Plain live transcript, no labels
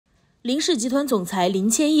林氏集团总裁林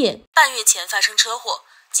千叶半月前发生车祸，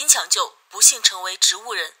经抢救不幸成为植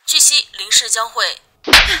物人。据悉，林氏将会……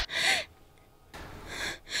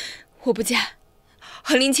我不嫁，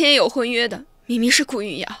和林千叶有婚约的明明是顾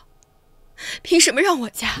云瑶，凭什么让我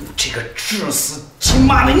嫁？这个至死亲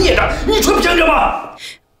妈的孽障，你纯凭着吗？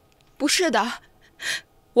不是的，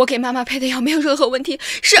我给妈妈配的药没有任何问题，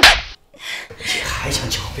是……你还想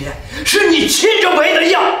狡辩？是你亲手配的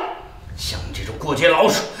药！像你这种过街老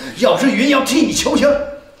鼠，要是云瑶替你求情，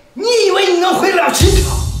你以为你能回得了秦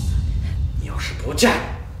朝？你要是不嫁，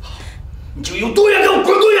你就有多远给我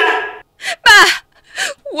滚多远！爸，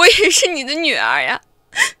我也是你的女儿呀，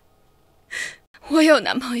我有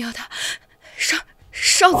男朋友的，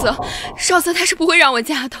少泽他是不会让我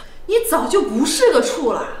嫁的。你早就不是个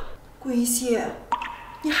处了，顾云熙，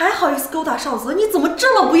你还好意思勾搭少泽？你怎么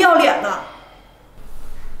这么不要脸呢？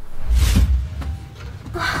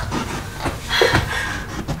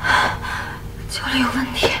酒里有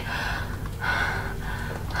问题。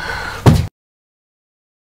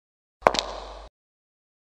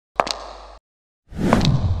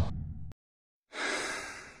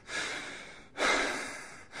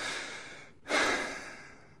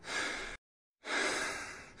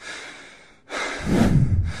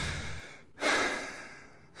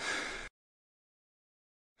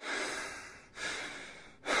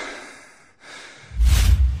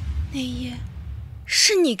那夜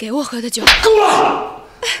是你给我喝的酒。够了！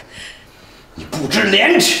你不知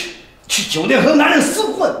廉耻，去酒店和男人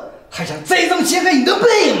厮混，还想栽赃陷害你的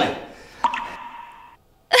妹妹！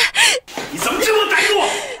你怎么这么歹毒？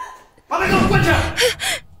把他给我关起来！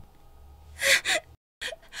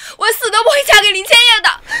我死都不会嫁给林千叶的。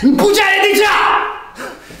你不嫁也得嫁！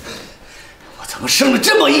我怎么生了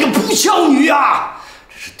这么一个不孝女啊？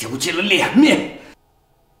真是丢尽了脸面！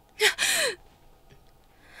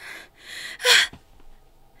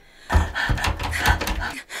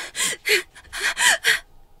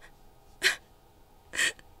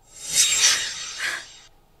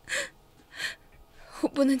我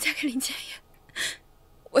不能嫁给林千叶，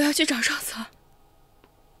我要去找少泽。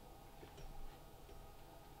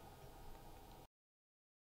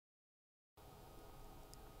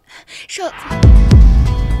少泽，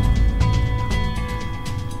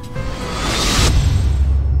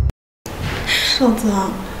少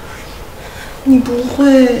泽，你不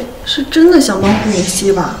会是真的想帮顾云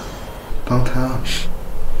熙吧？帮他？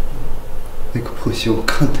那个破鞋我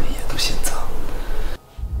看他一眼都嫌脏。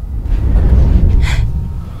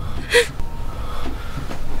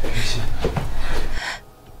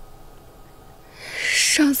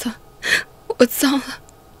少泽，我脏了，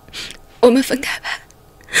我们分开吧。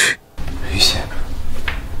于谦，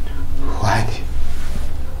我爱你，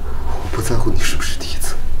我不在乎你是不是第一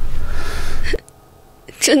次。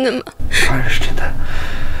真的吗？当然是真的。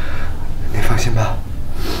你放心吧，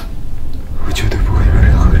我绝对不会让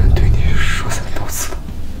任何人对你说三道四的。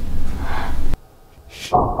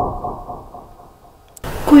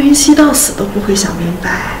顾云熙到死都不会想明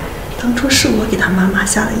白，当初是我给他妈妈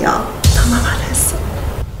下了药，他妈妈才死了。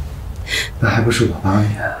那还不是我帮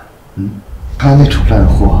你啊？他那种烂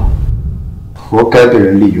货，活该被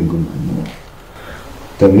人利用跟玩弄。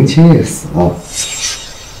等林千叶死了，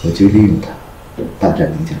我就利用他霸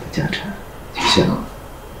占林家的家产，就像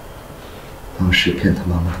当时骗他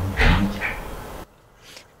妈妈的女人一样。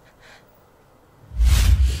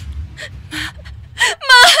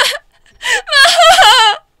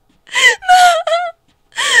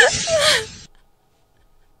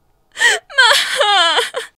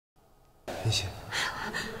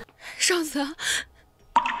少泽，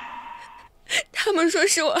他们说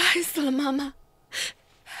是我害死了妈妈，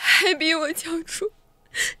还逼我交出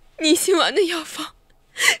你新玩的药方，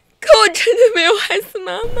可我真的没有害死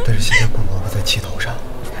妈妈。但是现在顾伯伯在气头上，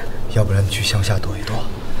要不然你去乡下躲一躲。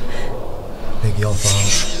那个药方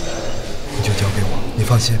你就交给我，你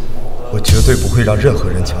放心，我绝对不会让任何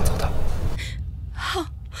人抢走它。好，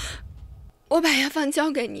我把药方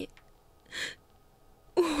交给你。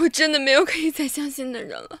我真的没有可以再相信的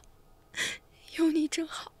人了，有你真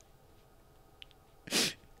好。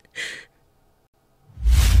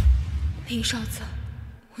林少泽，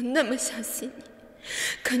我那么相信你，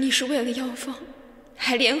可你是为了药方，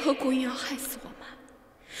还联合顾云瑶害死我妈。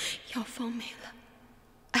药方没了，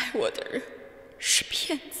爱我的人是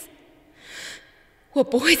骗子。我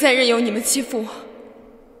不会再任由你们欺负我，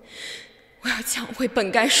我要抢回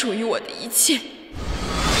本该属于我的一切。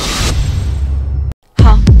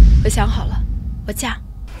好，我想好了，我嫁。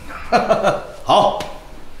好，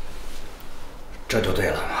这就对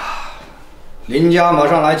了嘛。林家马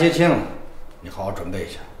上来接亲了，你好好准备一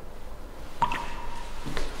下。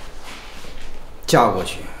嫁过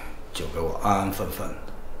去，就给我安安分分的。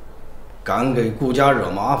敢给顾家惹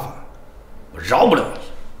麻烦，我饶不了你。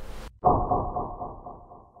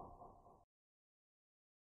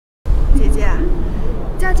姐姐，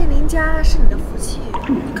嫁进林家是你的福气，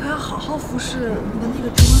你可要好好服侍你的那个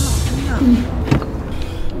植物人老公呀。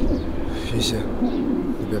云溪，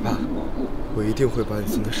你别怕，我一定会把你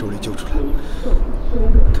从他手里救出来。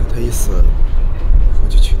等他一死，我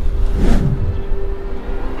就娶你。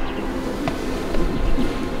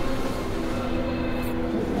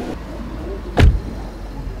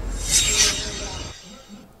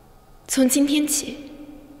从今天起，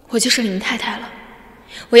我就是林太太了。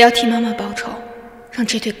我要替妈妈报仇，让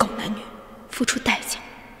这对狗男女付出代价。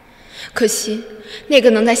可惜，那个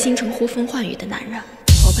能在新城呼风唤雨的男人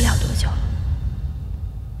活不了多久了。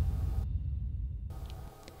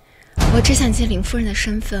我只想借林夫人的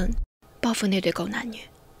身份报复那对狗男女，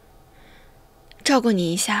照顾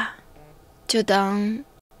你一下，就当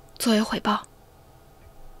作为回报。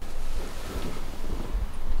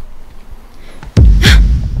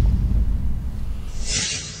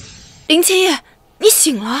林千叶，你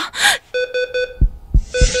醒了！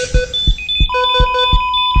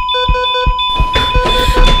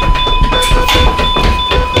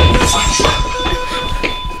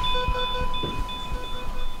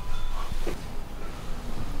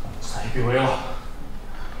三爷病危了，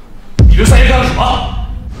你对三爷干了什么？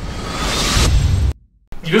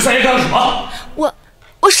你对三爷干了什么？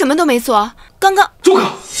我什么都没做，刚刚……住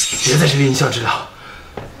口！别在这里影响治疗。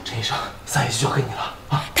陈医生，三爷就交给你了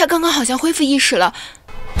啊！他刚刚好像恢复意识了。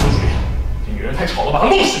周主任，这女人太吵了，把她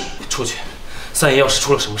弄死！你出去，三爷要是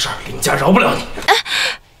出了什么事儿，林家饶不了你。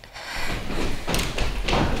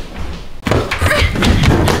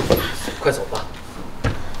快走吧。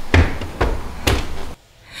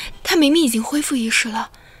他明明已经恢复意识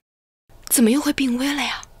了，怎么又会病危了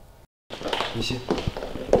呀？云溪，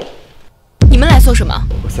你们来做什么？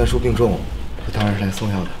我三叔病重，我当然是来送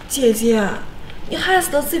药的。姐姐，你害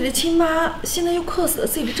死了自己的亲妈，现在又克死了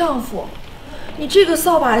自己的丈夫，你这个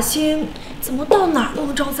扫把星怎么到哪儿都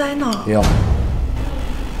能招灾呢？没有，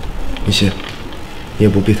云溪，你也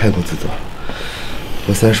不必太过自责。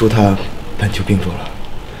我三叔他本就病重了，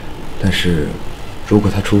但是如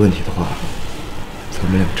果他出问题的话，咱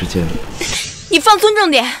们俩之间……你放尊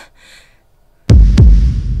重点。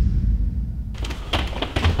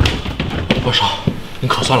二少，您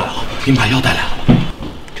可算来了，您把药带来了吗？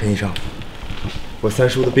陈医生，我三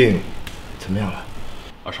叔的病怎么样了？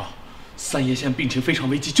二少，三爷现在病情非常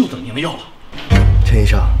危急，就等您的药了。陈医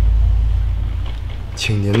生，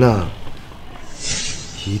请您呢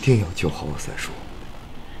一定要救好我三叔。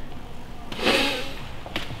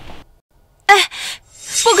哎，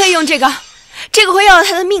不可以用这个，这个会要了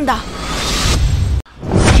他的命的。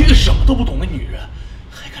一个什么都不懂的女人，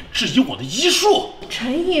还敢质疑我的医术？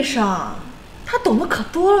陈医生，他懂得可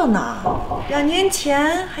多了呢，2年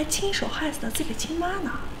前还亲手害死了自己的亲妈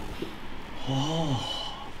呢。哦，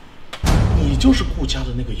你就是顾家的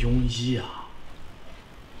那个庸医啊！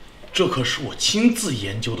这可是我亲自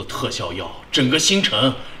研究的特效药，整个新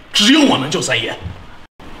城只有我能救三爷。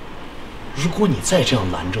如果你再这样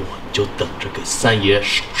拦着我，你就等着给三爷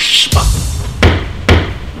收尸吧。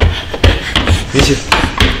云溪，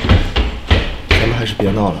咱们还是别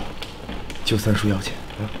闹了，救三叔要钱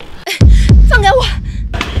啊！放开我！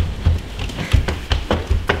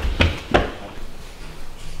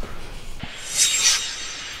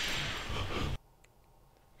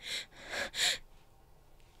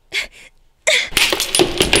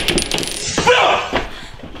不要！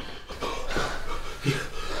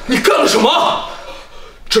你干了什么？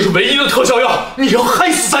这是唯一的特效药，你要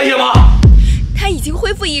害死三爷吗？他已经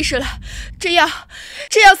恢复意识了，这药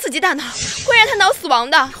刺激大脑，会让他脑死亡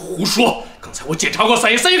的。胡说！刚才我检查过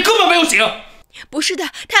三爷，三爷根本没有醒。不是的，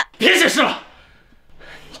他……别解释了！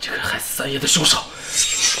你这个害死三爷的凶手，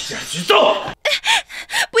现在举动！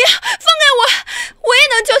不要放开我！我也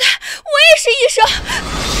能救他，我也是医生，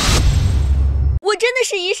我真的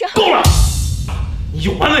是医生。够了！你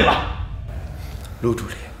有完没完？陆助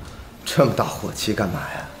理，这么大火气干嘛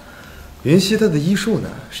呀？云溪她的医术呢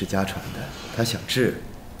是家传的，她想治，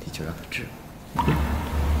你就让她治。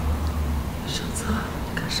小泽，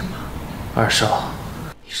你干什么？二少，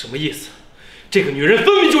你什么意思？这个女人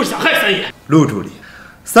分明就是想害三爷。陆助理，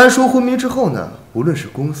三叔昏迷之后呢，无论是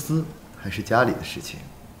公司还是家里的事情，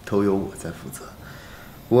都由我在负责。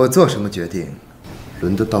我做什么决定，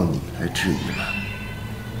轮得到你来质疑吗？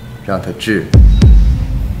让他治。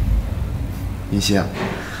云溪啊，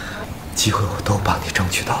机会我都帮你争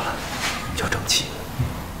取到了，就争气。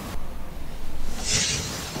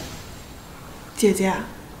姐姐，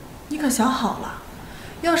你可想好了，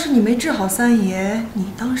要是你没治好三爷，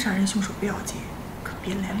你当杀人凶手不要紧，可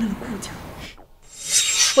别连累了顾家。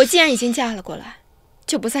我既然已经嫁了过来，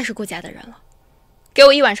就不再是顾家的人了。给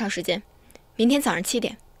我1晚上时间，明天早上7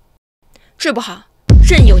点，治不好，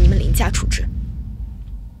任由你们林家处置。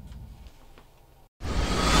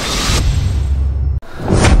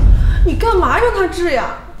你干嘛让他治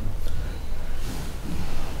呀？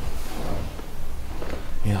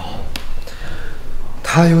哟，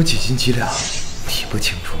他有几斤几两，你不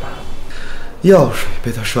清楚吗？药水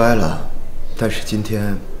被他摔了，但是今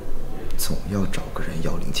天总要找个人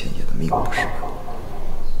要林千叶的命，不是吗？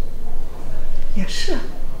也是，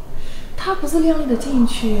他不自量力的进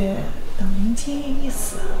去，等林千叶一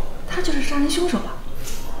死，他就是杀人凶手了。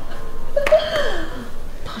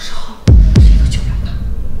到时候谁都救不了他。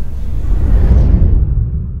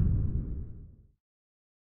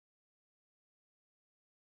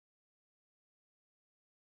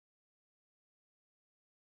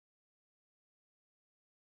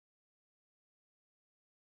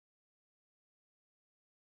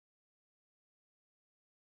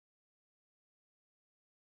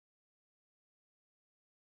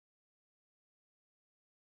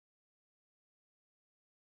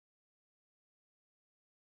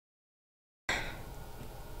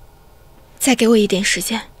再给我一点时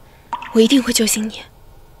间，我一定会救醒你。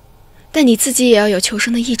但你自己也要有求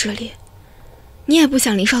生的意志力。你也不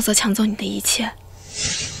想林少泽抢走你的一切，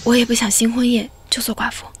我也不想新婚夜就做寡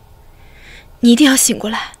妇。你一定要醒过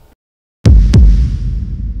来。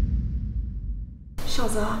少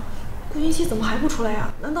泽，顾云熙怎么还不出来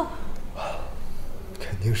呀？难道……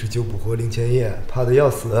肯定是救不活林千叶，怕的要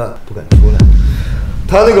死，不敢出来。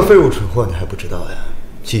他那个废物蠢货，你还不知道呀？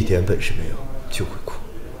一点本事没有，就会哭。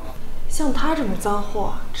像他这种脏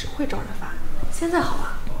货，只会招人烦。现在好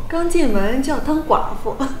啊，刚进门就要当寡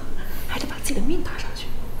妇，还得把自己的命搭上去。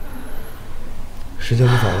时间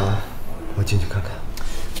不早了，我进去看看。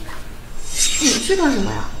你去干什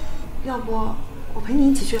么呀？要不我陪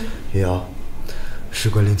你一起去？叶瑶，事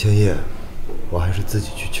关林千叶，我还是自己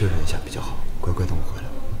去确认一下比较好。乖乖等我回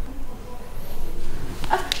来。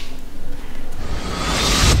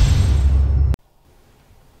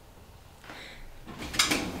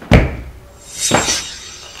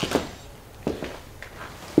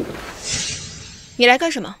你来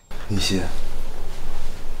干什么？云溪，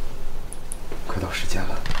快到时间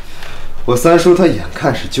了，我三叔他眼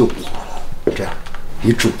看是救不活了，这样，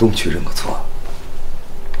你主动去认个错，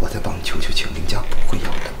我再帮你求求情，林家不会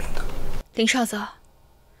要你的命的。林少泽，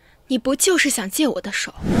你不就是想借我的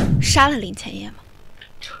手杀了林千叶吗？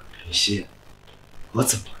云溪，我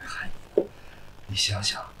怎么会害你？你想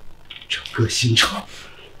想，整个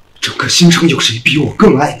新城有谁比我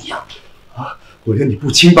更爱你啊？啊！我连你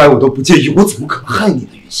不清白我都不介意，我怎么可能害你呢？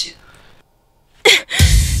云溪，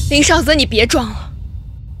林少泽，你别装了，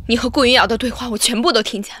你和顾云瑶的对话我全部都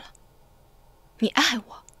听见了。你爱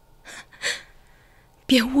我，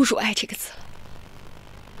别侮辱“爱”这个字了。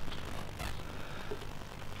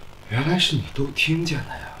原来是你都听见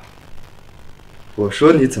了呀！我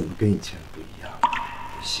说你怎么跟以前不一样？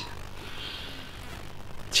云溪，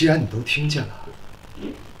既然你都听见了，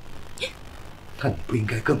那你不应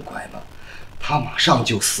该更乖吗？他马上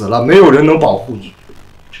就死了，没有人能保护你，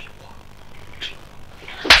只有我。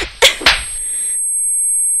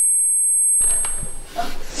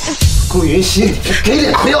顾云溪，你这给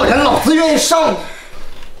脸不要脸，老子愿意上你。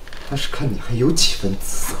但是看你还有几分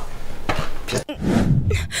姿色，别。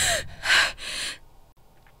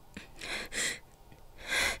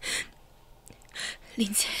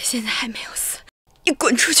林千叶现在还没有死，你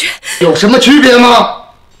滚出去！有什么区别吗？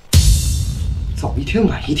早一天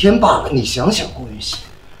晚一天罢了。你想想，顾云溪，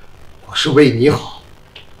我是为你好。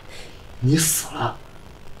你死了，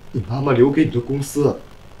你妈妈留给你的公司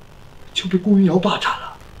就被顾云瑶霸占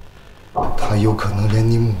了，她有可能连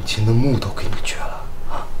你母亲的墓都给你掘了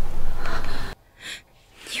啊！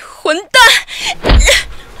你混蛋！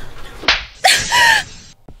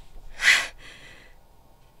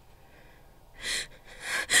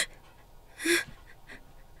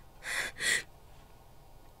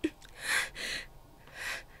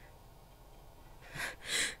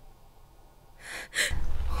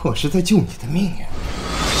我是在救你的命呀！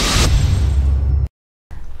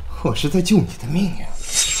我是在救你的命呀！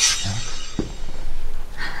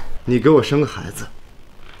你给我生个孩子，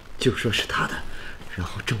就说是他的，然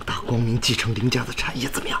后正大光明继承林家的产业，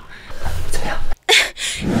怎么样？怎么样？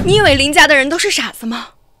你以为林家的人都是傻子吗？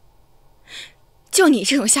就你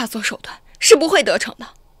这种下作手段，是不会得逞的。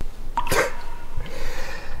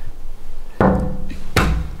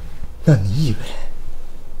那你以为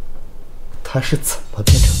他是怎么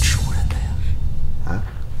变成植物人的呀？啊？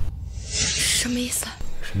什么意思？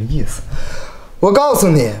什么意思？我告诉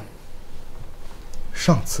你，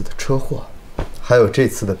上次的车祸，还有这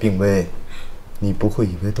次的病危，你不会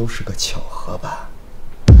以为都是个巧合吧？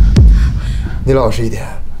你老实一点，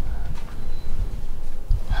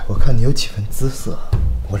我看你有几分姿色，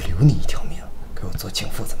我留你一条命，给我做情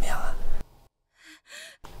妇怎么样啊？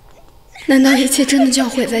难道一切真的就要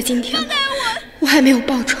毁在今天吗？我还没有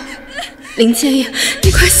报仇，林千叶，你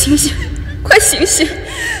快醒醒，快醒醒！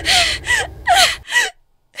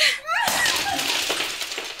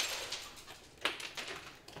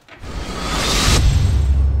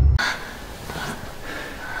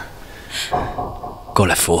过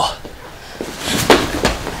来扶我。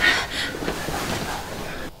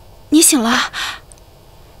你醒了？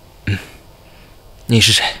你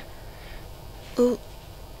是谁？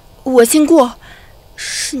我姓顾，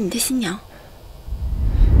是你的新娘。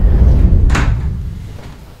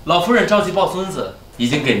老夫人着急抱孙子，已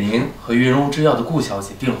经给您和云容制药的顾小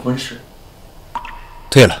姐定了婚事。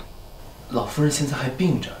对了，老夫人现在还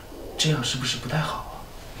病着，这样是不是不太好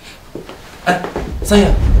啊？哎，三爷，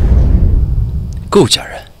顾家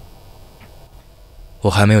人，我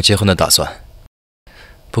还没有结婚的打算。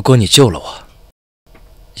不过你救了我，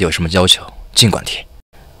有什么要求尽管提。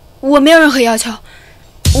我没有任何要求，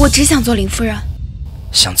我只想做林夫人。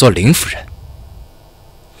想做林夫人？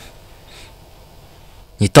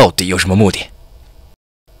你到底有什么目的？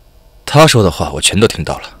他说的话我全都听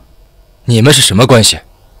到了，你们是什么关系？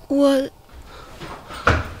我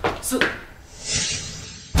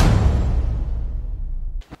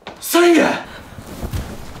三爷，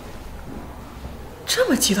这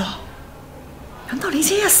么激动？难道林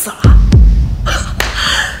千叶死了？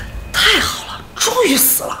太好了，终于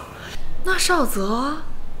死了。那少泽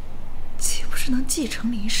岂不是能继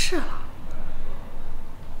承林氏了？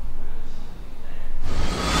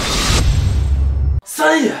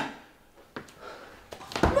三爷，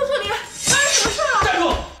陆助理，发生什么事了？站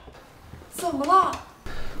住！怎么了？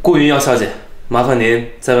顾云瑶小姐，麻烦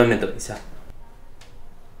您在外面等一下。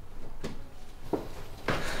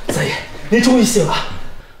三爷，您终于醒了。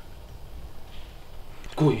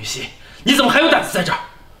顾云溪，你怎么还有胆子在这儿？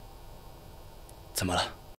怎么了？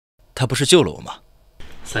他不是救了我吗？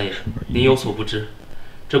三爷，您有所不知，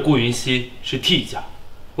这顾云溪是 T 家，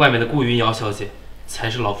外面的顾云瑶小姐才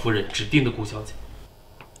是老夫人指定的顾小姐。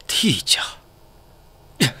T 家，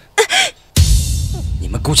你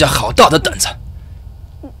们顾家好大的胆子！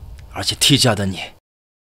而且 T 家的你，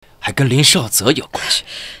还跟林少泽有关系。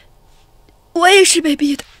我也是被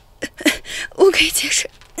逼的，我可以解释，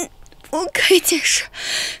我可以解释。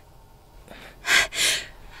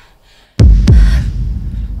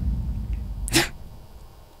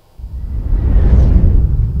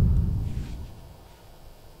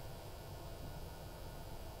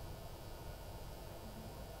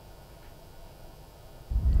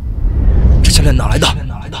这项链哪来的？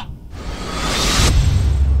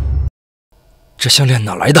这项链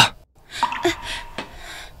哪来的？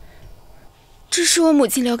这是我母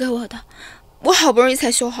亲留给我的，我好不容易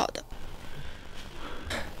才修好的。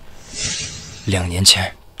2年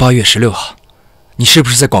前8月16号，你是不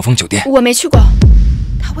是在广丰酒店？我没去过。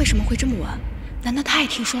他为什么会这么晚？难道他也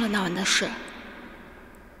听说了那晚的事？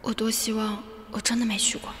我多希望我真的没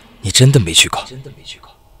去过。你真的没去过？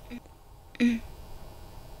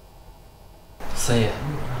三爷，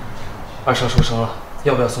二少受伤了，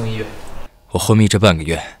要不要送医院？我昏迷这半个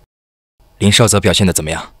月，林少泽表现得怎么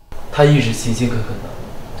样？他一直勤勤恳恳的，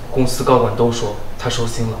公司高管都说他收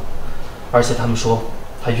心了，而且他们说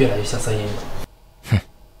他越来越像三爷了。哼，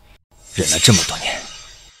忍了这么多年，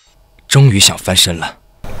终于想翻身了。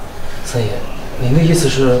三爷，您的意思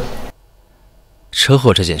是？车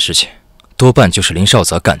祸这件事情，多半就是林少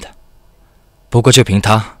泽干的。不过就凭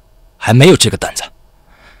他，还没有这个胆子。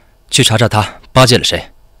去查查他巴结了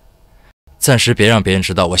谁，暂时别让别人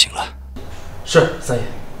知道我醒了。是，三爷。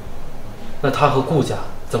那他和顾家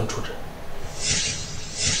怎么处置？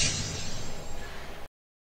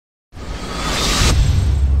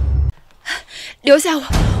留下我，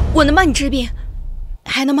我能帮你治病，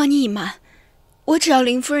还能帮你隐瞒。我只要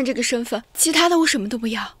林夫人这个身份，其他的我什么都不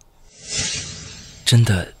要。真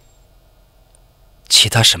的，其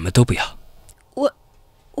他什么都不要？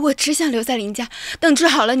我只想留在林家，等治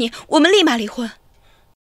好了你，我们立马离婚。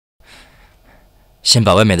先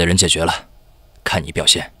把外面的人解决了，看你表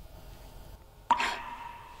现。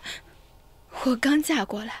我刚嫁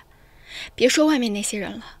过来，别说外面那些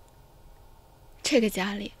人了，这个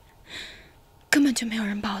家里根本就没有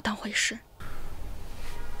人把我当回事。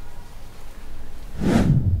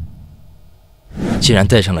既然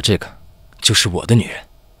带上了这个，就是我的女人。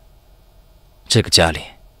这个家里，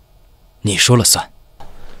你说了算。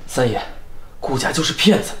三爷，顾家就是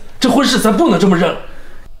骗子，这婚事咱不能这么认了。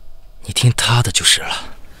你听他的就是了。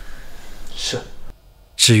是。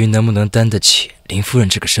至于能不能担得起林夫人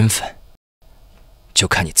这个身份，就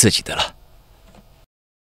看你自己的了。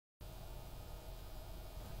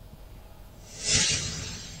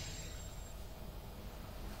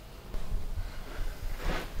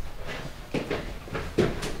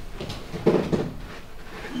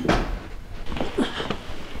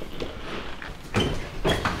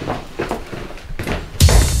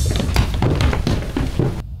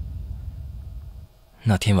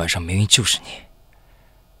那天晚上明明就是你，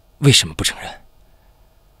为什么不承认？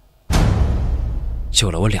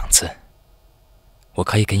救了我2次，我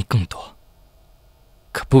可以给你更多，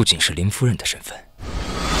可不仅是林夫人的身份。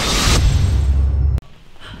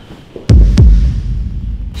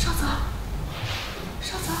少泽，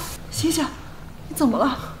少泽，醒醒，你怎么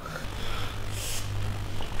了？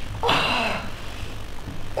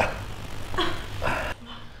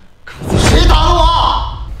谁打的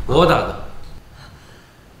我？我打的。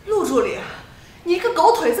陆助理，你一个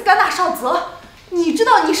狗腿子敢打少泽？你知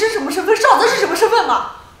道你是什么身份，少泽是什么身份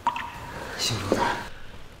吗？姓陆的，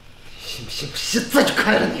信不信我现在就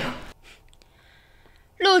开了你啊！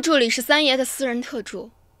陆助理是三爷的私人特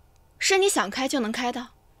助，是你想开就能开的。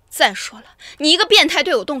再说了，你一个变态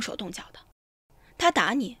对我动手动脚的，他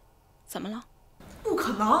打你，怎么了？不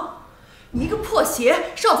可能，你一个破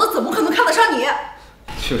鞋，少泽怎么可能看得上你？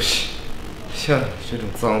就是，像你这种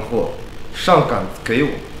脏货，上杆子给我，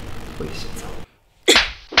我也嫌脏。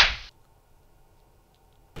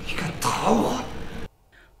你敢打我？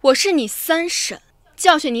我是你三婶，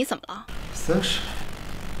教训你怎么了？三婶，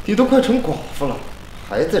你都快成寡妇了，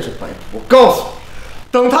还在这摆谱？我告诉你，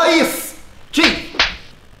等她一死，这……顾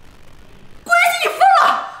妍希，你疯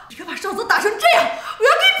了！你敢把少泽打成这样，我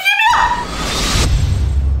要跟你拼命！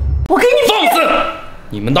我给你放肆！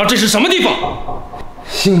你们当这是什么地方？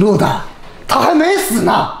姓陆的，他还没死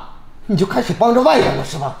呢，你就开始帮着外人了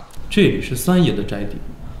是吧？这里是三爷的宅邸，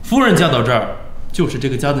夫人嫁到这儿就是这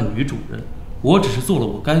个家的女主人，我只是做了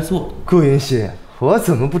我该做的。顾妍希，我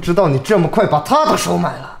怎么不知道你这么快把他都收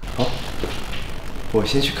买了？好，我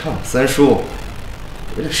先去看我三叔，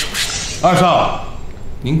回来收拾他。二少，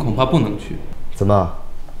您恐怕不能去。怎么？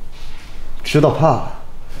知道怕了？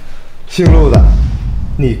姓陆的，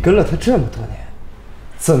你跟了他这么多年，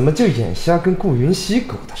怎么就眼瞎跟顾云熙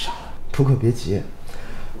勾搭上了？不过别急，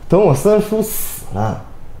等我三叔死了，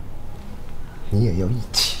你也要一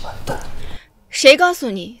起完蛋。谁告诉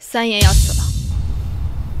你三爷要死了？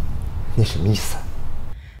你什么意思？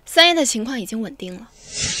三爷的情况已经稳定了。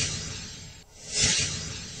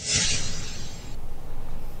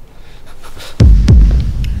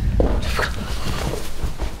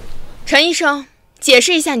陈医生，解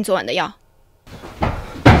释一下你昨晚的药。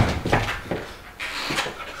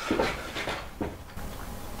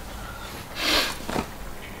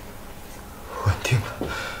稳定了？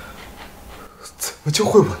怎么就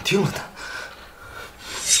会稳定了呢？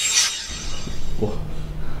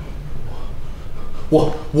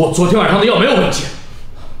我昨天晚上的药没有问题，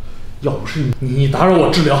要不是你打扰我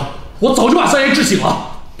治疗，我早就把三爷治醒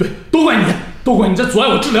了。对，都怪你在阻碍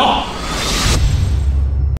我治疗。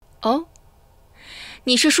哦，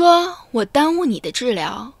你是说我耽误你的治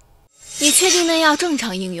疗？你确定那药正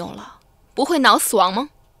常应用了，不会脑死亡吗？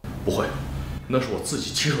不会，那是我自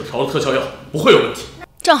己亲手调的特效药，不会有问题。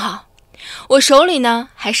正好，我手里呢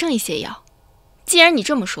还剩一些药，既然你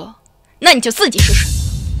这么说，那你就自己试试。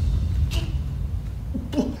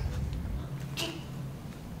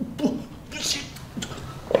不行，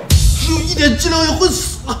只有一点剂量也会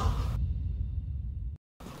死了。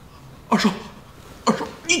二少，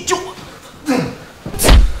你救我！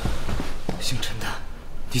姓陈的，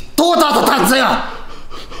你多大的胆子呀！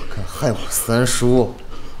敢害我三叔！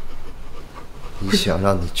你想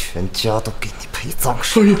让你全家都给你陪葬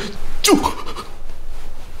是吧？救我！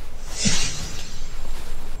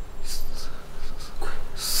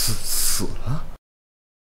死了？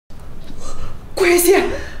顾妍希，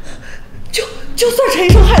就算陈医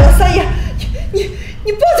生害了三爷，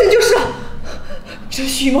你报警就是了。这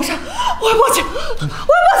蓄意谋杀，我要报警！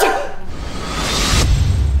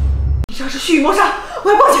你这是蓄意谋杀，我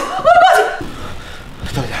要报警！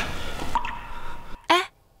大姐，哎，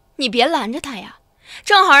你别拦着他呀，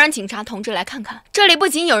正好让警察同志来看看。这里不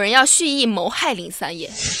仅有人要蓄意谋害林三爷，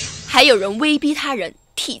还有人威逼他人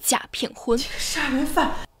替嫁骗婚。这个杀人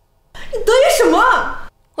犯，你得意什么？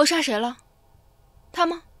我杀谁了？他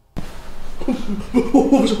吗？我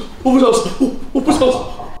不想死，我不想死。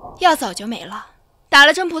药早就没了，打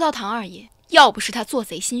了针葡萄糖而已。要不是他做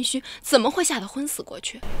贼心虚，怎么会吓得昏死过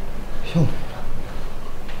去？药没了，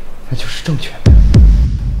那就是证据没了。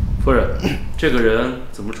夫人，这个人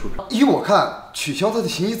怎么处置？依我看，取消他的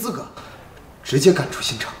行医资格，直接赶出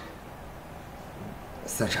刑场。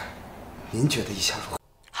三婶，您觉得意下如何？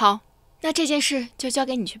好，那这件事就交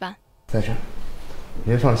给你去办。三婶，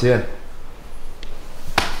您放心，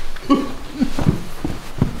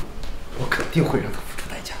我肯定会让他付出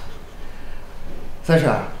代价。三婶，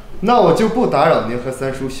那我就不打扰您和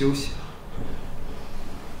三叔休息了。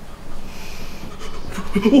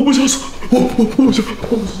我不想死，我不想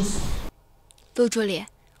死。陆助理，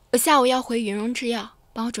我下午要回云荣制药，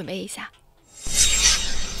帮我准备一下。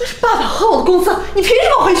那是爸爸和我的公司，你凭什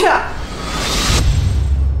么回去？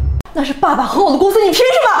那是爸爸和我的公司，你凭什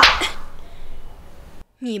么？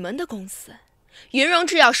你们的公司，云荣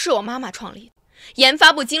制药是我妈妈创立的，研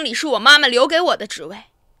发部经理是我妈妈留给我的职位，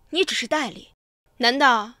你只是代理，难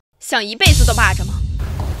道想一辈子都霸着吗？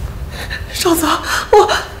少泽，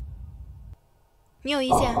你有意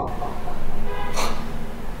见？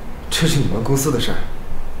这是你们公司的事儿，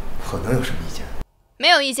我能有什么意见？没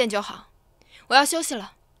有意见就好。我要休息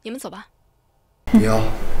了，你们走吧。你要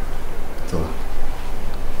走了。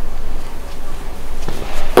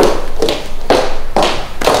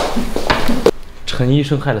陈医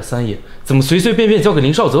生害了三爷，怎么随随便便交给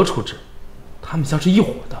林少泽处置？他们像是一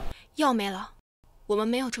伙的。药没了，我们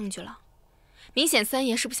没有证据了，明显三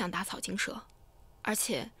爷是不想打草惊蛇，而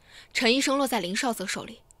且陈医生落在林少泽手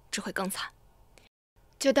里只会更惨，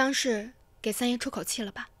就当是给三爷出口气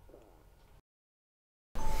了吧。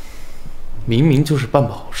明明就是办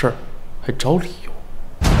不好事儿，还找理由。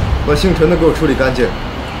把姓陈的给我处理干净，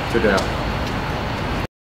就这样。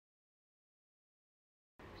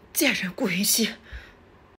贱人顾云熙，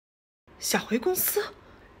想回公司，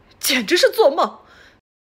简直是做梦。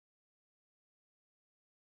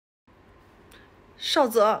少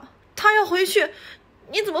泽，他要回去，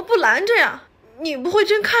你怎么不拦着呀？你不会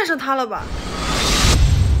真看上他了吧？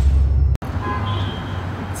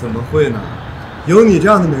怎么会呢？有你这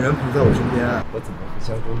样的美人陪在我身边，我怎么会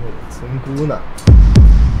相中那个村姑呢？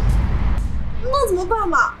那怎么办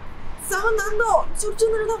嘛？咱们难道就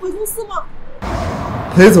真的让他回公司吗？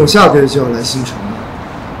裴总下个月就要来新城了，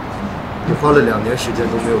你花了2年时间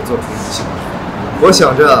都没有做出一项，我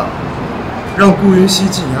想着让顾云熙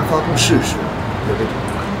进研发部试试，也未尝不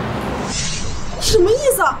可。什么意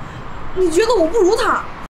思啊？你觉得我不如他？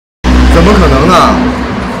怎么可能呢？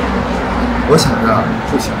我想着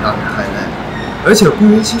不想让你太累，而且顾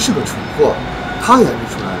云熙是个蠢货，他研制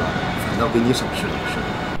出来了，反倒给你省事了事。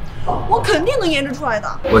我肯定能研制出来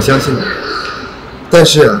的。我相信你，但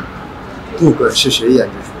是不管是谁研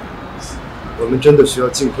制出来，我们真的需要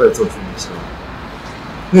尽快做出一项。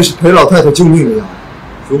那是裴老太太救命的药，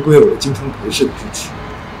如果有了京城裴氏的支持，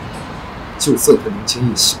就算他林千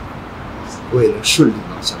叶醒了，我也能顺利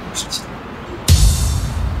拿下林氏集团。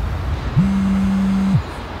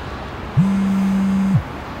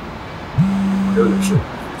我有点事，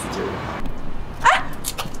去接人。哎，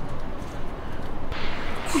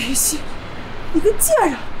顾云熙，你个贱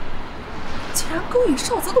人，竟然勾引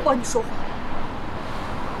少泽都帮你说话！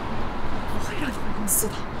我不会让你回公司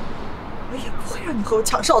的，我也不会让你和我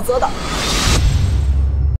抢少泽的。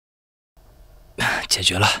解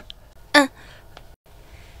决了。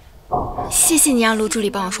谢谢你让陆助理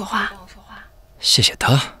帮我说话。谢谢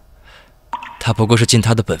他，他不过是尽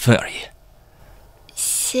他的本分而已。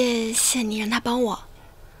谢谢你让他帮我。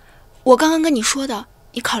我刚刚跟你说的，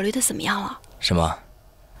你考虑的怎么样了？什么？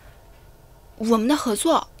我们的合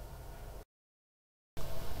作。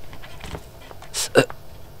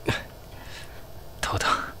头疼。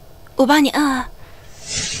我帮你按按。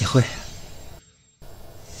你会？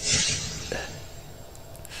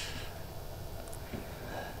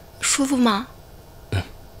舒服吗？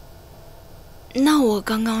那我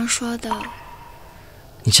刚刚说的，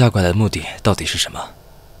你嫁过来的目的到底是什么？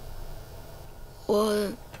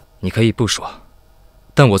你可以不说，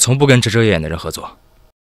但我从不跟遮遮掩掩的人合作。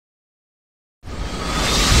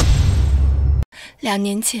2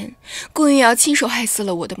年前，顾云瑶亲手害死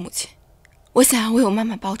了我的母亲。我想要为我妈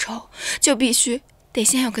妈报仇，就必须得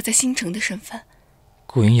先有个在新城的身份。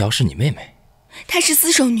顾云瑶是你妹妹？她是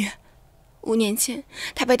私生女。5年前，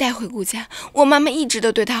她被带回顾家，我妈妈一直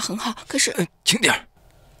都对她很好。可是，轻点儿。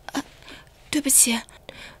对不起，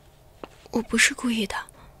我不是故意的。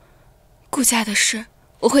顾家的事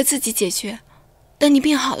我会自己解决。等你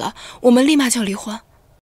病好了，我们立马就离婚。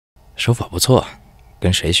手法不错，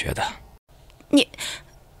跟谁学的？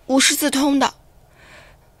我是自通的。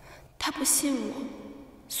他不信我，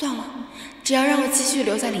算了，只要让我继续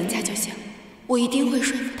留在林家就行，我一定会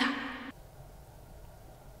说服他。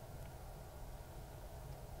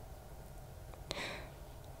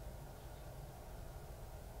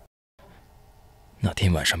那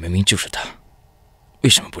天晚晚上明明就是他，为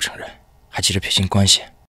什么不承认，还急着撇清关系？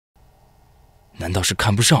难道是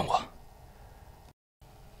看不上我？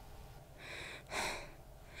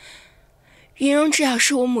云荣制药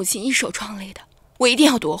是我母亲一手创立的，我一定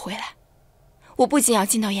要夺回来。我不仅要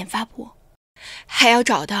进到研发部，还要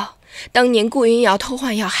找到当年顾云瑶偷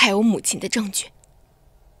换药害我母亲的证据。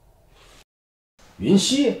云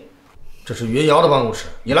溪，这是云瑶的办公室，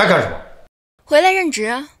你来干什么？回来任职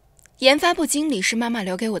啊。研发部经理是妈妈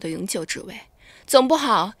留给我的永久职位，总不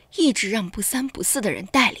好一直让不三不四的人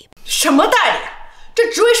代理。什么代理？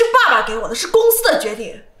这职位是爸爸给我的，是公司的决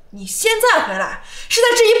定。你现在回来是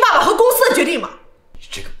在质疑爸爸和公司的决定吗？你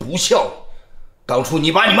这个不孝女！当初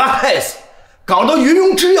你把你妈害死，搞得云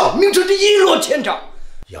荣制药名声是一落千丈。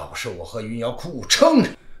要不是我和云瑶苦苦撑着，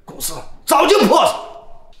公司早就破产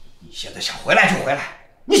了。你现在想回来就回来，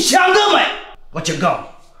你想得美！我警告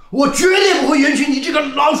你，我绝对不会允许你这个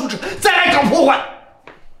老鼠屎再来搞破坏。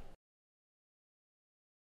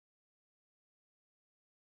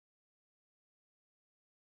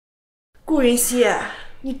顾云溪，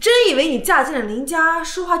你真以为你嫁进了林家，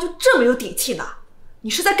说话就这么有底气呢？你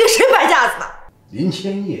是在跟谁摆架子呢？林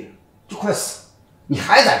千叶就快死了，你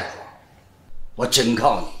还在这装？我警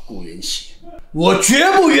告你，顾云溪，我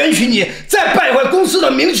绝不允许你再败坏公司的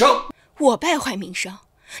名声。我败坏名声？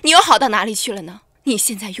你又好到哪里去了呢？你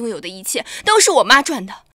现在拥有的一切都是我妈赚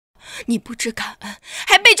的，你不知感恩，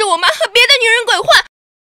还背着我妈和别的女人鬼混，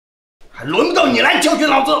还轮不到你来教训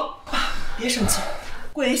老子！别生气，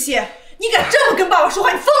顾云溪，你敢这么跟爸爸说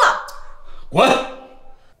话，你疯了！滚！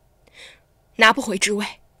拿不回职位，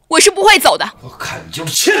我是不会走的。我看你就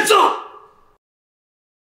是欠揍，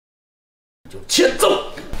就欠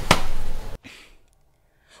揍！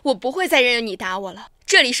我不会再任由你打我了。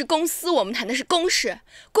这里是公司，我们谈的是公事。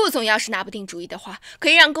顾总要是拿不定主意的话，可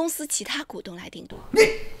以让公司其他股东来定夺。你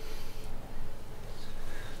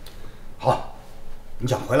好，你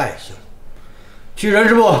想回来也行，去人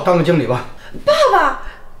事部当个经理吧。爸爸，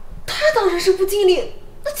他当人事部经理，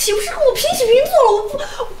那岂不是跟我平起平坐了？我不，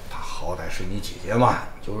他好歹是你姐姐嘛，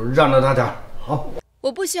就是让着他点好。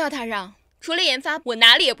我不需要他让，除了研发，我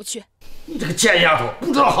哪里也不去。你这个贱丫头，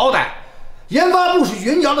不知道好歹！研发部是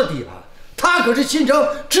云瑶的地盘，他可是新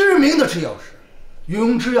城知名的制药师，云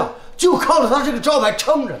荣制药就靠着他这个招牌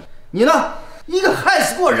撑着呢。你呢，一个害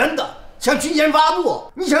死过人的，想去研发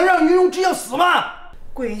部？你想让云荣制药死吗？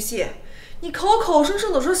顾云溪，你口口声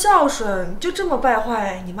声的说孝顺，你就这么败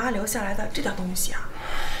坏你妈留下来的这点东西啊？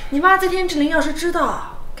你妈在天之灵要是知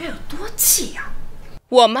道，该有多气呀！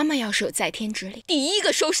我妈妈要是有在天之灵，第一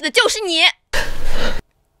个收拾的就是你。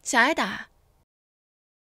想挨打？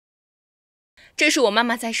这是我妈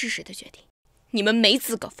妈在世时的决定，你们没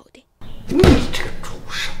资格否定。你这个畜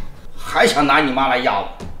生，还想拿你妈来压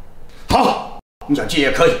我？好，你想进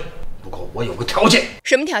也可以，不过我有个条件。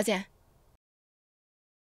什么条件？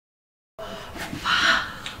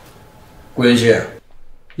顾云溪，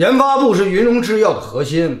研发部是云荣制药的核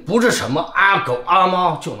心，不是什么阿狗阿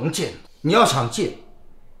猫就能进。你要想进，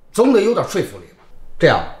总得有点说服力吧。这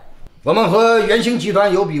样，我们和元兴集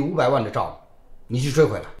团有笔500万的账，你去追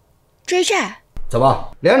回来。追债？怎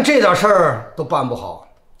么，连这点事儿都办不好，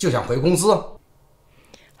就想回公司？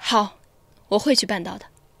好，我会去办到的。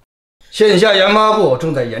现下研发部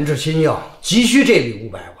正在研制新药，急需这笔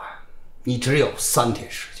500万，你只有3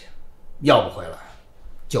天时间，要不回来，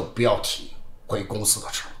就不要提回公司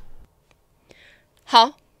的事了。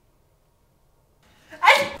好。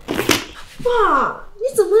哎，爸，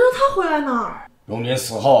你怎么让他回来呢？荣林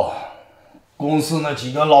死后，公司那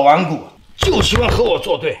几个老顽固就喜欢和我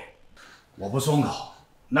作对，我不松口，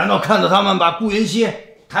难道看着他们把顾云溪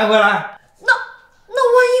抬回来？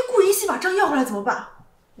那万一顾云溪把账要回来怎么办？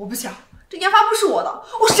我不想，这研发部是我的，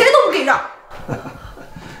我谁都不给让。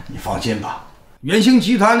你放心吧，元兴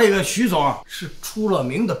集团那个徐总是出了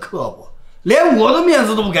名的刻薄，连我的面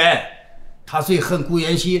子都不给。他最恨顾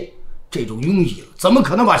妍希这种庸医了，怎么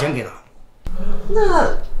可能把钱给他？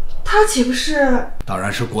那他岂不是？当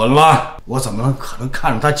然是滚了！我怎么可能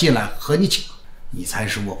看着他进来和你抢？你才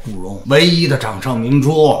是我顾荣唯一的掌上明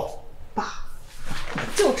珠。爸，我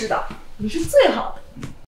就知道你是最好的。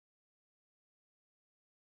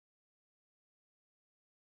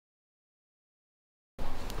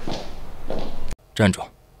站住！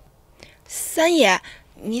三爷，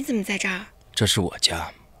你怎么在这儿？这是我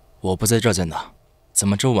家，我不在这儿在哪？怎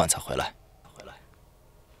么这么晚才回来？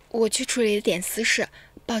我去处理了点私事，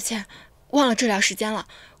抱歉，忘了治疗时间了。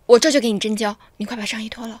我这就给你针灸，你快把上衣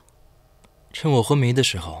脱了。趁我昏迷的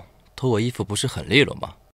时候脱我衣服不是很利落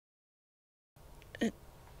吗？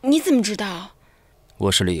你怎么知道？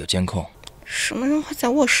卧室里有监控。什么人会在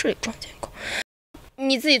卧室里装监控？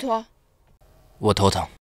你自己脱。我头疼，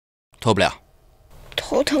脱不了。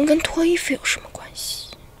头疼跟脱衣服有什么关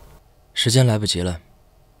系？时间来不及了，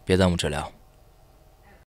别耽误治疗。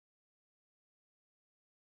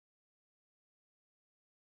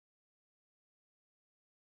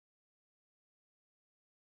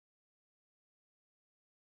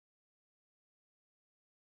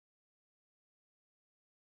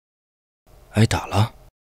挨打了？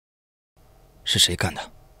是谁干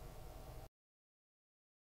的？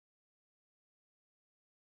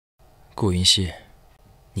顾云溪，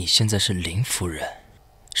你现在是林夫人，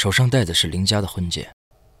手上戴的是林家的婚戒，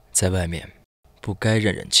在外面不该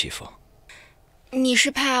任人欺负。你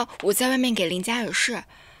是怕我在外面给林家惹事？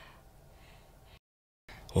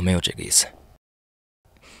我没有这个意思。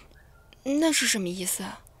那是什么意思？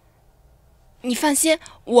你放心，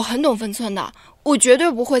我很懂分寸的，我绝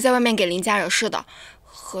对不会在外面给林家惹事的。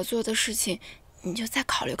合作的事情，你就再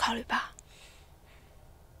考虑考虑吧。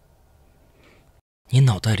你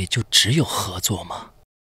脑袋里就只有合作吗？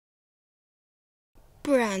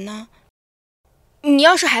不然呢？你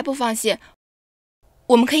要是还不放心，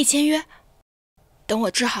我们可以签约。等我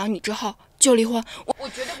治好你之后就离婚，我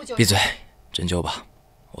绝对不就。闭嘴，针灸吧，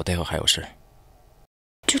我待会还有事。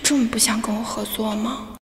就这么不想跟我合作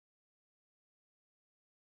吗？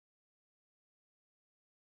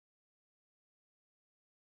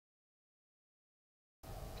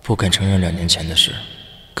不肯承认2年前的事，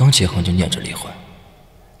刚结婚就念着离婚，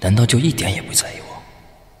难道就一点也不在意我？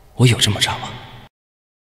我有这么差吗？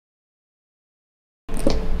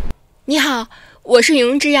你好，我是云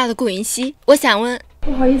荣制药的顾云溪，我想问。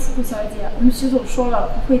不好意思，顾小姐，我们徐总说了，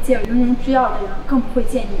不会借云荣制药的人，更不会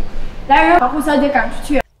借你。来人，把顾小姐赶出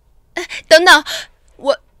去。等等，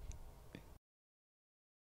我。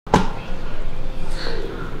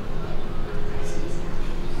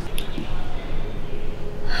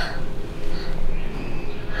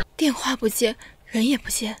电话不接，人也不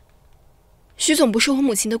接。徐总不是我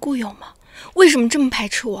母亲的故友吗？为什么这么排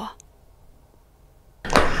斥我？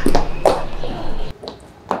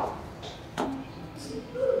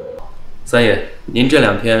三爷，您这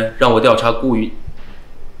2天让我调查顾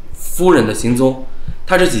夫人的行踪，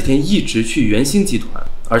她这几天一直去元兴集团，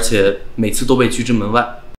而且每次都被拒之门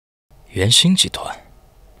外。元兴集团，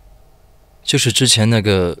就是之前那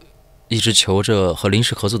个一直求着和林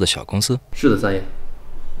氏合作的小公司。是的，三爷。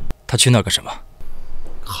他去那儿干什么？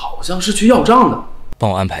好像是去要账的。帮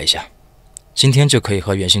我安排一下，今天就可以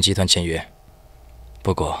和元兴集团签约，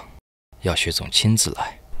不过要徐总亲自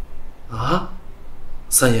来。啊，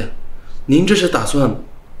三爷，您这是打算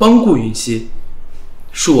帮顾云溪？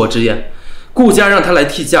恕我直言，顾家让他来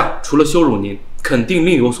替嫁，除了羞辱您，肯定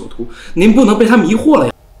另有所图。您不能被他迷惑了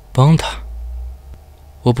呀！帮他？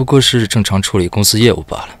我不过是正常处理公司业务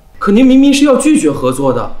罢了。可您明明是要拒绝合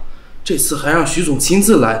作的，这次还让徐总亲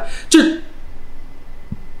自来，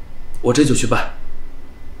我这就去办。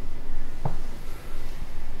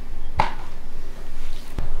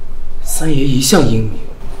三爷一向英明，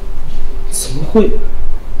怎么会？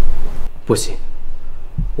不行，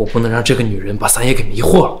我不能让这个女人把三爷给迷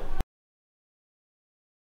惑了。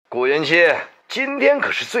顾云溪，今天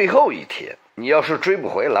可是最后一天，你要是追不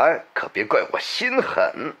回来，可别怪我心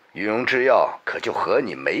狠。云荣制药可就和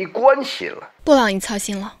你没关系了。不劳你操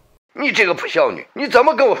心了。你这个不孝女，你怎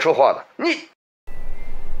么跟我说话的？你，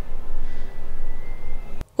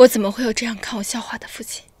我怎么会有这样看我笑话的父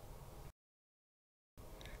亲？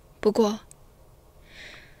不过，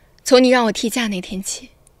从你让我替嫁那天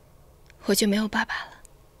起，我就没有爸爸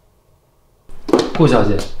了。顾小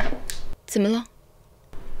姐，怎么了？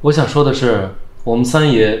我想说的是，我们三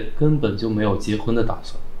爷根本就没有结婚的打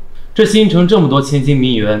算。这新城这么多千金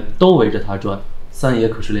名媛都围着他转，三爷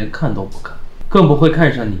可是连看都不看，更不会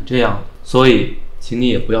看上你这样。所以，请你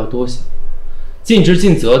也不要多想，尽职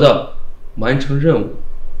尽责的完成任务，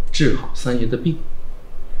治好三爷的病。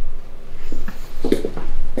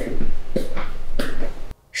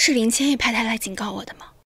是林千叶派他来警告我的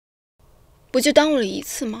吗？不就耽误了一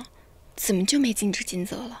次吗？怎么就没尽职尽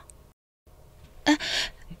责了？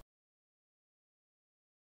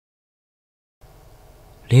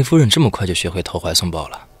林夫人这么快就学会投怀送抱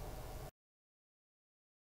了？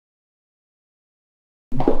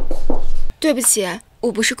对不起，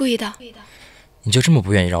我不是故意的。你就这么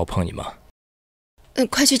不愿意让我碰你吗？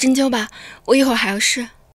快去针灸吧，我一会儿还有事。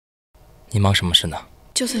你忙什么事呢？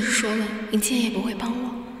就算是说了，林千叶也不会帮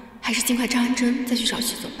我，还是尽快扎完针再去找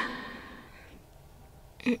徐总吧。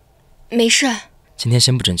没事。今天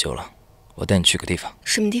先不针灸了，我带你去个地方。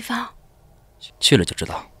什么地方？去了就知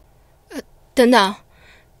道。等等，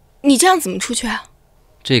你这样怎么出去啊？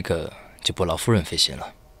这个就不劳夫人费心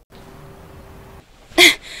了。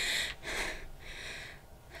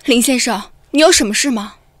林先生，你有什么事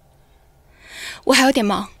吗？我还有点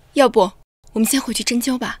忙，要不我们先回去针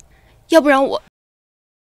灸吧，要不然我……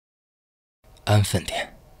安分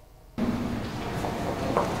点。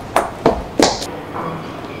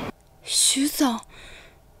徐总，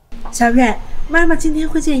小瑞，妈妈今天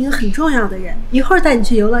会见一个很重要的人，一会儿带你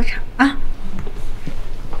去游乐场啊。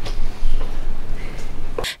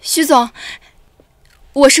徐总，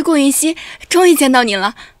我是顾云熙，终于见到您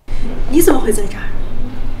了。你怎么会在这儿？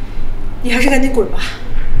你还是赶紧滚吧！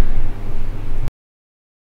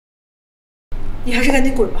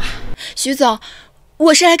徐总，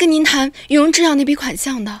我是来跟您谈云荣制药那笔款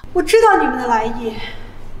项的。我知道你们的来意，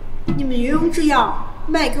你们云荣制药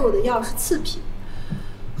卖给我的药是次品，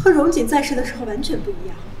和荣锦在世的时候完全不一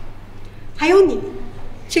样。还有你，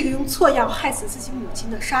这个用错药害死自己母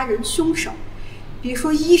亲的杀人凶手，别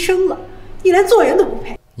说医生了，你连做人都不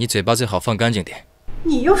配。你嘴巴最好放干净点。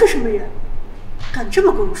你又是什么人，敢这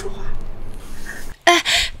么跟我说话？哎，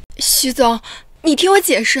徐总，你听我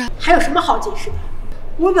解释。还有什么好解释的？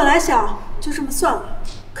我本来想就这么算了，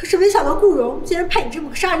可是没想到顾荣竟然派你这么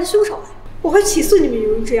个杀人凶手来，我会起诉你们云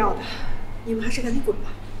荣制药的。你们还是赶紧滚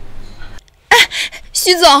吧。哎，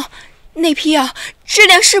徐总，那批药质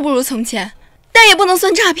量是不如从前，但也不能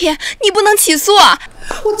算诈骗，你不能起诉啊！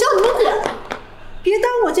我叫你们滚，别耽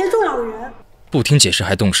误我见重要的人。不听解释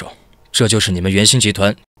还动手，这就是你们元星集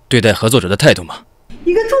团对待合作者的态度吗？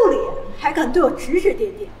一个助理还敢对我指指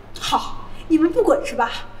点点？好，你们不滚是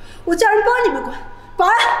吧？我叫人帮你们滚，保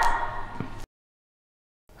安！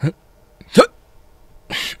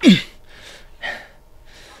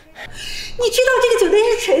你知道这个酒店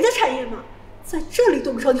是谁的产业吗？在这里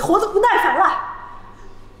动手，你活得不耐烦了。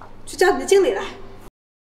去叫你的经理来。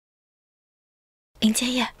林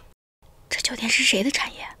千叶，这酒店是谁的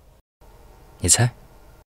产业？你猜？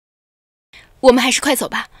我们还是快走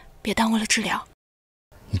吧，别耽误了治疗。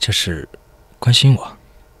你这是关心我？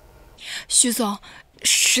徐总，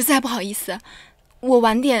实在不好意思，我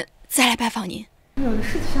晚点再来拜访您。有的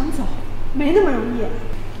事想走，没那么容易。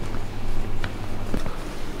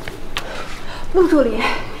陆助理，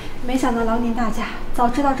没想到劳您大驾，早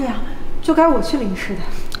知道这样，就该我去领事的。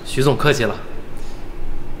徐总客气了，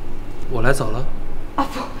我来早了。啊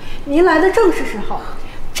不，您来的正是时候。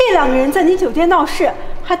这两个人在您酒店闹事，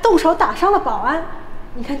还动手打伤了保安，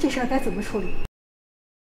你看这事儿该怎么处理？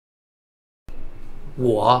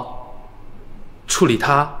我处理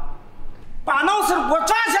他？把闹事的给我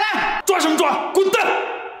抓起来！抓什么抓？滚蛋！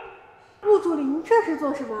陆助理，您这是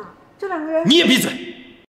做什么？这两个人……你也闭嘴！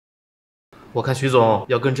我看徐总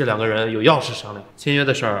要跟这两个人有要事商量，签约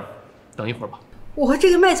的事儿等一会儿吧。我和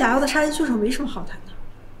这个卖假药的杀人凶手没什么好谈的。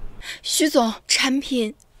徐总，产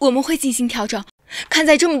品我们会进行调整，看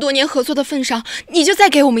在这么多年合作的份上，你就再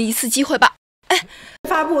给我们一次机会吧。哎，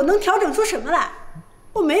发布能调整出什么来？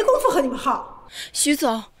我没工夫和你们耗。徐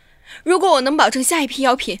总，如果我能保证下一批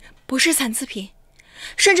药品不是残次品，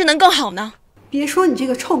甚至能更好呢？别说你这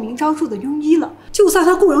个臭名昭著的庸医了，就算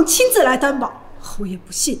他顾荣亲自来担保，我也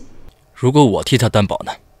不信。如果我替他担保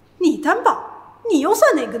呢？你担保？你又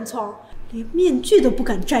算哪根葱？连面具都不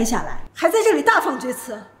敢摘下来，还在这里大放厥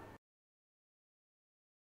词。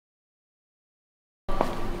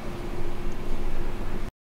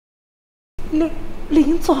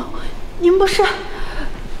林总，您不是？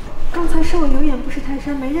刚才是我有眼不识泰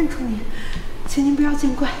山，没认出您，请您不要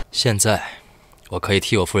见怪。现在我可以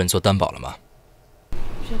替我夫人做担保了吗？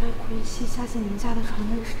原来顾云熙下进您家的传闻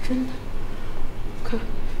是真的，可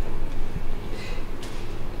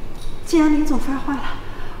既然林总发话了，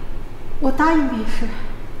我答应便是。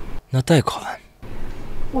那贷款？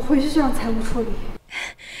我回去就让财务处理。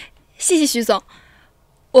谢谢徐总，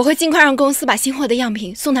我会尽快让公司把新货的样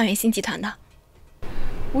品送到元星集团的。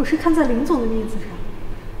我是看在林总的面子上，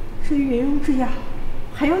至于云荣制药，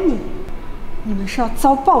还有你，你们是要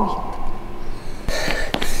遭报应的。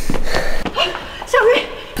小瑞，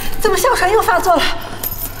怎么哮喘又发作了？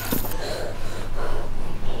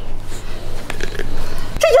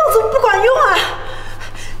这药怎么不管用啊？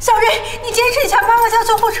小瑞，你坚持一下，妈妈叫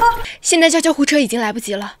救护车。现在叫救护车已经来不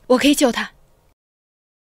及了，我可以救她。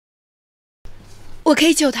我可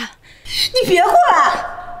以救她。你别过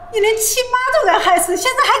来！你连亲妈都敢害死，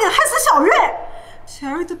现在还敢害死小瑞！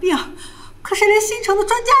小瑞的病，可是连新城的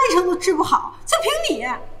专家医生都治不好，就凭你！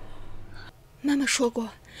妈妈说过，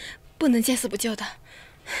不能见死不救的。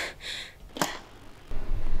你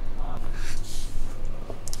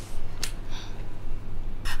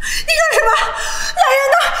干什么？来人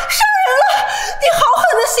呐！杀人了！你好狠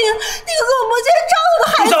的心！那个恶魔竟然抓我的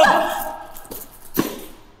孩子！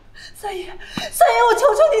三爷，我求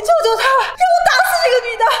求你救救他，让我打死这个女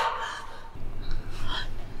的！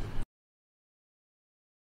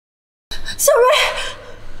小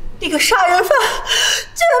个杀人犯，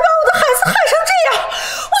竟然把我的孩子害成这样！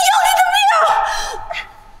我要你的命！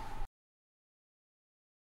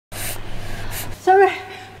小蕊，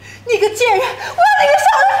你个贱人，我要你个小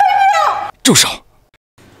人赔命！住手！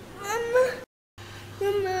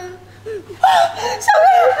小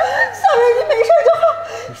蕊，你没事就好，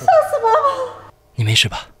吓死妈妈了。你没事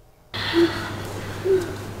吧？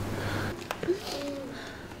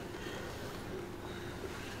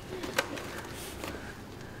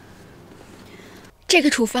这个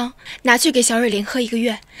处方拿去给小蕊连喝1个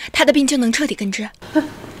月，她的病就能彻底根治。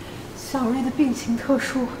小蕊的病情特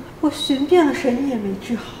殊，我寻遍了神医也没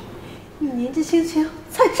治好。你年纪轻轻，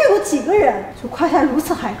才治过几个人，就夸下如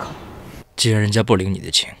此海口。既然人家不领你的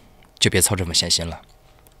情，就别操这么闲心了，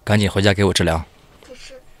赶紧回家给我治疗。可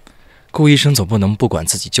是，顾医生总不能不管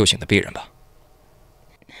自己救醒的病人吧？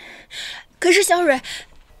可是小蕊，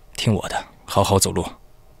听我的，好好走路。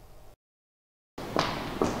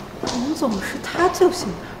林总是他救醒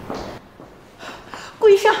的。顾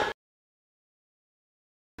医生，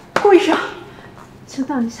顾医生，请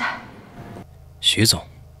等一下。徐总，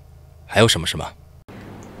还有什么事吗？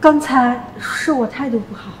刚才是我态度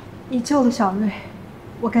不好，你救了小瑞，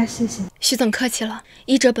我该谢谢你。徐总客气了，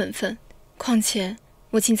医者本分。况且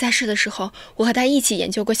母亲在世的时候，我和她一起研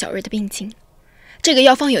究过小瑞的病情。这个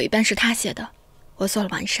药方有一半是她写的，我做了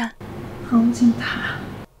完善。荣金塔，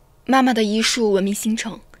妈妈的医术闻名新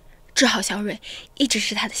城，治好小蕊一直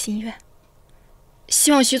是她的心愿。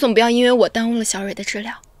希望徐总不要因为我耽误了小蕊的治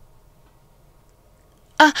疗。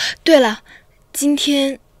啊，对了，今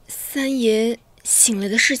天三爷醒了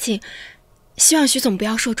的事情，希望徐总不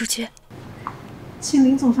要说出去。请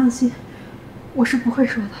林总放心，我是不会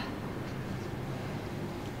说的。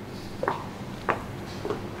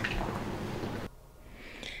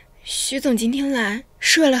徐总今天来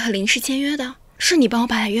是为了和林氏签约的，是你帮我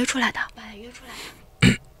把他约出来的。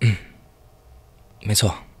没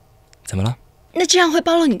错，怎么了？那这样会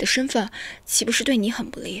暴露你的身份，岂不是对你很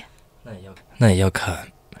不利？那也要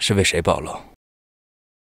看是为谁暴露。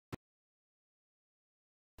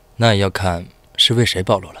那也要看是为谁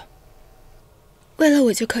暴露了。为了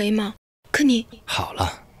我就可以吗？可你……好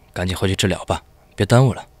了，赶紧回去治疗吧，别耽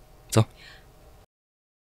误了。走。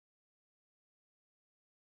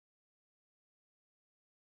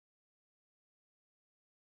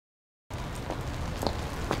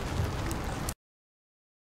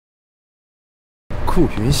顾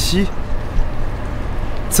云溪，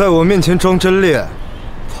在我面前装真恋，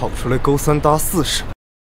跑出来勾三搭四什么？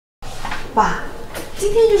爸，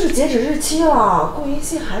今天就是截止日期了，顾云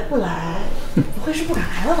溪还不来，不会是不敢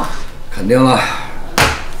来了吧？肯定了，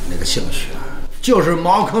那个姓许就是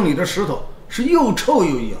茅坑里的石头，是又臭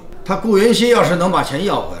又硬。他顾云溪要是能把钱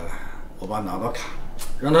要回来，我把脑袋砍，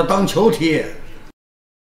让他当球踢。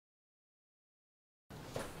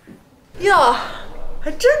哟，还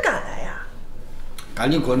真敢来呀！赶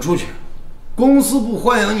紧滚出去！公司不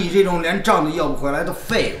欢迎你这种连账都要不回来的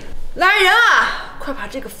废物。来人啊！快把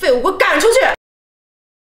这个废物给我赶出去！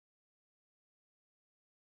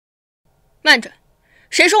慢着，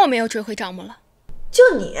谁说我没有追回账目了？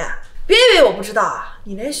就你，别以为我不知道啊！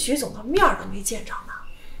你连徐总的面都没见着呢。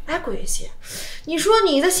哎，顾云溪，你说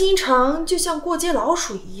你的心肠就像过街老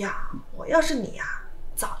鼠一样，我要是你啊，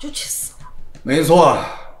早就去死了。没错，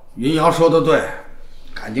云瑶说的对，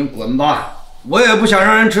赶紧滚吧！我也不想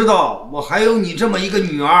让人知道我还有你这么一个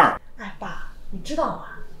女儿。哎，爸，你知道吗？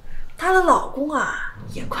她的老公啊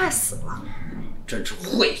也快死了，真是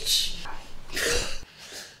晦气。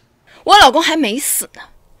我老公还没死呢，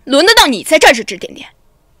轮得到你在这儿指指点点？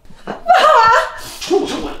爸，畜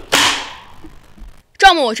生们！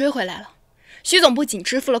账目我追回来了，徐总不仅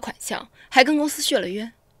支付了款项，还跟公司续了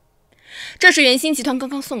约。这是元兴集团刚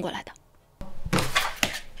刚送过来的。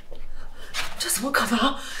这怎么可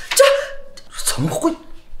能？怎么会？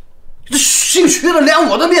这姓徐的连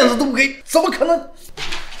我的面子都不给，怎么可能？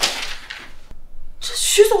这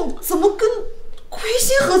徐总怎么跟顾云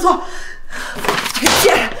溪合作？这个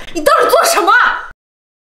贱人，你到底做什么？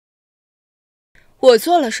我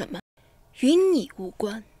做了什么，与你无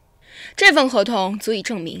关。这份合同足以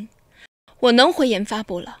证明，我能回研发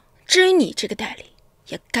部了。至于你这个代理，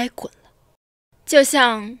也该滚了。就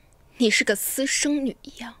像你是个私生女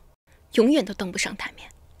一样，永远都登不上台面，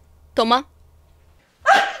懂吗？啊，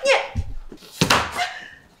你，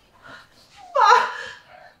爸，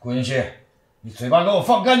顾云溪，你嘴巴给我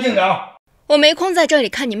放干净点。我没空在这里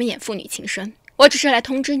看你们演父女情深，我只是来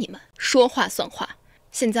通知你们，说话算话。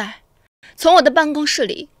现在，从我的办公室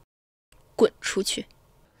里滚出去！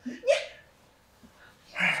你，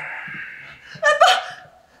哎，爸，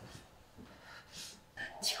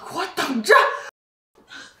你给我等着！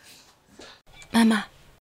妈妈，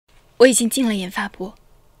我已经进了研发部，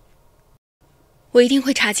我一定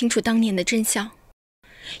会查清楚当年的真相，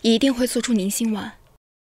也一定会做出宁心丸，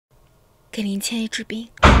给林千叶治病。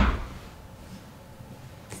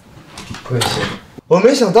桂姐，我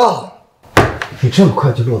没想到你这么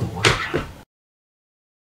快就落到我手上。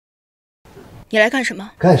你来干什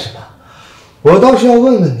么？干什么？我倒是要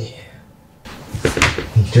问问你，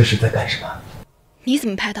你这是在干什么？你怎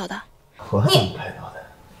么拍到的？我怎么拍到的？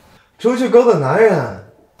出去勾搭男人，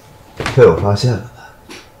被我发现了吧？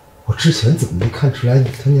我之前怎么没看出来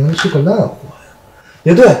你他娘的是个烂货呀？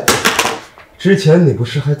也对，之前你不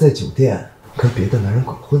是还在酒店跟别的男人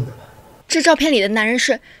鬼混的吗？这照片里的男人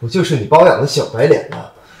是？不就是你包养的小白脸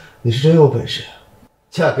吗？你是真有本事，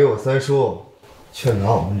嫁给我三叔，却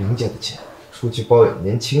拿我们林家的钱出去包养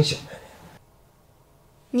年轻小白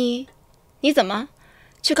脸。你怎么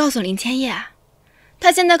去告诉林千叶啊？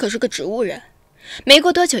他现在可是个植物人，没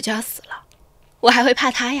过多久就要死了，我还会怕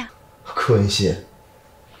他呀？柯文熙，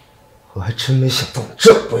我还真没想到你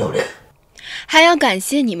这么不要脸。还要感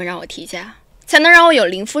谢你们让我提家，才能让我有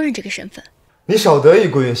林夫人这个身份。你少得意，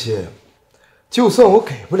郭云熙。就算我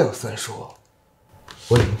给不了三叔，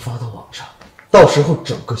我也能发到网上，到时候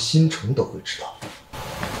整个新城都会知道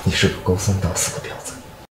你是个勾三搭四的婊子。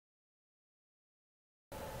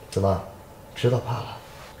怎么，知道怕了？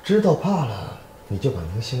知道怕了，你就把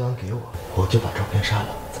宁心丸给我，我就把照片删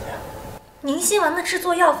了，怎么样？宁心丸的制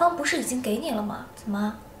作药方不是已经给你了吗？怎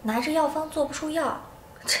么拿着药方做不出药？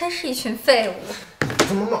真是一群废物！你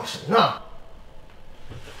怎么骂谁呢？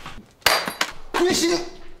云熙，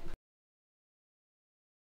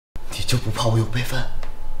你就不怕我有备份？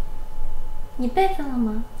你备份了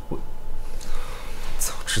吗？我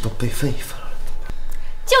早知道备份一份了。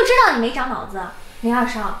就知道你没长脑子。林二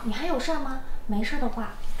少，你还有事吗？没事的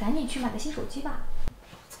话，赶紧去买个新手机吧。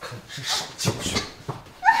看你是少教训。放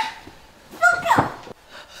开！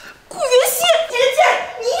顾云熙，姐姐，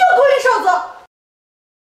你又勾引少子！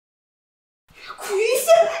顾云熙，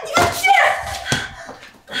你个贱！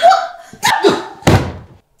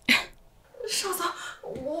少子，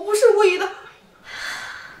我不是故意的。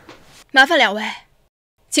麻烦两位，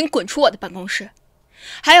请滚出我的办公室。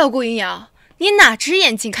还有顾云瑶，你哪只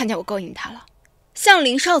眼睛看见我勾引他了？像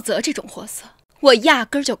林少泽这种货色，我压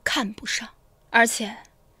根儿就看不上。而且，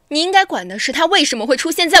你应该管的是他为什么会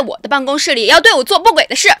出现在我的办公室里，要对我做不轨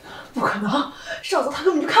的事。不可能，少泽他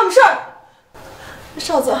根本就看不上你。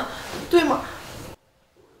少泽，对吗？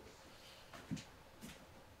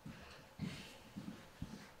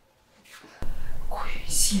顾云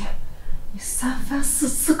熙，你3番4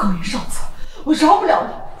次勾引少泽，我饶不了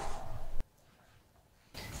你。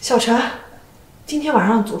小陈，今天晚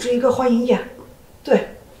上组织一个欢迎宴，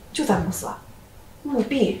对，就在公司啊，务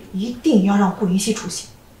必一定要让顾云熙出席。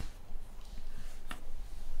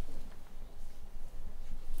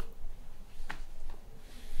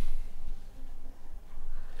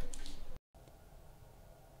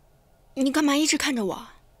你干嘛一直看着我？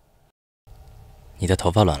你的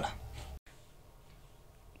头发乱了。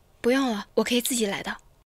不用了，我可以自己来的。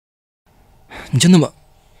你就那么……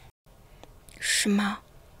是吗？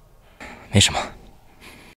没什么。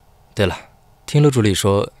对了，听陆助理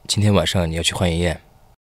说今天晚上你要去欢迎宴。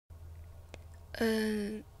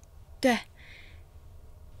对。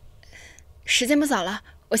时间不早了，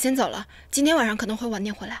我先走了。今天晚上可能会晚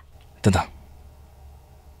点回来。等等，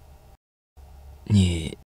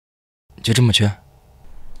你就这么去？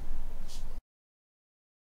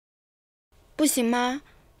不行吗？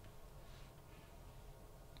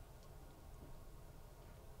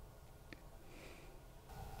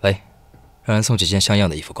喂，让人送几件像样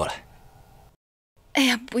的衣服过来。哎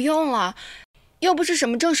呀，不用了，又不是什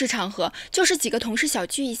么正式场合，就是几个同事小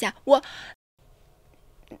聚一下。我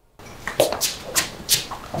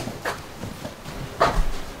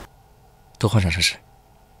都换上试试。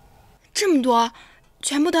这么多，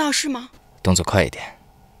全部都要试吗？动作快一点，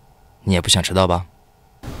你也不想迟到吧？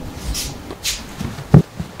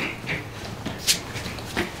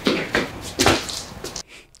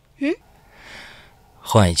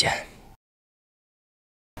换一件。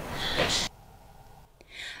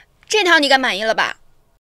这条你该满意了吧？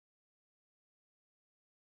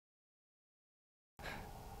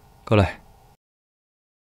过来。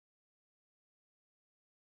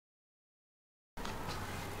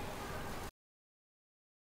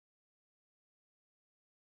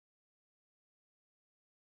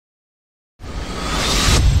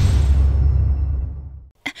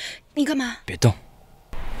你干嘛？别动。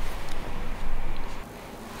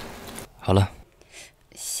好了。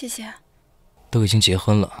谢谢。都已经结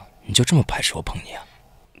婚了，你就这么排斥我碰你啊？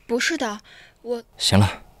不是的，我……行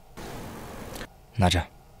了，拿着。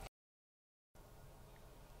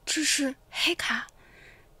这是黑卡，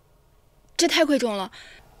这太贵重了。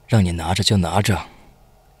让你拿着就拿着，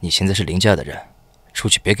你现在是林家的人，出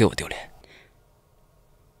去别给我丢脸。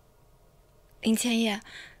林千叶，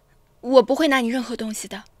我不会拿你任何东西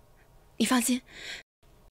的，你放心。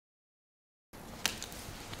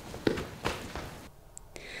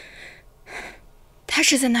他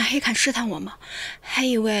是在拿黑卡试探我吗？还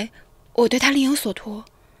以为我对他另有所图。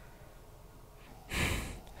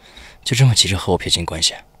就这么急着和我撇清关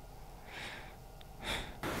系？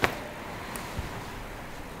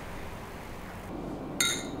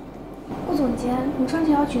顾总监，你穿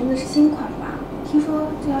这条裙子是新款吧？听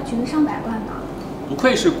说这条裙子上百万呢。不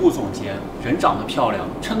愧是顾总监，人长得漂亮，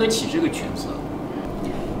撑得起这个裙子。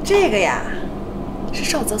这个呀，是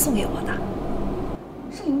少泽送给我的。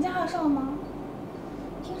是林家二少吗？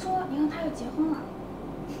听说你和他要结婚了。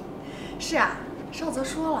是啊，少泽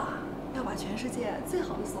说了，要把全世界最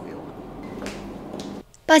好的送给我。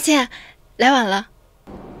抱歉，来晚了。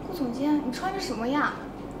顾总监，你穿着什么呀？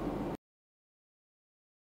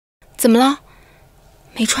怎么了？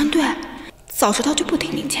没穿对，早知道就不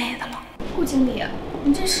听林千叶的了。顾经理，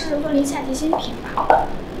你这是为林下结新品吧？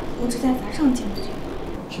我只在杂上见过这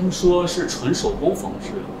个。听说是纯手工缝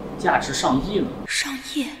制，价值上亿呢。上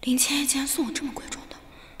亿？林千叶竟然送我这么贵重的？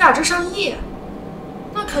价值上亿？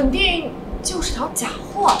那肯定就是条假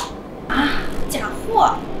货了。啊，假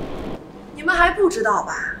货？你们还不知道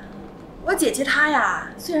吧？我姐姐她呀，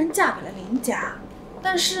虽然嫁给了林家，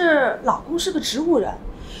但是老公是个植物人，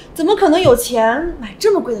怎么可能有钱买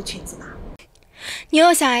这么贵的裙子呢？你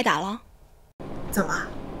又想挨打了？怎么，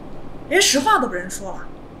连实话都不认说了？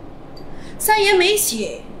三爷没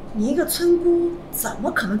写，你一个村姑怎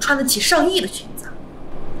么可能穿得起上亿的裙子？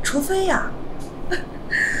除非呀，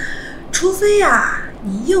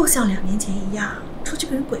你又像2年前一样出去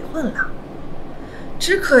跟人鬼混了。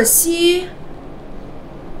只可惜，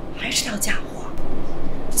还是条假货。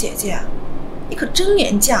姐姐，你可真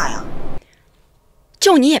廉价呀！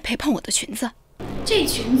就你也配碰我的裙子？这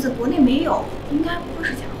裙子国内没有，应该不会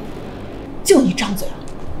是假货。就你张嘴了！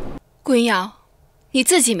顾云瑶，你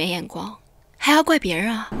自己没眼光，还要怪别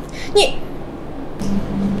人啊？你，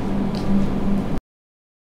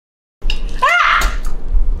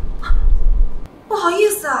不好意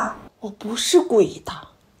思啊，我不是故意的。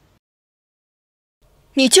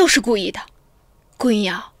你就是故意的，顾云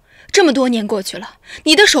瑶，这么多年过去了，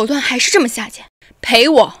你的手段还是这么下贱，赔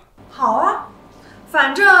我！好啊，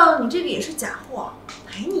反正你这个也是假货，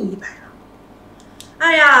赔你100了。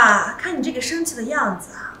哎呀，看你这个生气的样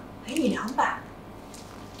子啊，赔你200，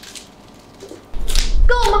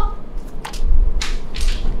够吗？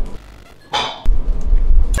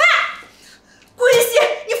顾云熙，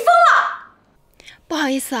你疯了！不好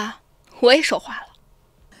意思啊，我也手滑了。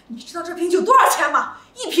你知道这瓶酒多少钱吗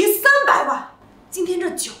？1瓶300万。今天这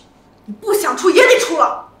酒，你不想出也得出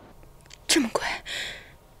了。这么贵，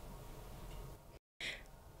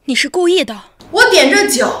你是故意的？我点这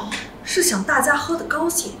酒是想大家喝得高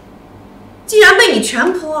兴，既然被你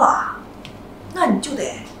全泼了，那你就得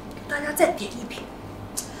给大家再点1瓶。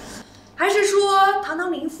还是说堂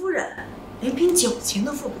堂林夫人连瓶酒钱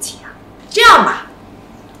都付不起啊？这样吧，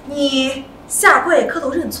你下跪磕头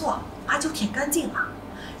认错，把酒舔干净了，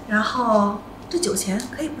然后这酒钱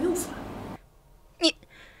可以不用付了。你，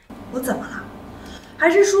我怎么了？还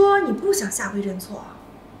是说你不想下跪认错？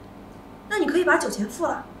那你可以把酒钱付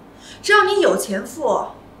了，只要你有钱付，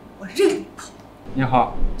我认你破。你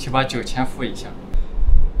好，请把酒钱付一下。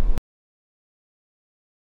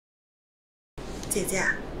姐姐，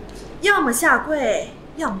要么下跪，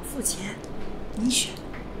要么付钱，你选。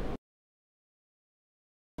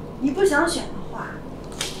你不想选的话，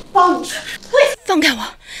帮你放开我！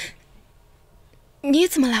你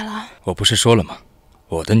怎么来了？我不是说了吗？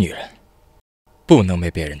我的女人不能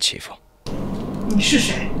被别人欺负。你是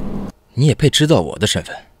谁？你也配知道我的身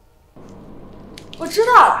份？我知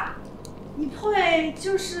道了，你不会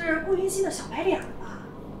就是顾云熙的小白脸吧？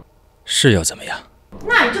是又怎么样？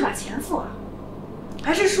那你就把钱付了。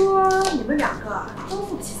还是说你们2个都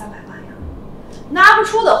付不起300万呀？拿不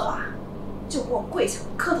出的话，就给我跪下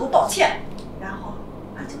磕头道歉，然后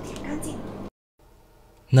把酒舔干净。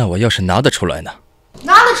那我要是拿得出来呢？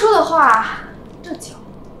拿得出的话，这酒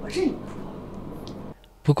我认你破。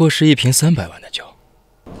不过是1瓶300万的酒，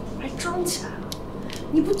还装起来了？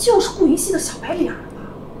你不就是顾云熙的小白脸吗？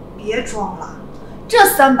别装了，这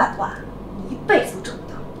300万你一辈子都挣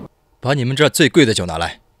不到。把你们这儿最贵的酒拿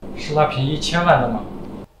来。是那瓶1000万的吗？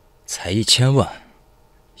才1000万，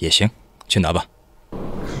也行，去拿吧。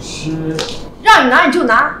可是让你拿你就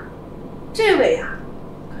拿，这位呀，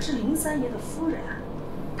可是林三爷的夫人，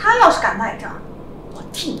他要是敢赖账，我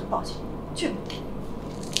替你的报警，绝不听。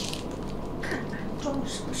装到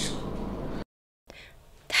什么时候？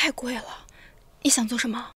太贵了，你想做什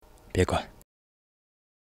么？别管，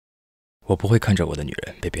我不会看着我的女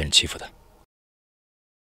人被别人欺负的。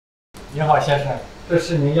你好，先生，这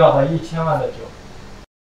是您要的1000万的酒。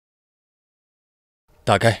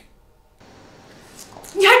打开。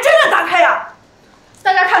你还真敢打开呀！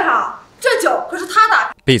大家看看啊，这酒可是他打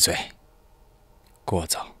开。闭嘴，聒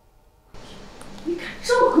噪。你敢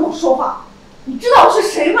这么跟我说话？你知道我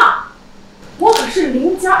是谁吗？我可是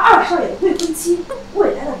林家2少爷的未婚妻，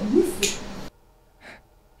未来的林夫。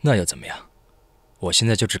那又怎么样？我现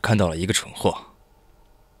在就只看到了一个蠢货。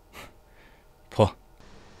泼！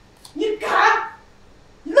你敢？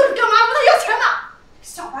你愣是干嘛？问他要钱呢？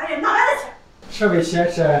小白脸哪来的钱？这位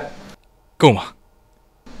先生，够吗？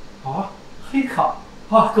啊，黑卡，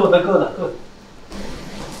啊，够的，够的，够的。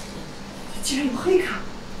竟然有黑卡！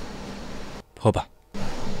泼吧。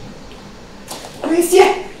危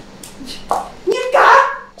险！你敢？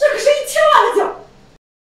这可是1000万的酒！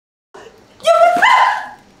你不配！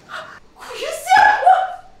苦于仙，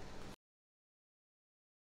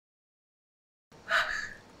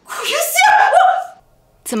苦于仙，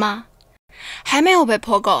怎么还没有被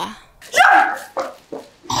泼够啊？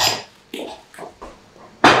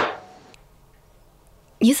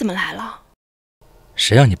你怎么来了？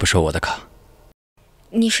谁让你不收我的卡？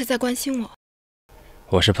你是在关心我？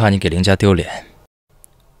我是怕你给林家丢脸。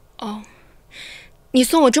哦，你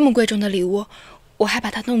送我这么贵重的礼物，我还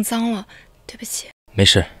把它弄脏了，对不起。没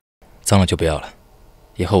事，脏了就不要了，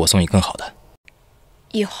以后我送你更好的。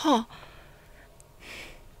以后？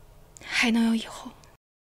还能有以后？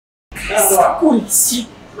贵姓？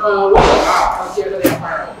我啊，他接着电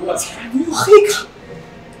话，我竟然能有黑卡，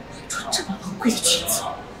穿这么昂贵的裙子，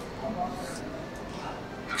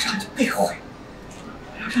要让你背悔，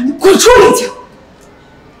我要让你滚出林家！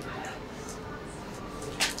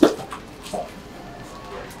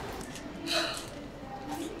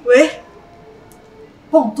喂，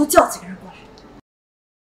帮我多叫几个人过来。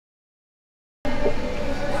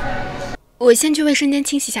我先去卫生间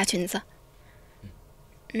清洗下裙子。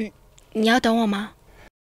你要等我吗？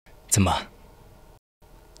怎么，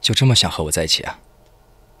就这么想和我在一起啊，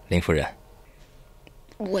林夫人？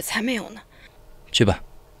我才没有呢。去吧，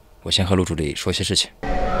我先和陆助理说些事情。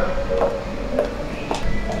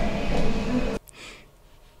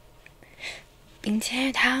林千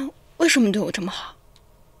叶他为什么对我这么好？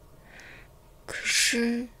可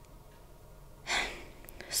是，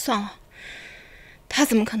算了，他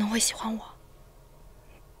怎么可能会喜欢我？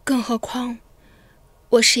更何况，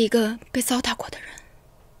我是一个被糟蹋过的人。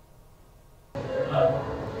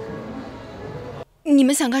你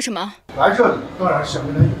们想干什么？来这里当然是想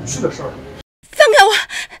跟点有趣的事儿。放开我！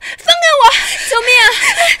放开我！救命！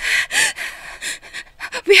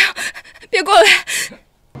不要！别过来！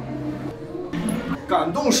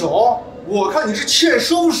敢动手，我看你是欠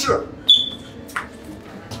收拾！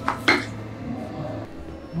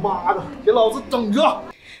妈的，给老子等着！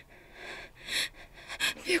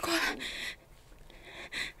别过来！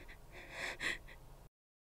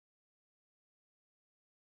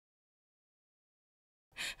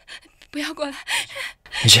不要过来！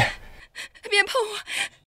云溪，别碰我！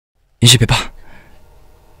云溪，别怕，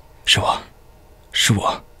是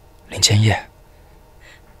我，林千叶，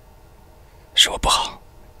是我不好，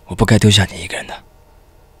我不该丢下你一个人的。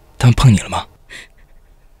他们碰你了吗？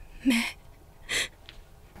没。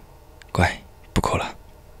乖，不哭了。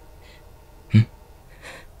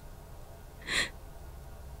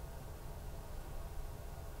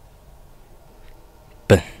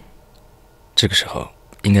笨，这个时候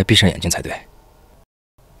应该闭上眼睛才对。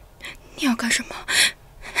你要干什么？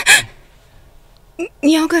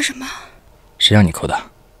你要干什么？谁让你哭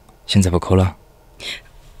的？现在不哭了？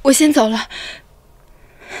我先走了。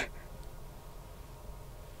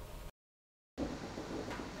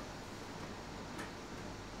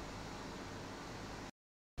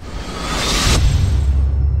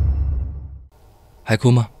还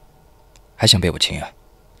哭吗？还想被我亲啊？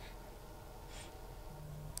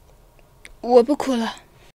我不哭了。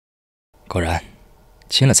果然，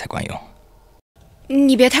亲了才管用。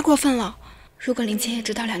你别太过分了。如果林千叶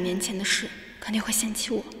知道2年前的事，肯定会嫌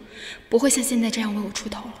弃我，不会像现在这样为我出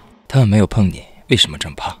头了。他们没有碰你，为什么这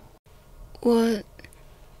么怕？我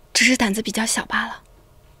只是胆子比较小罢了。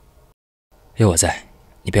有我在，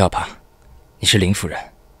你不要怕。你是林夫人，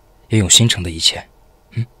要用心诚的一切。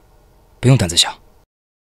不用胆子小。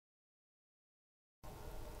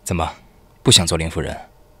怎么，不想做林夫人？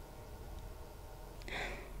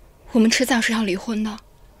我们迟早是要离婚的。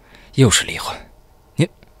又是离婚？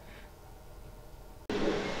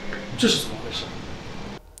这是怎么回事？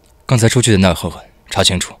刚才出去的那个混混，查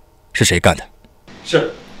清楚是谁干的。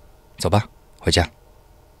是。走吧，回家。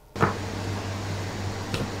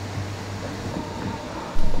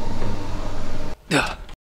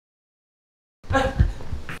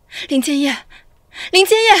林千叶，林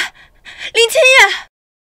千叶，林千叶！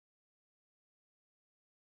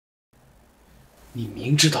你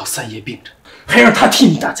明知道三爷病着，还让他替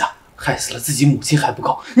你打架，害死了自己母亲还不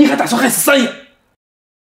够，你还打算害死三爷？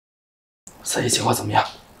三爷情况怎么样？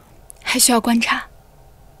还需要观察。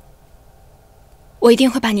我一定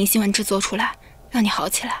会把宁心丸制作出来，让你好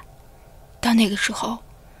起来。到那个时候，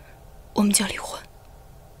我们就离婚。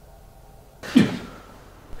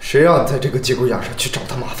谁让你在这个节骨眼上去找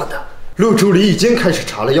他麻烦的？陆助理已经开始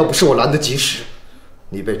查了，要不是我拦得及时，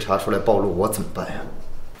你被查出来暴露，我怎么办呀？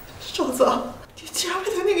少子，你竟然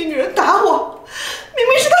为了那个女人打我，明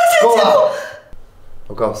明是她先救我。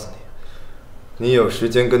我告诉你，你有时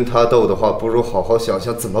间跟他斗的话，不如好好想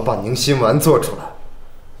想怎么把宁心丸做出来。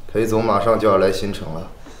裴总马上就要来新城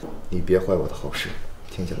了，你别坏我的好事，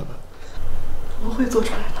听见了吧？我会做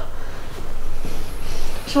出来的。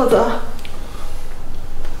少子，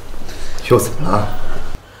又怎么了？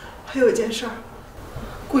还有一件事儿，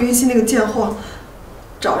顾云熙那个贱货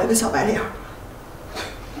找了一个小白脸。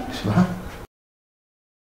什么？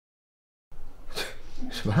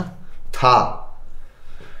什么？他？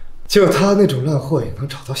就他那种烂货也能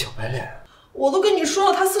找到小白脸？我都跟你说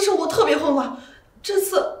了，他私生活特别混乱，这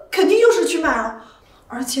次肯定又是去卖了。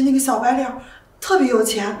而且那个小白脸特别有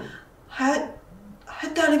钱，还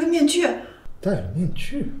戴了个面具。戴了面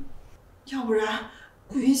具？要不然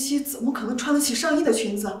顾云熙怎么可能穿得起上衣的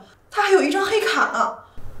裙子？他还有一张黑卡呢。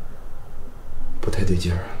不太对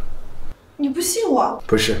劲儿。你不信我？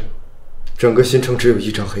不是，整个新城只有一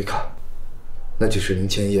张黑卡，那就是林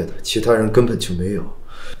千叶的，其他人根本就没有。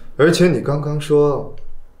而且你刚刚说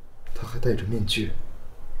他还戴着面具，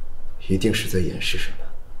一定是在掩饰什么。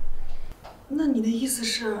那你的意思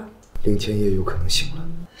是？林千叶有可能醒了。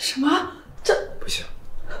什么？这不行，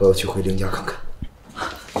我要去回林家看看。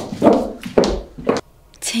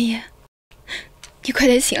千叶，你快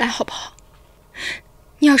点醒来好不好？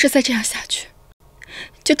你要是再这样下去，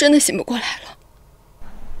就真的醒不过来了。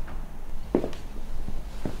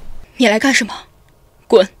你来干什么？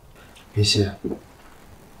滚！云溪，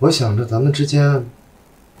我想着咱们之间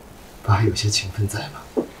不还有些情分在吗？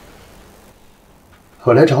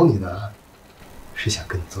我来找你呢，是想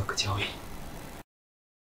跟你做个交易。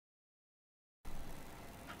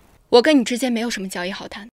我跟你之间没有什么交易好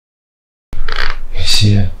谈。云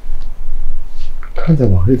溪，看在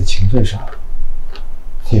往日的情分上，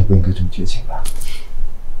你也不应该这么绝情吧？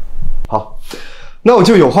好，那我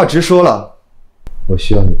就有话直说了，我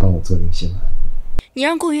需要你帮我做宁心丸。你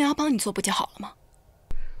让顾云瑶帮你做不就好了吗？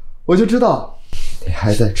我就知道你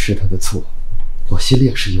还在吃他的醋，我心里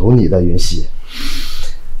也是有你的，云溪。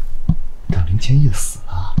等林千叶死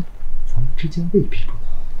了，咱们之间未必不能。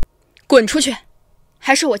滚出去！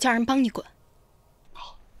还是我叫人帮你滚。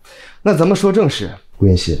好，那咱们说正事。顾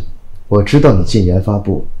云溪，我知道你进研发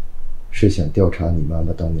部是想调查你妈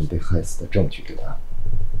妈当年被害死的证据，对吧？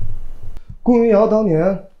顾云瑶当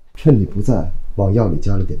年趁你不在，往药里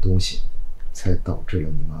加了点东西，才导致了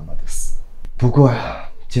你妈妈的死。不过呀，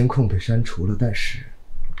监控被删除了，但是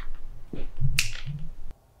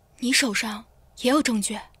你手上也有证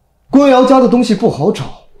据。顾云瑶家的东西不好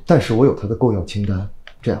找，但是我有她的购药清单。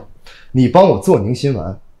这样，你帮我做宁心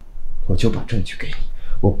丸，我就把证据给你。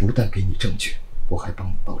我不但给你证据，我还帮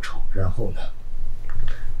你报仇。然后呢？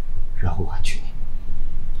然后我还娶你。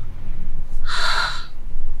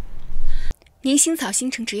宁心草新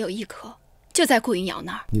城只有1颗，就在顾云瑶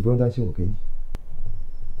那儿。你不用担心，我给你。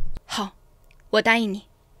好，我答应你，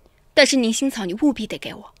但是宁心草你务必得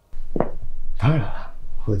给我。当然了，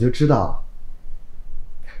我就知道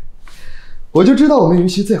我们云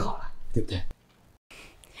溪最好了，对不对？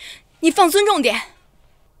你放尊重点。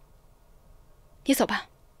你走吧。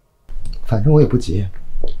反正我也不急，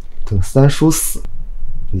等三叔死，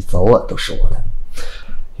你早晚都是我的。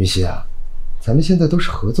云溪啊，咱们现在都是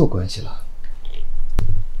合作关系了，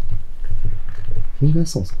应该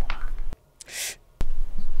送送我吧。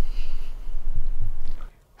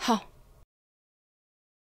好。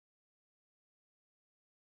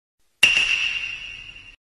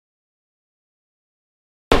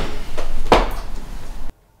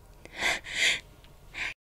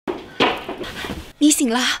你醒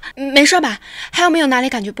了，没事吧？还有没有哪里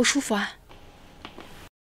感觉不舒服啊？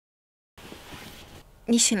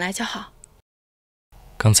你醒来就好。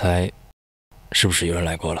刚才是不是有人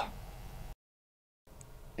来过了？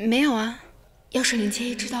没有啊，要是林千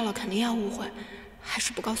叶知道了，肯定要误会，还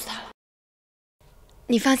是不告诉他了。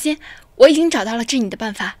你放心，我已经找到了治你的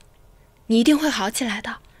办法，你一定会好起来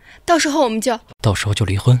的。到时候我们就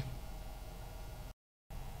离婚。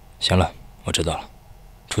行了，我知道了，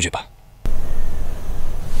出去吧。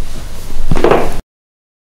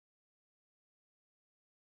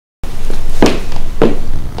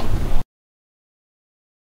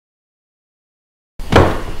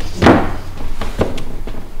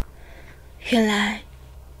原来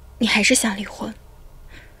你还是想离婚，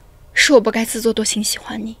是我不该自作多情喜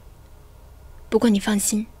欢你。不过你放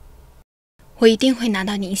心，我一定会拿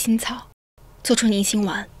到宁心草，做出宁心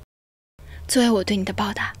丸，作为我对你的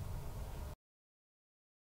报答。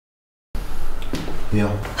你好，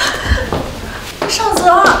少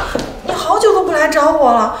泽，你好久都不来找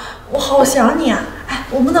我了，我好想你啊！哎，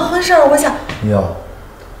我们的婚事儿，我想。你好，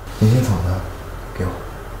宁心草呢？给我。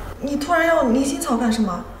你突然要宁心草干什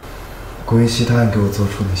么？顾云熙答应给我做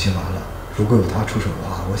出宁心丸了，如果有他出手的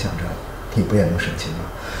话，我想着你不也能省钱吗？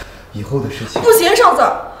以后的事情。不行，少子，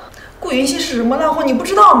顾云熙是什么烂货，你不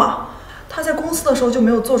知道吗？他在公司的时候就没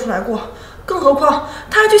有做出来过，更何况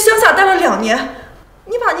他还去乡下待了2年。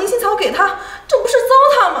你把宁心草给他，这不是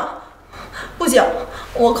糟蹋吗？不行，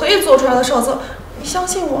我可以做出来的，少子，你相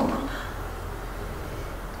信我吗？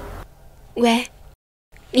喂，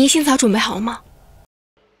宁心草准备好了吗？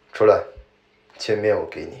出来，前面我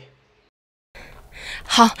给你。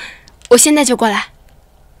好，我现在就过来。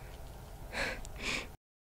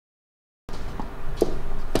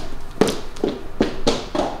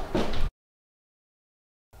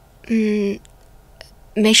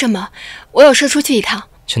没什么，我有事出去一趟。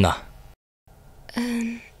去哪？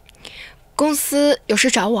公司有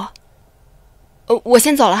事找我。我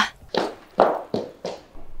先走了。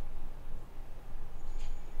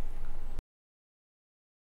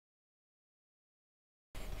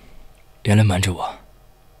原来瞒着我，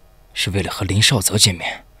是为了和林少泽见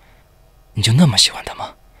面。你就那么喜欢他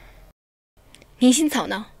吗？宁心草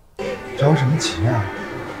呢？着什么急啊？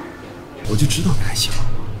我就知道你还喜欢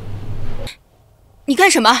我。你干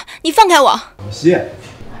什么？你放开我！云熙，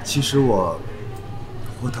其实我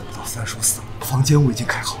等不到3叔死了，房间我已经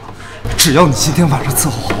开好了，只要你今天晚上伺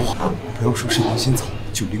候好我，不要说是宁心草，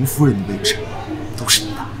就林夫人的位置都是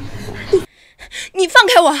你的。你放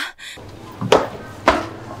开我！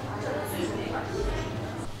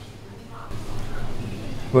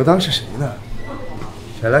我当是谁呢？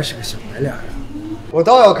原来是个小白脸啊！我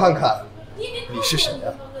倒要看看你是谁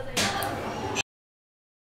呀！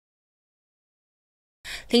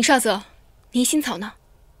林少泽，宁心草呢？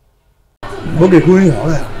我给顾云瑶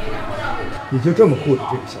了呀！你就这么护着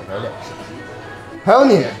这个小白脸是吧？还有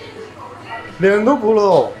你，脸都不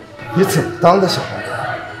露，你怎么当的小白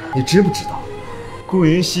脸？你知不知道顾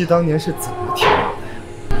云熙当年是怎么挺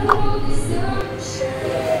我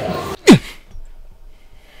的呀？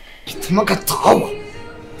你他妈敢打我！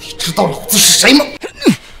你知道老子是谁吗？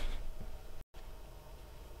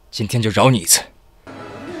今天就饶你一次。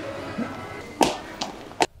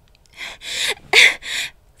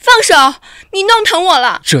放手！你弄疼我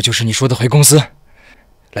了。这就是你说的回公司，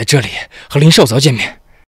来这里和林少泽见面。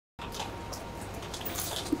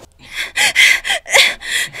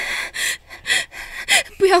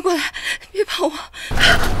不要过来，别碰我。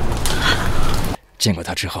见过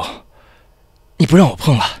他之后，你不让我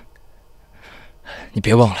碰了。你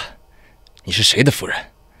别忘了，你是谁的夫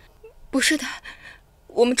人？不是的，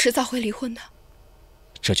我们迟早会离婚的。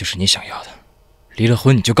这就是你想要的？离了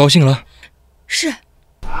婚你就高兴了？是。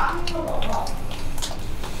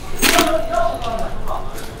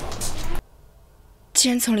既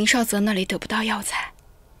然从林少泽那里得不到药材，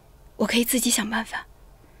我可以自己想办法。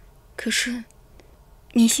可是，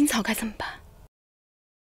宁心草该怎么办？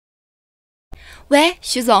喂，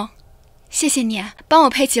徐总，谢谢你帮我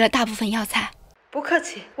配齐了大部分药材。不客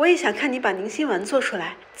气，我也想看你把宁心丸做出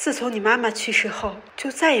来。自从你妈妈去世后，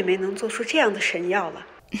就再也没能做出这样的神药了。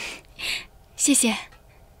谢谢。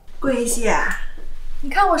顾云熙，你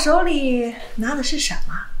看我手里拿的是什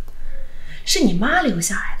么？是你妈留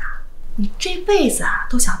下来的，你这辈子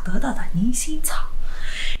都想得到的宁心草。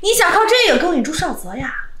你想靠这个勾引朱少泽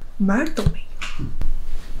呀，门儿都没有。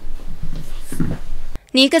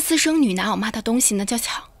你一个私生女拿我妈的东西，那叫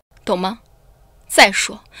抢，懂吗？再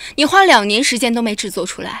说，你花2年时间都没制作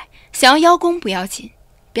出来，想要邀功不要紧，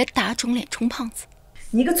别打肿脸充胖子。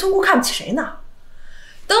你一个村姑看不起谁呢？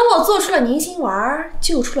等我做出了宁心丸，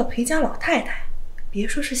救出了裴家老太太，别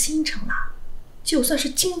说是新城了，就算是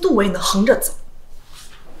京都我也能横着走。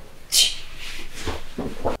切！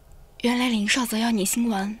原来林少泽要宁心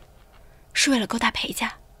丸，是为了勾搭裴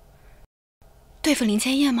家，对付林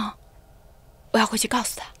千叶吗？我要回去告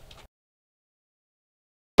诉他。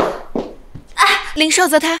林少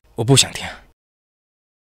泽他……我不想听。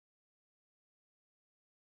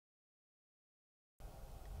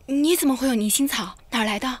你怎么会有凝心草？哪儿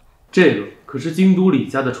来的？这个可是京都李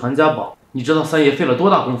家的传家宝，你知道三爷费了多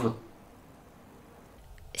大功夫？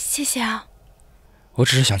谢谢啊。我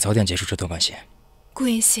只是想早点结束这段关系。顾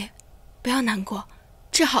云溪，不要难过，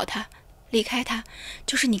治好他，离开他，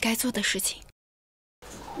就是你该做的事情。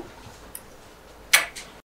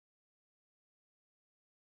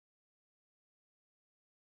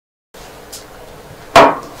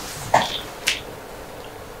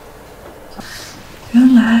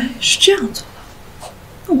原来是这样做的，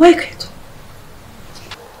那我也可以做。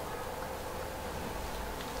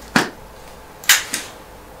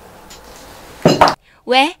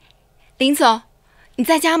喂，林总，你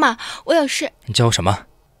在家吗？我有事。你叫我什么？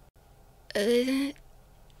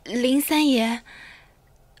林三爷，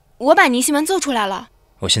我把凝心丸做出来了。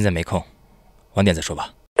我现在没空，晚点再说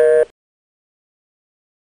吧。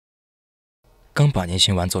刚把凝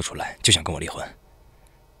心丸做出来就想跟我离婚，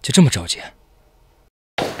就这么着急？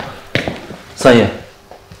三爷，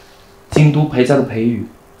京都裴家的裴玉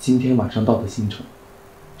今天晚上到的新城，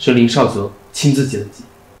是林少泽亲自接的机。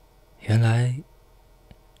原来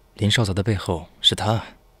林少泽的背后是他啊！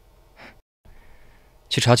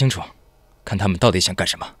去查清楚，看他们到底想干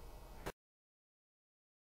什么。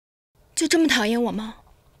就这么讨厌我吗？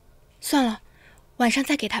算了，晚上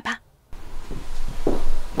再给他吧。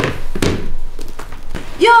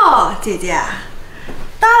哟，姐姐，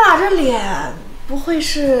耷拉着脸，不会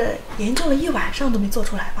是研究了一晚上都没做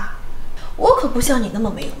出来吧？我可不像你那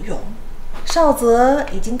么没有用。少泽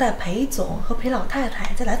已经带裴总和裴老太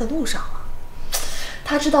太在来的路上了。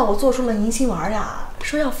他知道我做出了凝心丸呀，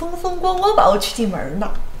说要风风光光把我娶进门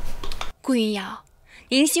呢。顾云瑶，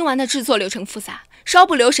凝心丸的制作流程复杂，稍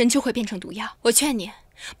不留神就会变成毒药。我劝你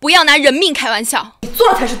不要拿人命开玩笑。你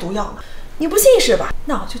做的才是毒药呢，你不信是吧？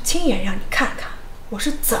那我就亲眼让你看看我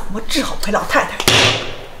是怎么治好裴老太太。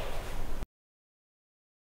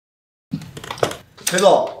裴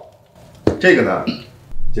总，这个呢，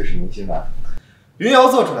就是凝心丸，云瑶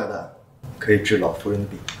做出来的，可以治老夫人的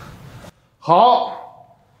病。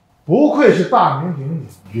好，不愧是大名鼎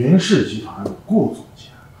鼎云氏集团的顾总监，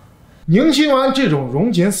凝心丸这种荣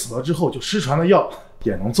简死了之后就失传的药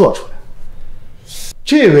也能做出来。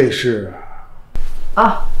这位是？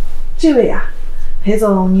啊，这位呀，裴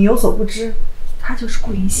总，你有所不知，他就是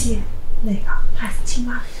顾云溪，那个害死亲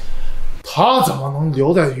妈的人。他怎么能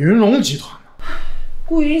留在云龙集团呢？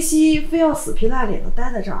顾云溪非要死皮赖脸的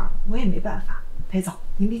待在这儿，我也没办法。裴总，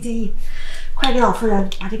您别介意，快给老夫人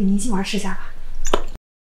把这个凝心丸吃下吧。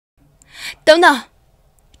等等，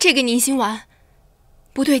这个凝心丸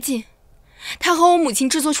不对劲，它和我母亲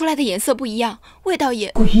制作出来的颜色不一样，味道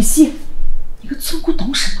也……顾云溪，你个村姑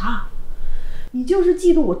懂什么？你就是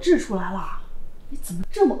嫉妒我治出来了，你怎么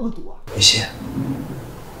这么恶毒啊？云溪，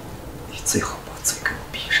你最好把嘴给我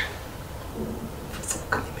闭上，否则我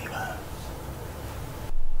跟你没完。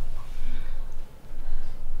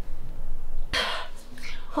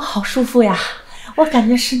我好舒服呀，我感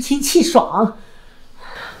觉神清气爽。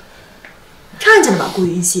看见了吧，顾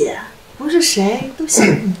云溪，不是谁都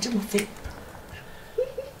羡慕你这么肥。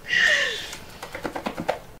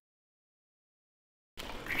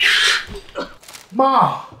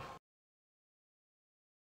妈，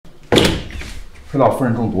裴老夫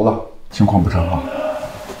人中毒了，情况不太好。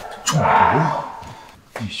中毒？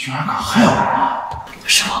你居然敢害我！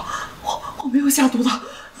师傅，我没有下毒的。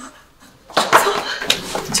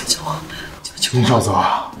求求我，求求我！林少泽，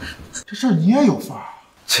这事儿你也有份儿。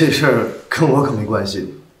这事儿跟我可没关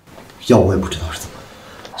系，要我也不知道是怎么。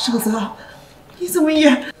少泽，你怎么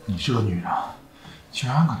也……你这个女人，竟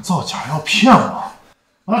然敢造假药骗我！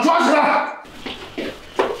把她抓起来！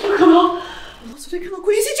不可能！我昨天看到顾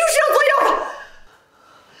云溪就是这样做药的。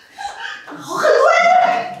好狠毒！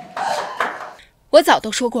我早都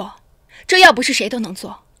说过，这药不是谁都能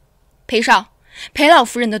做。裴少，裴老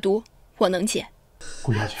夫人的毒我能解。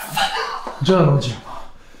顾小姐，你真的能解吗？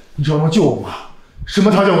你只要能救我妈，什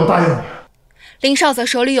么条件我都答应你。林少泽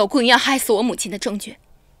手里有顾云要害死我母亲的证据，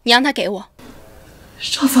你让他给我。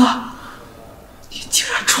少泽，你竟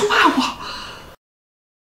然出卖我！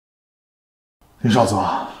林少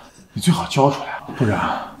泽，你最好交出来，不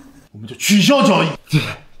然我们就取消交易。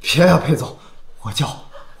别呀，裴总，我交，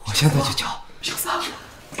我现在就交。少泽，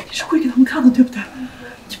你是会给他们看的，对不对？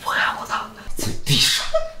你不会害我的。嘴闭上。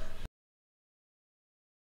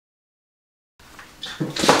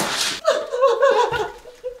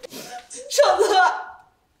少泽，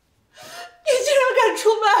你竟然敢出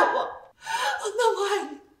卖我！我那么爱你，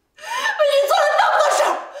为你做了那么多事儿，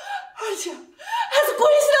而且害死顾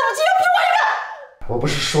云溪的母亲也不是我一个。我不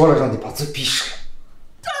是说了让你把嘴闭上吗？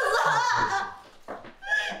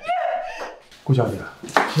顾小姐，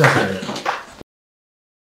现在是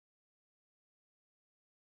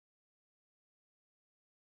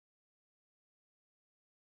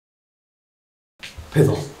裴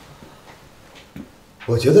总，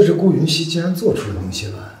我觉得这顾云溪既然做出了明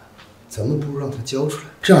心丸，咱们不如让他交出来，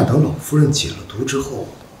这样等老夫人解了毒之后，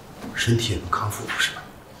身体也能康复，不是吗？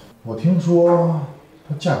我听说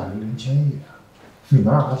她嫁给了林千叶，你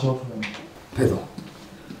能让她交出来吗？裴总，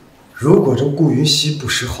如果这顾云溪不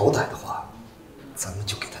识好歹的话，咱们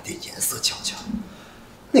就给他点颜色瞧瞧。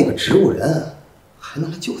那个植物人还能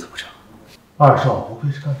来救他不成？二少不愧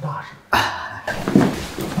是干大事。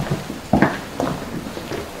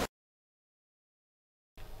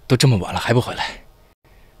都这么晚了还不回来，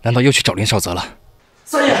难道又去找林少泽了？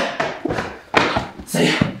三爷，三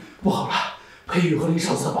爷，不好了，裴宇和林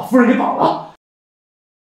少泽把夫人给绑了。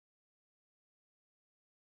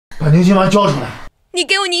把宁心丸交出来！你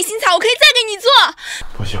给我宁心草，我可以再给你做。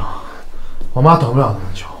不行，我妈等不了那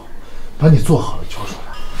么久，把你做好了交出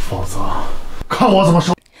来，否则看我怎么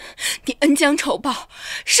收。你恩将仇报，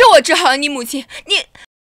是我治好了你母亲，你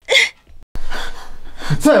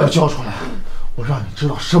再不交出来，我让你知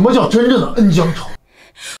道什么叫真正的恩将仇。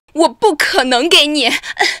我不可能给你。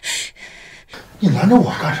你拦着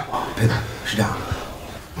我干什么？裴总，是这样，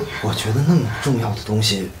我觉得那么重要的东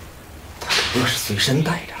西，他肯定是随身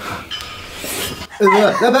带着啊。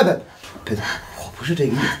裴总，我不是这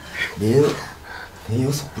个意思，您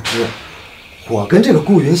有所不知，我跟这个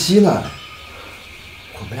顾云溪呢，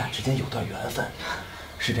我们俩之间有段缘分。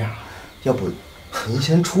是这样，要不您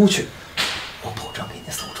先出去，我保证给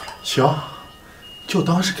您搜出来。行，就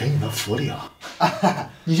当是给你的福利了。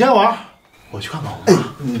你先玩，我去看看我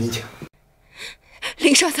妈。您请。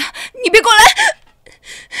林少泽，你别过来！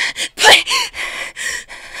呸！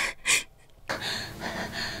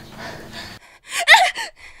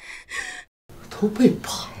都被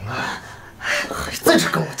绑了，还在这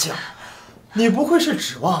跟我犟，你不会是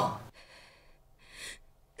指望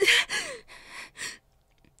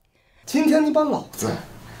今天你把老子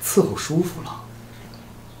伺候舒服了，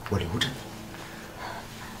我留着你，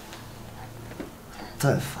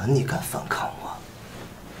但凡你敢反抗我，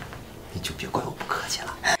你就别怪我不客气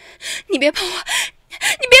了。你别碰我，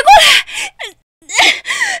你别过来！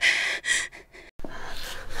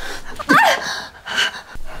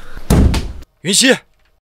云溪，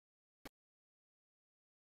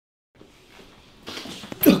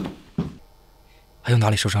还有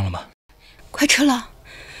哪里受伤了吗？快吃了。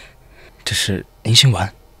这是宁心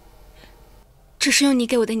丸，这是用你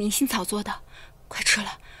给我的宁心草做的，快吃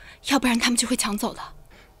了，要不然他们就会抢走了。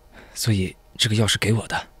所以这个药是给我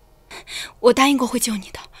的。我答应过会救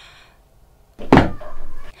你的，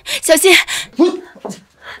小心！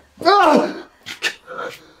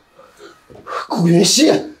顾云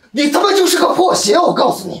溪，你他妈就是个破鞋！我告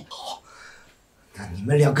诉你，那你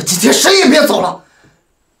们两个今天谁也别走了，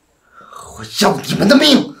我要你们的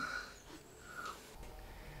命！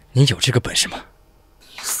你有这个本事吗？你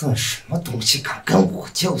算什么东西，敢跟我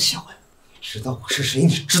叫嚣呀？你知道我是谁？你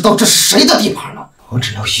知道这是谁的地盘吗？我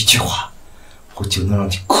只要一句话，我就能让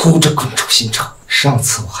你哭着滚出新城。上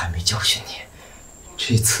次我还没教训你，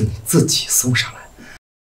这次你自己送上来。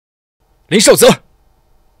林少泽，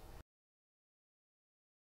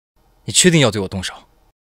你确定要对我动手？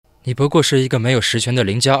你不过是一个没有实权的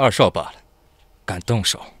林家二少罢了，敢动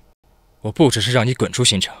手，我不只是让你滚出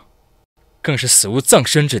新城，更是死无葬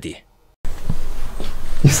身之地。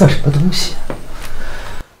你算什么东西？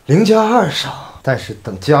林家二少，但是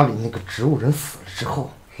等家里那个植物人死了之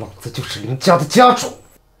后，老子就是林家的家主。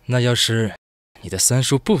那要是你的三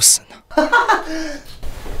叔不死呢？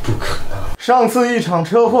不可能！上次一场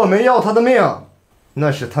车祸没要他的命，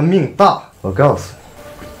那是他命大。我告诉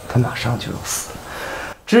你，他马上就要死了。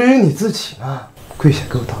至于你自己呢，跪下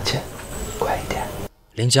给我道歉，快一点。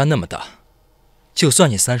林家那么大，就算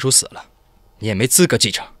你三叔死了，你也没资格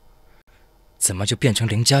继承，怎么就变成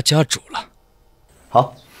林家家主了？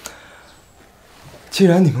好，既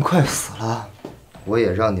然你们快死了，我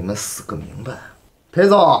也让你们死个明白。裴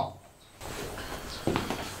总，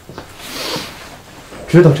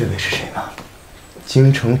知道这位是谁吗？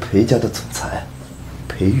京城裴家的总裁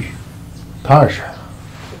裴玉。他是谁？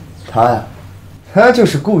他呀，他就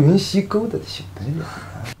是顾云溪勾搭的小白脸。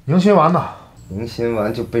宁心丸呢？宁心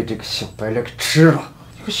丸就被这个小白脸给吃了。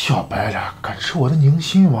这个小白脸敢吃我的宁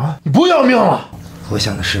心丸，你不要命了？我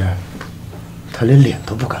想的是，他连脸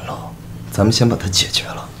都不敢露，咱们先把他解决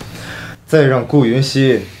了，再让顾云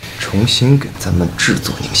溪重新给咱们制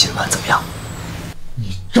作宁心丸，怎么样？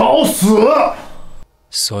你找死！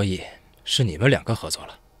所以是你们两个合作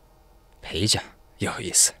了。裴家有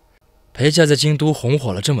意思，裴家在京都红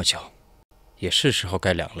火了这么久，也是时候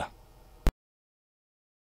该凉了。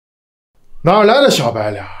哪来的小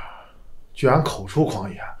白脸？居然口出狂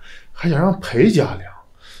言，还想让裴家凉？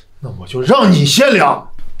那我就让你先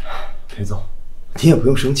凉！裴总，你也不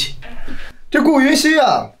用生气。这顾云熙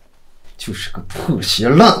啊，就是个破鞋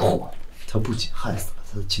烂货。他不仅害死了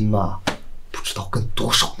他的亲妈，不知道跟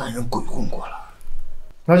多少男人鬼混过了。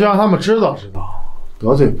那就让他们知道知道，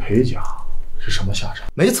得罪裴家是什么下场。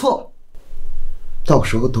没错，到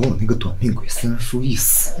时候等我那个短命鬼三叔一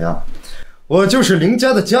死呀，我就是林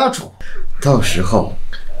家的家主。到时候，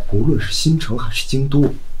无论是新城还是京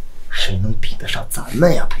都，谁能比得上咱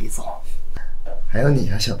们呀，裴总？还有你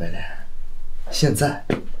呀，小白脸，现在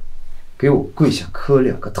给我跪下磕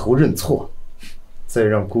2个头认错，再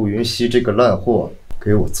让顾云熙这个烂货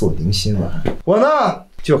给我做宁心丸，我呢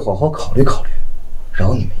就好好考虑考虑，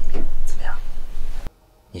饶你们一命，怎么样？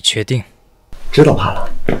你确定？知道怕了，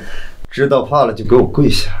知道怕了就给我跪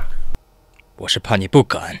下。我是怕你不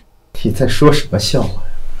敢。你在说什么笑话呀？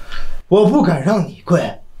我不敢让你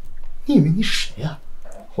跪，你以为你是谁呀？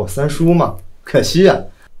我三叔嘛，可惜呀，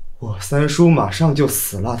我三叔马上就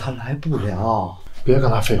死了，他来不了。别跟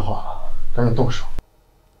他废话了，赶紧动手。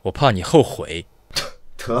我怕你后悔。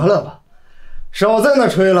得了吧，少在那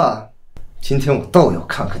吹了。今天我倒要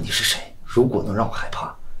看看你是谁。如果能让我害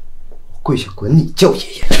怕，我跪下滚你叫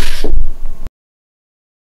爷爷。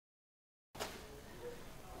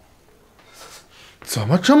怎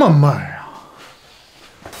么这么慢呀？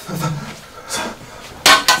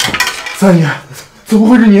三爷，怎么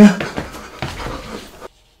会是您？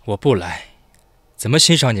我不来，怎么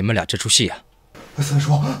欣赏你们俩这出戏呀？三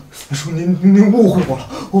叔，您误会我了，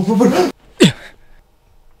我不是。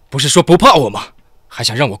不是说不怕我吗？还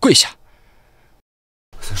想让我跪下？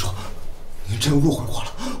三叔，您真误会我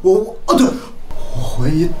了。对，我怀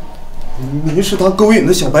疑您是他勾引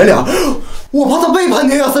的小白脸，我怕他背叛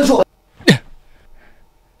您啊，三叔。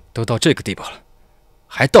都到这个地步了，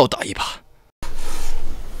还倒打一耙。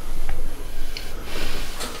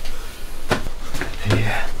爷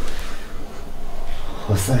爷，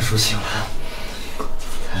我三叔醒了，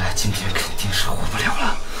咱俩今天肯定是活不了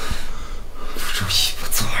了。不如一不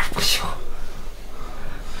做二不休。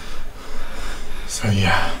三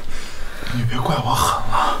爷，你别怪我狠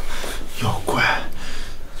了，要怪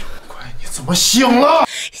你怎么醒了。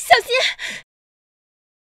小心！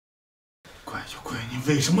怪就怪你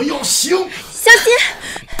为什么要醒。小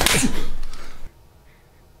心！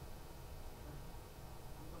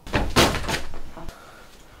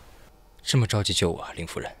这么着急救我啊，林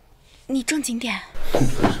夫人？你正经点。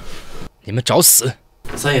你们找死！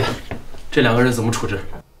三爷，这2个人怎么处置？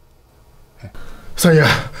三爷，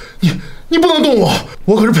你不能动我，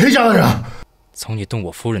我可是裴家的人。从你动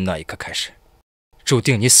我夫人那一刻开始，注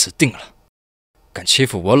定你死定了。敢欺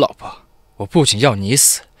负我老婆，我不仅要你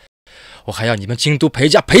死，我还要你们京都裴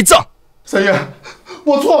家陪葬。三爷，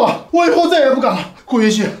我错了，我以后再也不敢了。顾云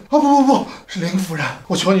熙啊，不，是林夫人，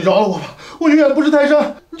我求你饶了我吧，我永远不是泰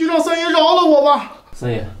山，你就让三爷饶了我吧。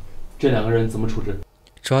三爷，这2个人怎么处置？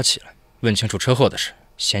抓起来，问清楚车祸的事，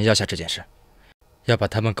先压下这件事，要把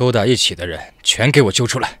他们勾搭一起的人全给我揪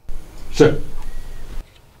出来。是。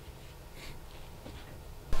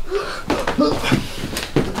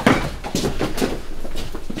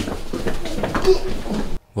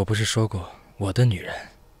我不是说过我的女人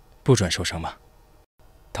不准受伤吗？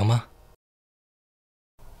疼吗？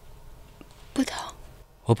不疼。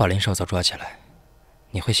我把林少佐抓起来，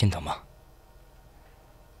你会心疼吗？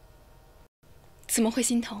怎么会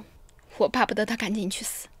心疼？我巴不得他赶紧去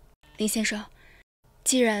死。林先生，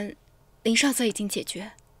既然林少泽已经解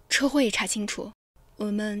决，车祸也查清楚，我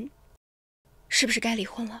们是不是该离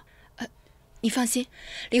婚了？你放心，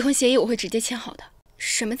离婚协议我会直接签好的，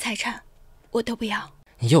什么财产我都不要。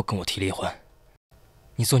你又跟我提离婚，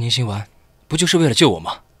你做宁心丸不就是为了救我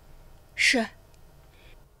吗？是，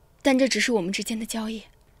但这只是我们之间的交易，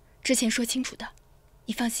之前说清楚的。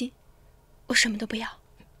你放心，我什么都不要。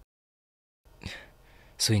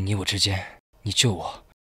所以你我之间，你救我，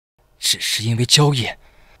只是因为交易。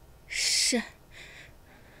是。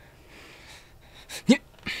你，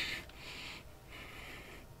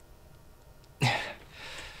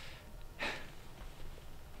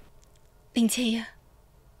林千叶，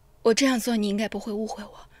我这样做你应该不会误会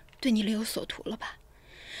我，对你另有所图了吧？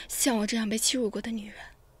像我这样被欺辱过的女人，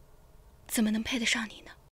怎么能配得上你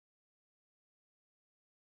呢？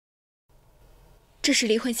这是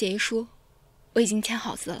离婚协议书，我已经签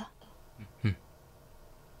好字了。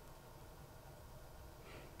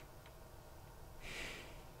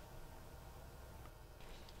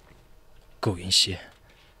顾云溪，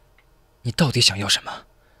你到底想要什么？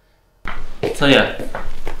三爷，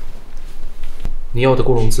你要的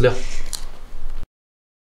雇佣资料。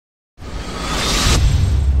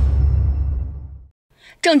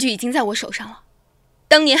证据已经在我手上了，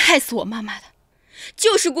当年害死我妈妈的，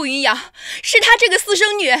就是顾云瑶，是她这个私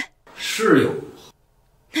生女。是有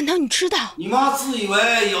难道你知道？你妈自以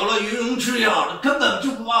为有了云龙制药了，根本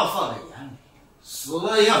就不把我放在眼里，死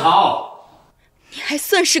了也好。你还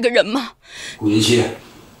算是个人吗？顾云溪，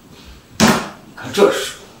你看这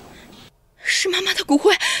是？是妈妈的骨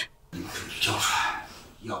灰。你把证据交出来，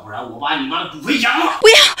要不然我把你妈的骨灰扬了。不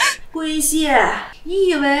要！顾云溪，你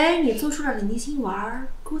以为你做出点零星丸，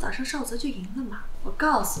勾搭上少泽就赢了吗？我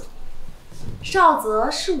告诉你，少泽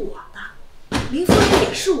是我的，林夫人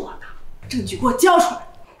也是我的，证据给我交出来。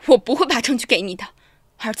我不会把证据给你的，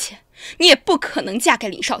而且你也不可能嫁给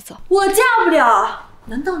林少泽。我嫁不了，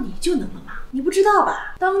难道你就能了吗？你不知道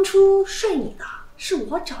吧？当初睡你的是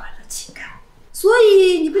我找来的乞丐，所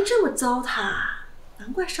以你被这么糟蹋，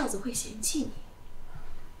难怪少泽会嫌弃你。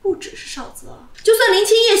不只是少泽，就算林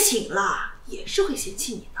千叶醒了，也是会嫌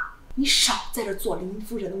弃你的。你少在这做林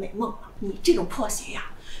夫人的美梦了，你这种破鞋呀，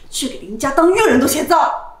去给林家当佣人都嫌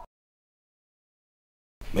脏。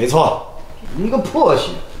没错，你个破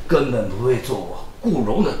鞋根本不会做我顾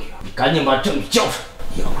荣的女儿。你赶紧把证据交出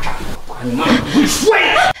来，要不然我把你妈骨灰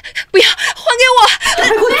摔了！不要，还给我！快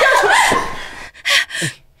给我交出来！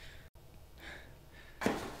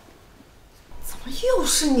怎么又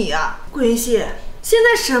是你啊，顾云溪？现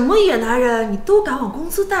在什么野男人你都敢往公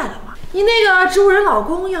司带了吗？你那个植物人老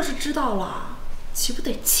公要是知道了，岂不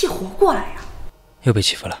得气活过来呀？又被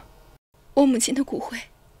欺负了。我母亲的骨灰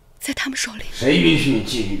在他们手里。谁允许你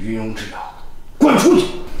进云龙制药？滚出去！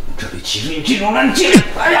这里岂是你这种人进来？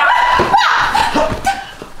哎呀！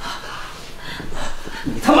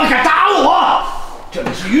你他妈敢打我！这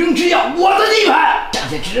里是云龙制药，我的地盘，下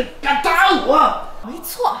线之人敢打我！没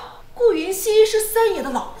错，顾云溪是三爷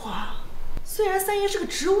的老婆。虽然三爷是个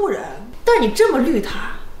植物人，但你这么绿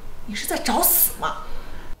他，你是在找死吗？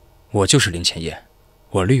我就是林千叶，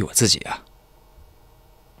我绿我自己啊。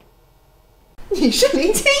你是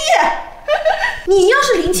林千叶？你要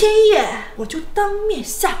是林千叶，我就当面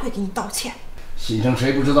下跪给你道歉。新城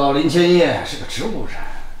谁不知道林千叶是个植物人？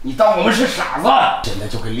你当我们是傻子？现在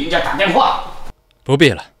就给林家打电话。不必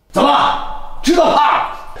了。怎么？知道怕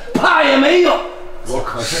了？怕也没用，我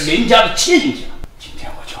可是林家的亲家。今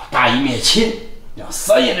天我就要大义灭亲，让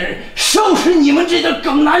三爷的人收拾你们这对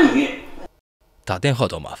狗男女。打电话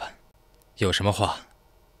多麻烦，有什么话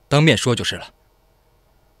当面说就是了。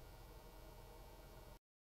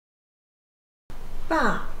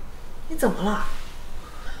爸，你怎么了？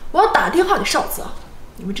我要打电话给少泽，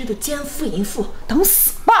你们这对奸夫淫妇，等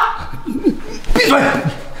死吧！闭嘴！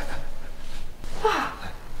爸，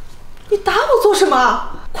你打我做什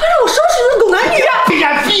么？快让我收拾你的狗男女啊！闭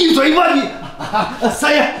呀，闭嘴吧你！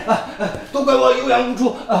三爷，都怪我有眼无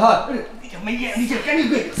珠啊！没眼力见，赶紧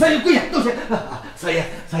跪！三爷跪下道歉！三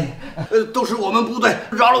爷，都是我们不对，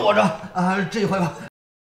饶了我这回吧。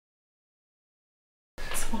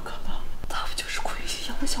怎么可能？他不就是故意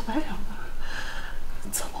养的小白脸吗？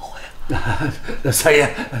怎么会？三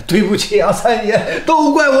爷，对不起啊，三爷，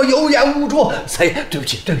都怪我有眼无珠。三爷，对不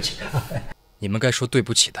起，对不起。你们该说对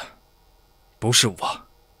不起的，不是我。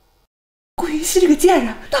顾云溪这个贱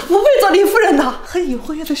人，她不配做林夫人的，和你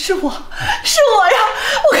婚约的是我呀，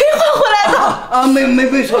我可以换回来的。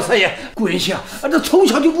没错，三爷，顾云溪啊，这从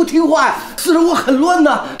小就不听话呀，使得我很乱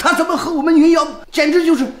呐。他怎么和我们云瑶，简直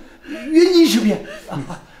就是云泥之别。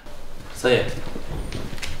三爷，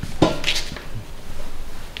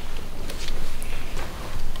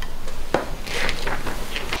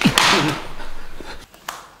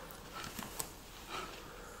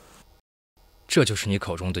这就是你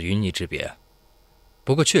口中的云泥之别。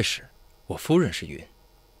不过确实，我夫人是云，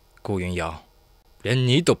顾云瑶连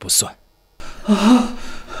泥都不算。啊？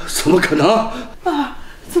怎么可能？爸，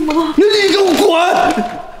怎么了？你给我滚！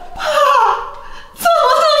爸，怎么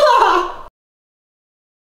了爸？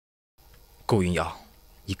顾云瑶，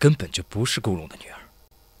你根本就不是顾荣的女儿。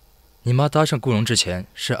你妈搭上顾荣之前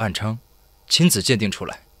是暗娼，亲子鉴定出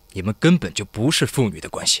来，你们根本就不是父女的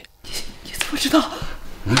关系。你怎么知道？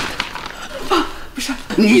爸，不是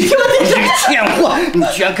你这个贱货，你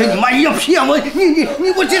居然跟你妈一样骗我！你，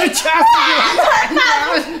我真是掐死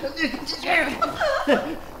你！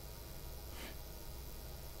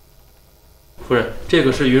夫人，这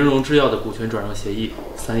个是云荣制药的股权转让协议，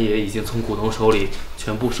三爷已经从股东手里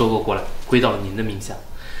全部收购过来，归到了您的名下。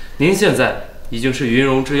您现在已经是云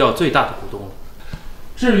荣制药最大的股东了。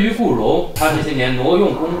至于顾荣，他这些年挪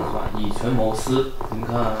用公款，以权谋私，您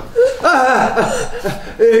看。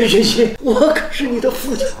云溪，我可是你的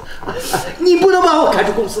父亲，你不能把我赶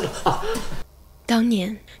出公司了。当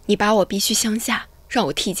年你把我逼去乡下，让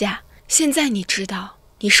我替嫁，现在你知道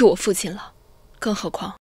你是我父亲了，更何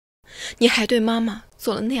况你还对妈妈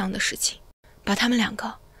做了那样的事情，把他们两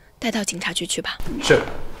个带到警察局去吧。是，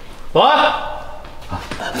保安。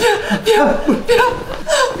别！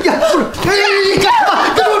呀，不是，你干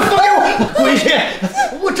嘛？给我放开我！滚去！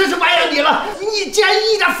我真是埋怨你了，你竟然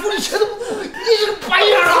一点福利钱都不付，你是个白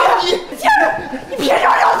眼狼！你别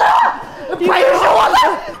让我走！白眼是我的，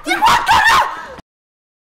你滚蛋！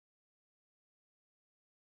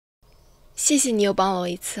谢谢你又帮了我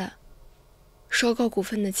一次，收购股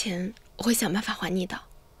份的钱我会想办法还你的。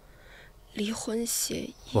离婚协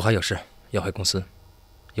议，我还有事要回公司，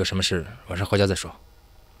有什么事晚上回家再说。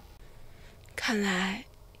看来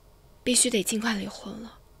必须得尽快离婚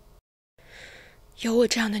了。有我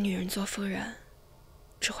这样的女人做夫人，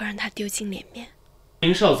只会让他丢尽脸面。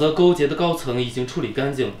林少泽勾结的高层已经处理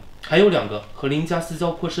干净，还有2个和林家私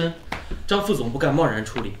交颇深，张副总不敢贸然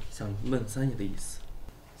处理，想问三爷的意思。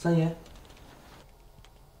三爷，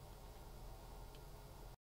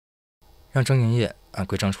让张营业按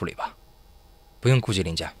规章处理吧，不用顾及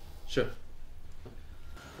林家。是。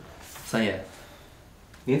三爷，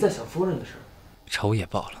您在想夫人的事儿？仇也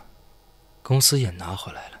报了，公司也拿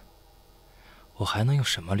回来了，我还能用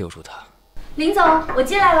什么留住他？林总，我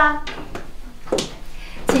进来啦。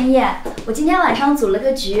千叶，我今天晚上组了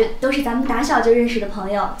个局，都是咱们打小就认识的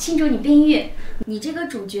朋友，庆祝你病愈。你这个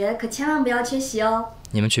主角可千万不要缺席哦。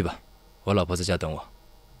你们去吧，我老婆在家等我。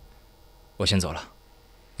我先走了，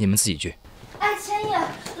你们自己聚。哎，千叶，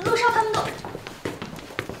路上他们都……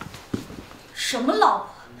什么老婆？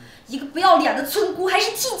一个不要脸的村姑，还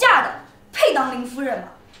是替嫁的，配当林夫人吗？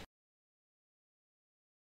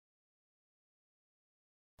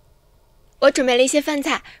我准备了一些饭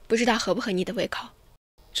菜，不知道合不合你的胃口。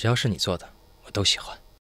只要是你做的，我都喜欢。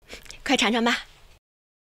快尝尝吧。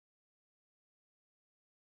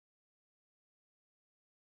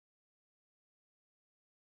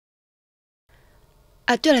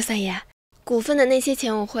啊，对了，三爷，股份的那些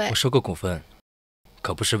钱我会……我收购股份，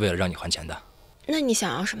可不是为了让你还钱的。那你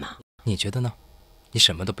想要什么？你觉得呢？你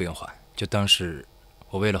什么都不用还，就当是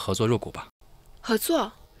我为了合作入股吧。合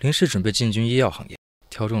作？林氏准备进军医药行业，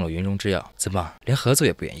挑中了云中之药，怎么连合作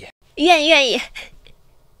也不愿意？愿意。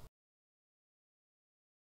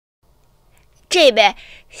这一杯，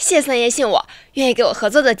谢三爷信我，愿意给我合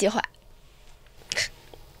作的机会。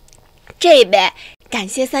这一杯，感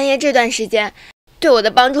谢三爷这段时间对我的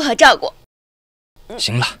帮助和照顾。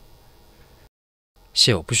行了，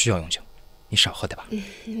谢我不需要永久，你少喝点吧。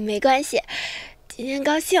没关系，今天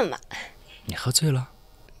高兴嘛。你喝醉了？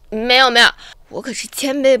没有，我可是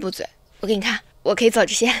千杯不醉。我给你看，我可以走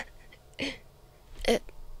着先。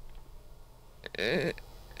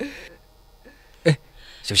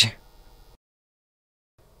小心。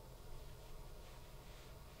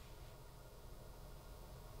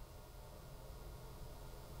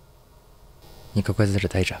你乖乖在这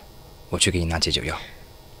待着，我去给你拿解酒药。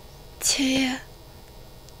千叶，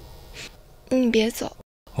你别走。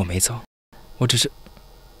我没走，我只是……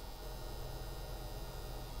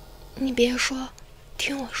你别说，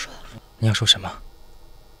听我说。你要说什么？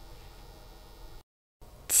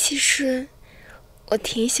其实，我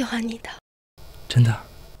挺喜欢你的。真的？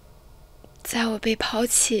在我被抛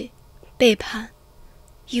弃、背叛、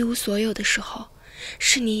一无所有的时候，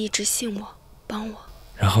是你一直信我、帮我。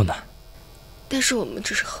然后呢？但是我们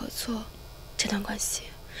只是合作，这段关系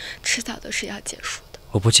迟早都是要结束的。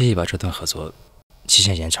我不介意把这段合作期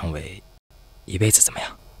限延长为1辈子，怎么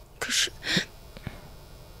样？可是，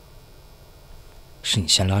是你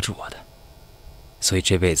先拉住我的，所以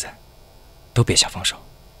这辈子都别想放手。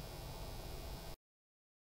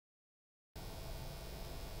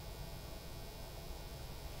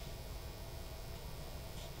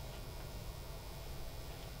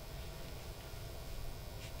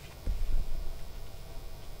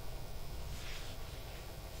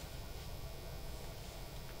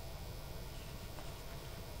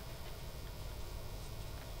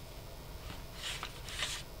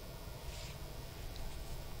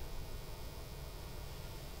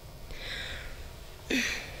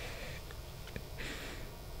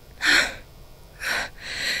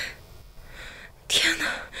天哪，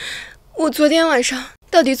我昨天晚上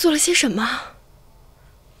到底做了些什么？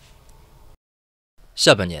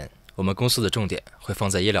下半年我们公司的重点会放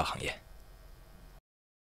在医疗行业。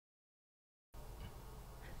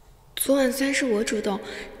昨晚虽然是我主动，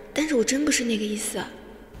但是我真不是那个意思。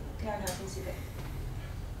第2条信息杯。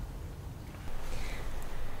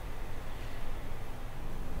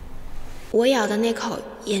我咬的那口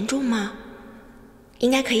严重吗？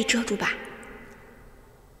应该可以遮住吧。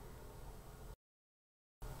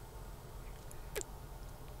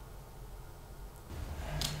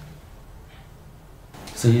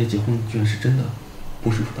三爷结婚居然是真的，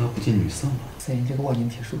不是说他不见女色吗？三爷这个万年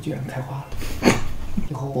铁树居然开花了，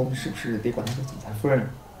以后我们是不是得管他叫总裁夫人？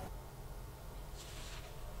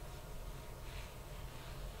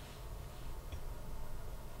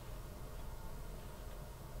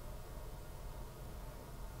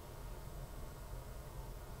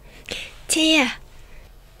千叶，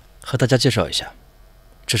和大家介绍一下，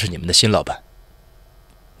这是你们的新老板，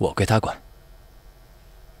我归他管。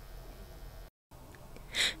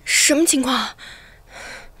什么情况？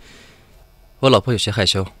我老婆有些害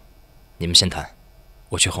羞，你们先谈，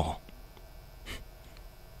我去哄哄。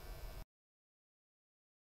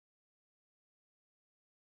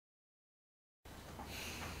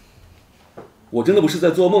我真的不是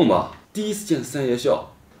在做梦吧？第一次见三爷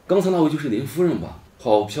笑，刚才那位就是林夫人吧？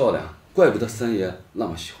好漂亮，怪不得三爷那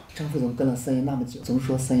么喜欢。张副总跟了三爷那么久，总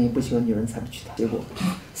说三爷不喜欢女人才不娶她，结果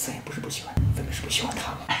三爷不是不喜欢，分明是不喜欢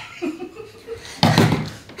她。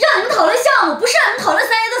让你们讨论项目，不是让你们讨论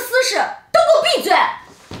三爷的私事，都给我闭嘴！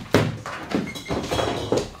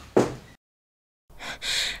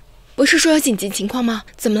不是说有紧急情况吗？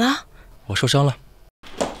怎么了？我受伤了。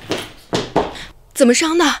怎么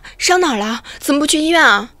伤的？伤哪儿了？怎么不去医院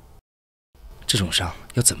啊？这种伤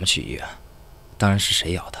要怎么去医院？当然是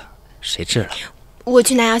谁咬的，谁治了。我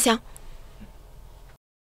去拿药箱。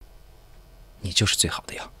你就是最好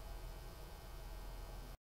的药。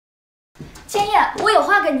千叶，我有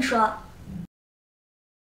话跟你说。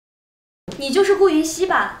你就是顾云熙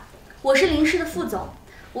吧？我是林氏的副总，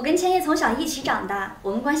我跟千叶从小一起长大，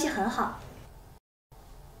我们关系很好。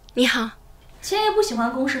你好。千叶不喜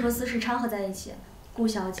欢公事和私事掺和在一起。顾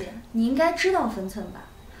小姐，你应该知道分寸吧？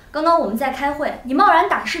刚刚我们在开会，你贸然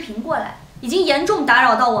打视频过来，已经严重打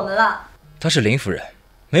扰到我们了。她是林夫人，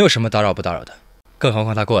没有什么打扰不打扰的，更何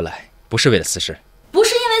况她过来不是为了私事。不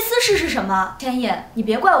是因为私事是什么？千叶，你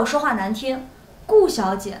别怪我说话难听。顾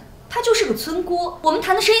小姐，她就是个村姑，我们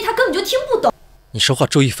谈的生意她根本就听不懂。你说话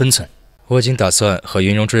注意分寸。我已经打算和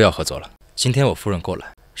云荣制药合作了。今天我夫人过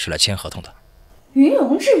来是来签合同的。云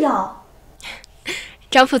荣制药，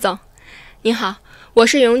张副总，您好，我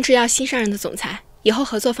是云荣制药新上任的总裁，以后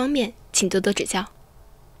合作方面请多多指教。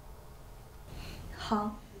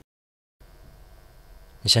好。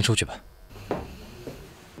你先出去吧。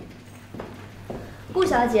顾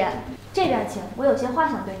小姐，这边请，我有些话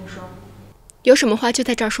想对你说。有什么话就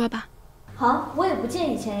在这儿说吧。好，我也不介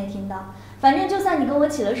意千叶听到，反正就算你跟我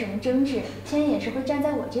起了什么争执，千叶也是会站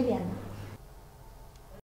在我这边的。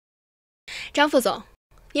张副总，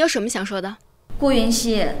你有什么想说的？顾云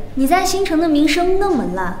熙，你在新城的名声那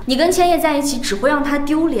么烂，你跟千叶在一起只会让他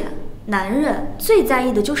丢脸。男人最在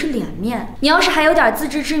意的就是脸面，你要是还有点自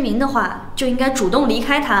知之明的话，就应该主动离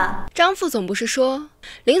开他。张副总不是说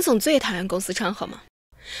林总最讨厌公司掺和吗？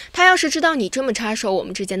他要是知道你这么插手我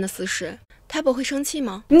们之间的私事，他不会生气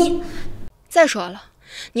吗？你再说了，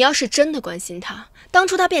你要是真的关心他，当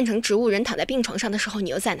初他变成植物人躺在病床上的时候，你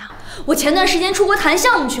又在哪？我前段时间出国谈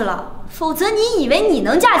项目去了，否则你以为你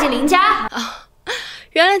能嫁进林家啊？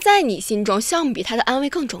原来在你心中，项目比他的安危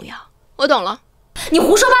更重要。我懂了。你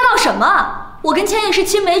胡说八道什么？我跟千叶是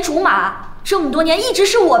青梅竹马，这么多年一直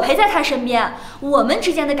是我陪在他身边，我们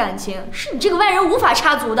之间的感情是你这个外人无法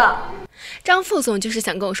插足的。张副总就是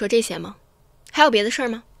想跟我说这些吗？还有别的事儿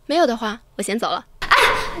吗？没有的话，我先走了。哎，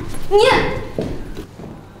你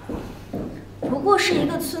不过是一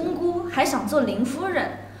个村姑，还想做林夫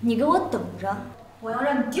人，你给我等着，我要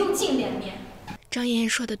让你丢尽脸面。张妍妍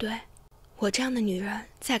说的对，我这样的女人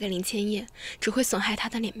嫁给林千叶，只会损害她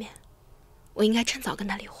的脸面。我应该趁早跟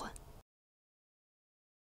他离婚。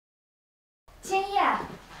千叶，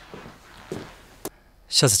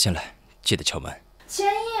下次进来记得敲门。千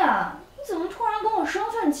叶，你怎么突然跟我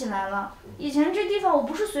生分起来了？以前这地方我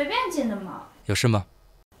不是随便进的吗？有事吗？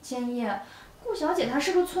千叶，顾小姐她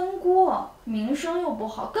是个村姑，名声又不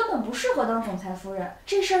好，根本不适合当总裁夫人。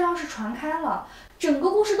这事儿要是传开了，整个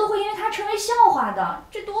故事都会因为她成为笑话的，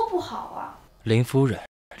这多不好啊！林夫人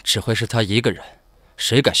只会是她一个人，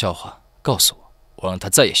谁敢笑话？告诉我，我让他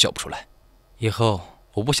再也笑不出来。以后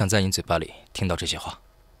我不想在你嘴巴里听到这些话，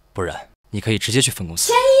不然你可以直接去分公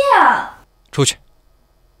司。千叶，出去，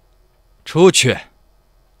出去！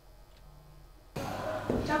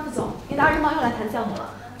张副总，你达人贸又来谈项目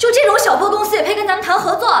了。就这种小破公司也配跟咱们谈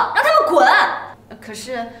合作？让他们滚！可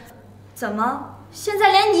是，怎么现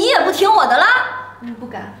在连你也不听我的啦？不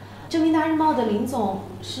敢。证明达人贸的林总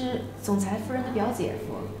是总裁夫人的表姐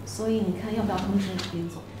夫，所以你看要不要通知林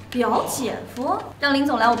总？表姐夫，让林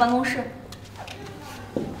总来我办公室。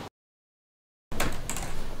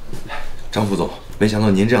张副总，没想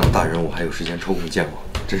到您这样的大人物还有时间抽空见我，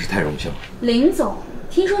真是太荣幸了。林总，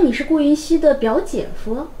听说你是顾云熙的表姐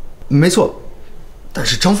夫？没错，但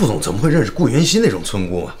是张副总怎么会认识顾云熙那种村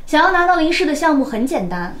姑啊？想要拿到林氏的项目很简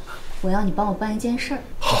单，我要你帮我办一件事儿。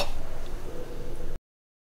好。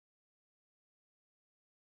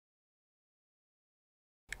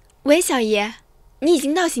喂，小姨。你已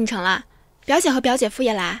经到新城了，表姐和表姐夫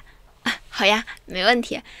也来啊？好呀，没问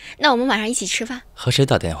题。那我们晚上一起吃饭。和谁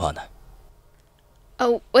打电话呢？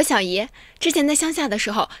我小姨之前在乡下的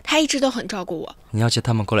时候，她一直都很照顾我。你要接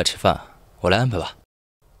他们过来吃饭，我来安排吧。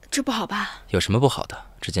这不好吧？有什么不好的？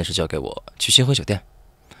这件事交给我，去星辉酒店。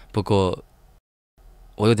不过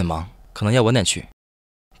我有点忙，可能要晚点去，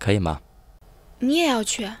可以吗？你也要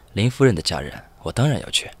去？林夫人的家人，我当然要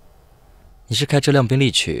去。你是开这辆宾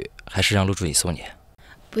利去，还是让陆助理送你？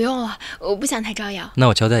不用了，我不想太招摇。那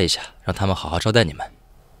我交代一下，让他们好好招待你们。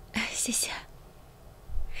谢谢。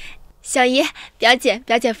小姨、表姐、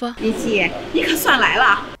表姐夫，林夕，你可算来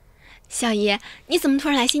了。小姨，你怎么突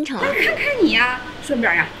然来新城了？看看你呀，顺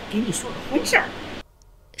便呀，给你说个婚事儿。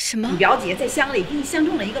什么？你表姐在乡里给你相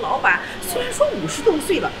中了一个老板，虽然说50多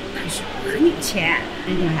岁了，但是很有钱。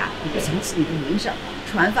人家呀也不想起你的名声，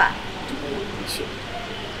吃完饭就跟我回去。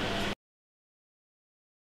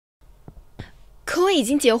可我已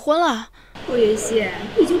经结婚了。顾云溪，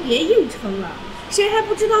你就别硬撑了，谁还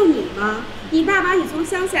不知道你吗？你爸把你从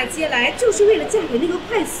乡下接来，就是为了嫁给那个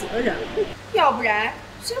快死的人，要不然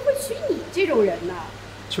谁会娶你这种人呢？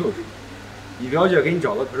就是，你表姐给你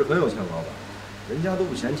找的可是很有钱的老板，人家都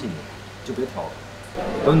不嫌弃你，就别挑了。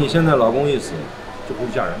等你现在老公一死，就回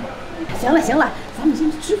去嫁人吧。行了行了，咱们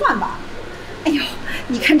先去吃饭吧。哎呦，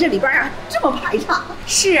你看这里边啊，这么排场。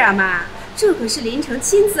是啊，妈。这可是林城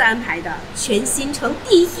亲自安排的，全新城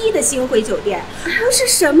第1的星辉酒店，不是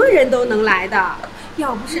什么人都能来的。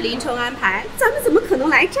要不是林城安排，咱们怎么可能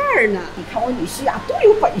来这儿呢？你看我女婿啊，多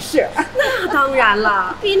有本事！那当然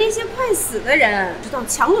了，比那些快死的人不知道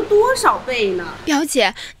强了多少倍呢。表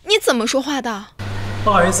姐，你怎么说话的？不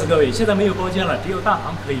好意思，各位，现在没有包间了，只有大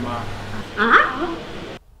堂，可以吗？啊？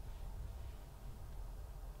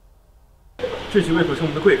这几位可是我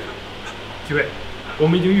们的贵客，几位。我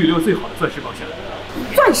们已经预留最好的钻石包间了。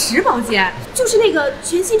钻石包间就是那个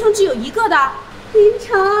全新城只有1个的。林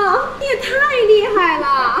城，你也太厉害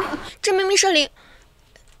了！这明明是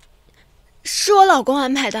我老公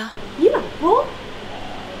安排的。你老公？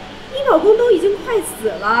你老公都已经快死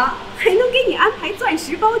了，还能给你安排钻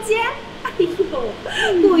石包间？哎呦，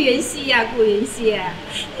顾云溪呀，顾云溪，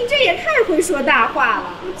你这也太会说大话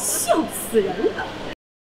了，笑死人了！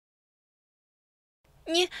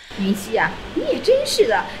你云溪呀，你也真是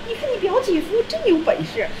的，你看你表姐夫真有本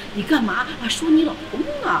事，你干嘛啊说你老公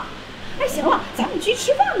啊？哎，行了，咱们去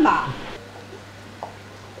吃饭吧。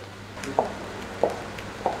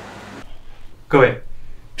各位，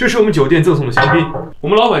这是我们酒店赠送的香槟。我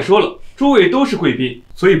们老板说了，诸位都是贵宾，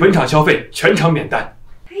所以本场消费全场免单。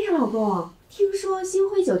哎呀，老公，听说星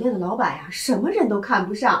辉酒店的老板呀，什么人都看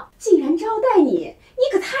不上，竟然招待你，你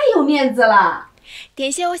可太有面子了。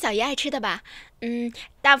点些我小姨爱吃的吧，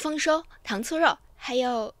大丰收、糖醋肉，还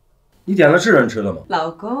有……你点的是人吃的吗？老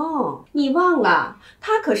公，你忘了，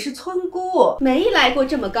她可是村姑，没来过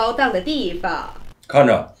这么高档的地方。看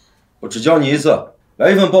着，我只教你一次，来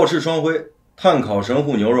一份鲍翅双辉、炭烤神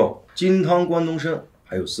户牛肉、金汤关东参，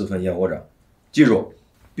还有4份燕窝盏。记住，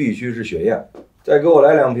必须是雪燕。再给我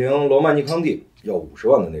来2瓶罗曼尼康帝，要50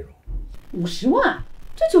万的那种。50万？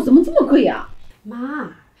这酒怎么这么贵呀？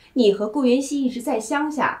妈。你和顾云溪一直在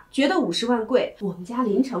乡下，觉得50万贵。我们家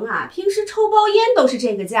林城啊，平时抽包烟都是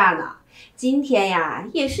这个价呢。今天呀，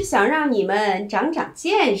也是想让你们长长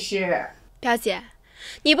见识。表姐，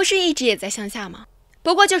你不是一直也在乡下吗？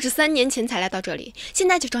不过就是3年前才来到这里，现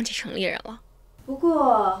在就装起城里人了。不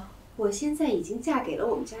过我现在已经嫁给了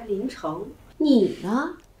我们家林城，你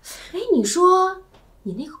呢？哎，你说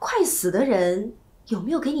你那个快死的人有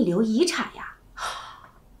没有给你留遗产呀？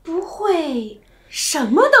不会。什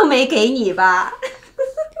么都没给你吧？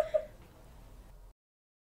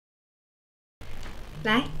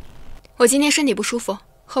来，我今天身体不舒服，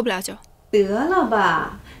喝不了酒。得了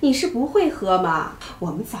吧，你是不会喝吗？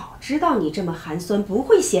我们早知道你这么寒酸，不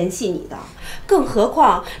会嫌弃你的。更何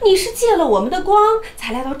况你是借了我们的光，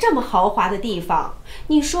才来到这么豪华的地方。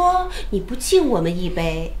你说你不敬我们一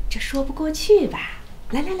杯，这说不过去吧？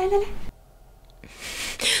来，顾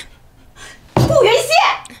云溪。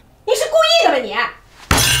你是故意的吧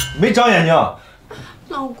你？没长眼睛！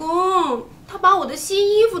老公，他把我的新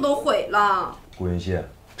衣服都毁了。顾云溪，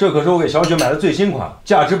这可是我给小雪买的最新款，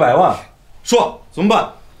价值100万。说怎么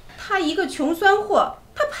办？他一个穷酸货，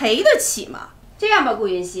他赔得起吗？这样吧，顾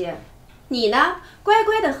云溪，你呢，乖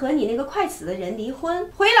乖的和你那个快死的人离婚，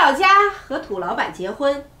回老家和土老板结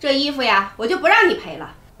婚。这衣服呀，我就不让你赔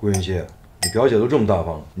了。顾云溪，你表姐都这么大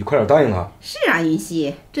方了，你快点答应她。是啊，云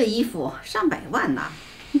溪，这衣服上百万呢。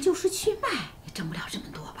你就是去卖，也挣不了这么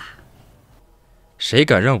多吧？谁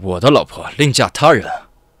敢让我的老婆另嫁他人？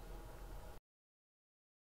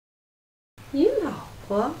你老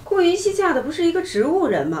婆顾云溪嫁的不是一个植物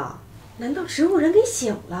人吗？难道植物人给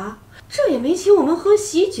醒了？这也没请我们喝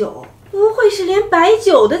喜酒，不会是连白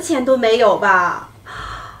酒的钱都没有吧？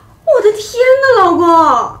我的天哪，老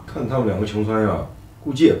公！看他们两个穷酸样，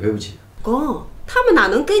估计也赔不起。公，他们哪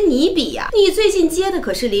能跟你比呀？你最近接的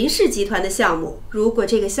可是林氏集团的项目，如果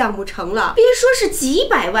这个项目成了，别说是几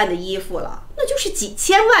百万的衣服了，那就是几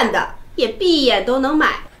千万的，也闭眼都能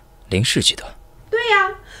买。林氏集团？对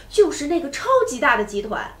呀，就是那个超级大的集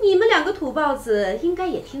团，你们两个土包子应该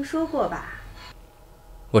也听说过吧？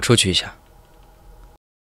我出去一下。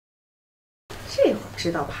这会儿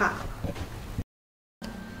知道怕了。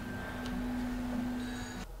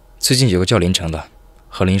最近有个叫林城的，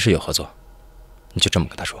和林氏有合作，你就这么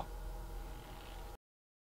跟他说。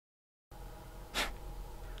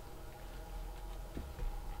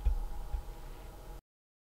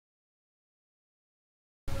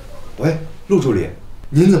喂，陆助理，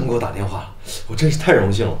您怎么给我打电话了？我真是太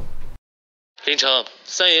荣幸了。林城，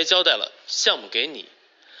三爷交代了，项目给你，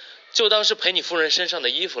就当是赔你夫人身上的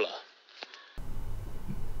衣服了。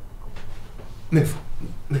妹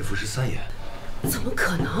夫是三爷？怎么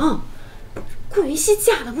可能？顾云熙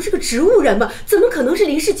嫁的不是个植物人吗？怎么可能是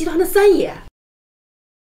林氏集团的三爷？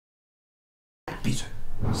闭嘴！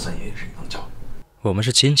三爷也是你能叫的。我们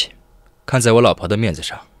是亲戚，看在我老婆的面子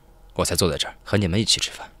上，我才坐在这儿和你们一起吃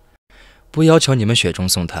饭。不要求你们雪中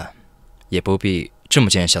送炭，也不必这么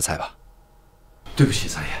见人下菜吧。对不起，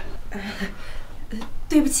三爷。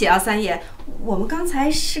对不起啊，三爷，我们刚才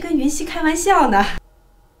是跟云熙开玩笑呢。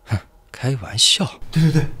哼，开玩笑？对，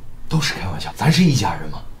都是开玩笑，咱是一家人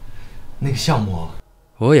嘛。那个项目，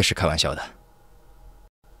我也是开玩笑的。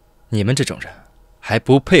你们这种人还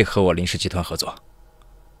不配和我林氏集团合作。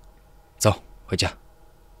走，回家。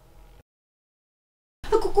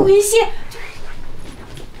顾云熙，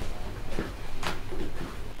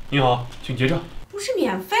你好，请结账。不是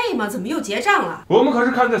免费吗？怎么又结账了？我们可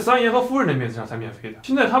是看在三爷和夫人的面子上才免费的，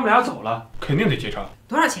现在他们俩走了，肯定得结账。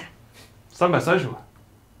多少钱？330万。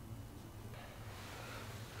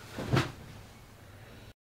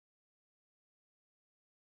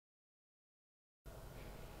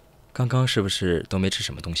刚刚是不是都没吃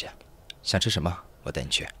什么东西啊？想吃什么，我带你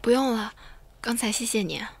去。不用了，刚才谢谢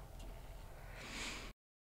你。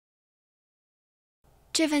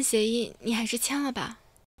这份协议你还是签了吧。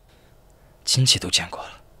亲戚都见过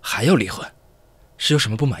了，还要离婚，是有什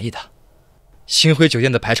么不满意的？星辉酒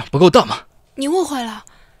店的排场不够大吗？你误会了，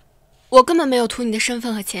我根本没有图你的身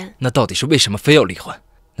份和钱。那到底是为什么非要离婚？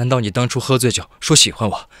难道你当初喝醉酒说喜欢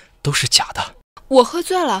我都是假的？我喝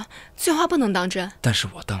醉了，醉话不能当真。但是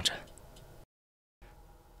我当真，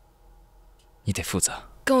你得负责。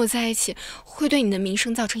跟我在一起会对你的名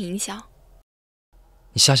声造成影响。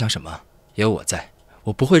你瞎想什么？有我在，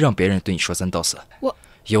我不会让别人对你说三道四。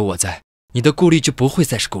有我在，你的顾虑就不会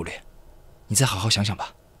再是顾虑。你再好好想想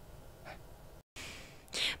吧。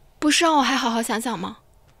不是让我还好好想想吗？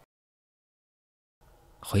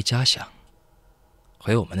回家想，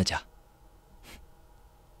回我们的家。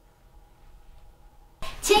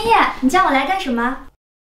千叶，你叫我来干什么？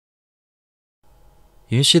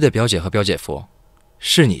云溪的表姐和表姐夫，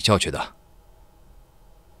是你叫去的。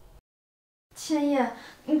千叶，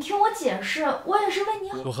你听我解释，我也是为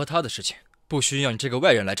你好。我和他的事情不需要你这个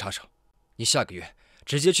外人来插手。你下个月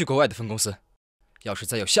直接去国外的分公司，要是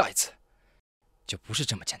再有下一次，就不是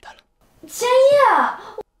这么简单了。千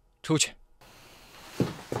叶，出去！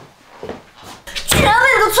居然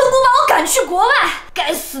为了个村姑把我赶去国外，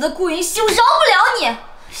该死的顾云熙，我饶不了你！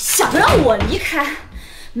想让我离开，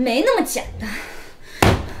没那么简单。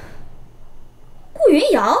顾云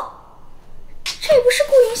瑶，这不是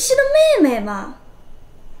顾云熙的妹妹吗？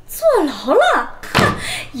坐牢了，哈，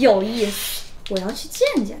有意思，我要去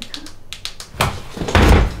见见她。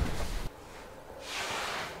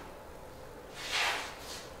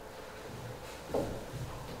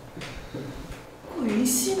顾云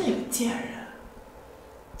熙那个贱人，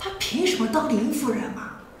她凭什么当林夫人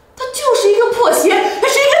啊？她就是一个破鞋，还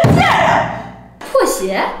是一个贱人！破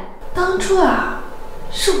鞋？当初啊，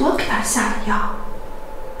是我给她下的药，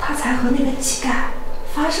她才和那个乞丐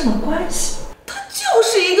发生了关系。她就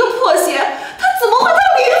是一个破鞋，她怎么会当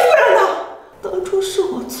林夫人呢？当初是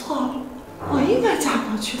我错了，我应该嫁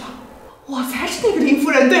过去的，我才是那个林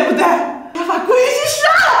夫人，对不对？要把顾云熙杀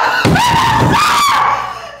了！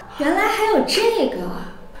原来还有这个，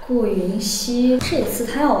顾云熙这次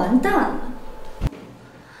她要完蛋了。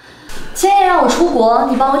千叶让我出国，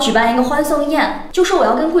你帮我举办一个欢送宴，就说我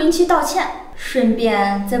要跟顾云熙道歉，顺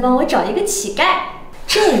便再帮我找一个乞丐。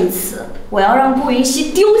这一次我要让顾云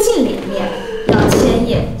熙丢尽脸面，让千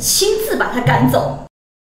叶亲自把他赶走。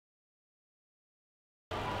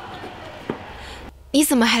你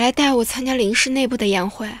怎么还来带我参加林氏内部的宴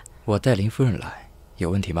会？我带林夫人来，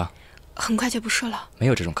有问题吗？很快就不是了。没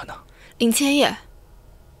有这种可能。林千叶，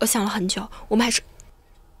我想了很久，我们还是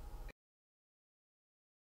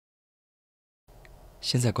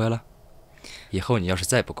现在乖了，以后你要是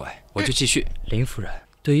再不乖，我就继续。林夫人，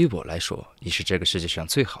对于我来说，你是这个世界上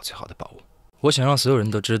最好的宝物。我想让所有人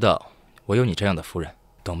都知道，我有你这样的夫人，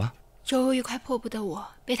懂吗？周如一块破布的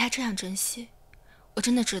我，被他这样珍惜，我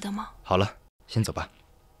真的值得吗？好了，先走吧。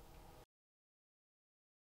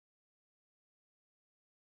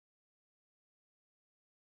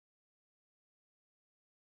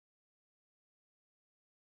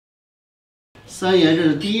三爷这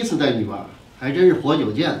是第一次带女伴，还真是活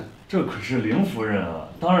久见了。这可是林夫人啊，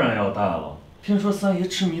当然要带了。听说三爷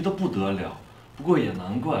痴迷的不得了，不过也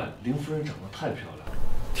难怪，林夫人长得太漂亮了。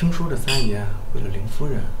听说这三爷为了林夫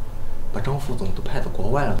人，把张副总都派到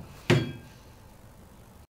国外了。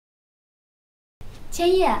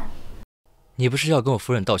千叶，你不是要跟我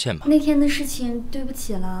夫人道歉吗？那天的事情对不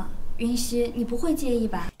起了，云溪，你不会介意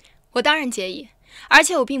吧？我当然介意，而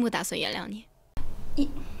且我并不打算原谅你。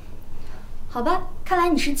好吧，看来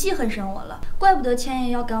你是记恨上我了，怪不得千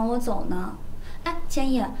叶要赶我走呢。哎，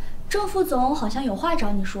千叶，郑副总好像有话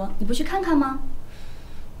找你说，你不去看看吗？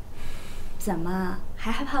怎么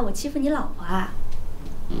还害怕我欺负你老婆啊？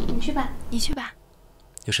你去吧，你去吧。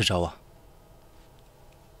有事找我，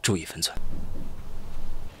注意分寸。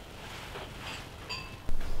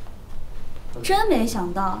真没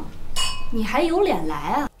想到，你还有脸来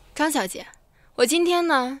啊！张小姐，我今天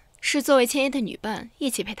呢是作为千叶的女伴一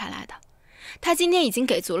起陪她来的。她今天已经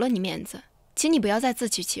给足了你面子，请你不要再自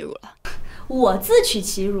取其辱了。我自取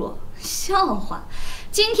其辱？笑话！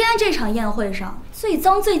今天这场宴会上最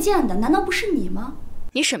脏最贱的，难道不是你吗？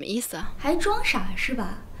你什么意思啊？还装傻是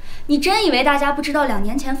吧？你真以为大家不知道2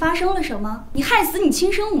年前发生了什么？你害死你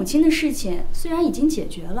亲生母亲的事情虽然已经解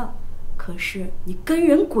决了，可是你跟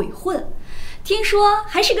人鬼混，听说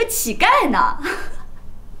还是个乞丐呢。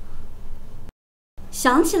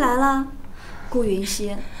想起来了，顾云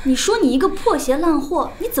溪，你说你一个破鞋烂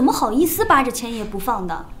货，你怎么好意思扒着千叶不放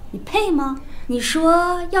的？你配吗？你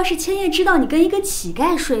说要是千叶知道你跟一个乞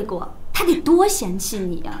丐睡过，他得多嫌弃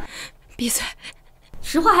你啊！闭嘴！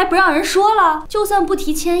实话还不让人说了，就算不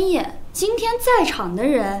提千叶，今天在场的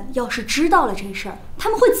人要是知道了这事儿，他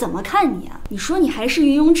们会怎么看你啊？你说你还是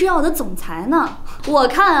云荣制药的总裁呢，我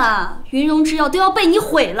看啊，云荣制药都要被你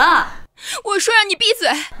毁了。我说让你闭嘴！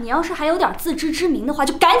你要是还有点自知之明的话，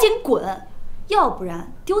就赶紧滚，要不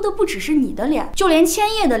然丢的不只是你的脸，就连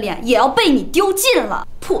千叶的脸也要被你丢尽了。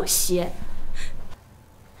破鞋！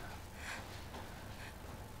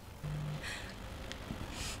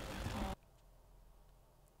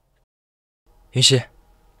云溪，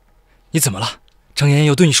你怎么了？张妍妍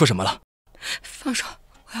又对你说什么了？放手，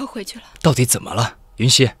我要回去了。到底怎么了，云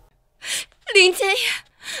溪？林千叶，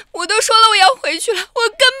我都说了我要回去了，我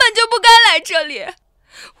根本就不该来这里。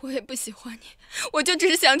我也不喜欢你，我就只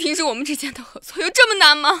是想停止我们之间的合作，有这么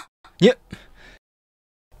难吗？你，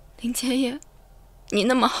林千叶，你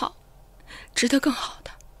那么好，值得更好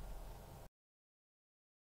的。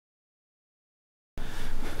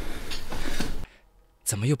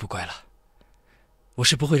怎么又不乖了？我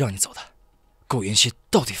是不会让你走的。顾云溪，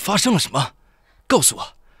到底发生了什么？告诉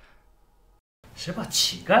我。谁把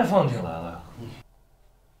乞丐放进来了呀？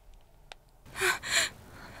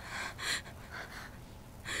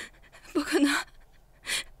不可能，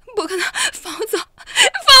不可能！放我走，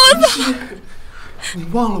放我走！你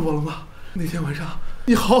忘了我了吗？那天晚上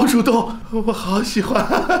你好主动，我好喜欢，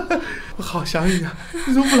我好想你啊！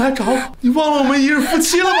你怎么不来找我？你忘了我们一日夫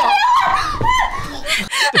妻了吗？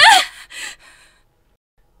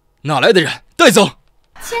哪来的人？带走！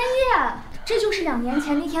千叶，这就是2年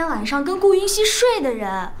前那天晚上跟顾云溪睡的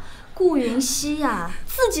人。顾云溪呀，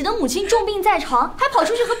自己的母亲重病在床，还跑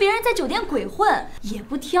出去和别人在酒店鬼混，也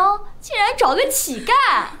不挑，竟然找个乞丐。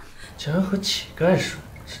竟然和乞丐睡，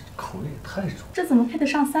这口味也太重。这怎么配得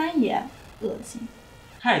上三爷？恶心！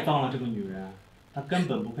太脏了，这个女人，她根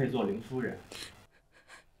本不配做林夫人。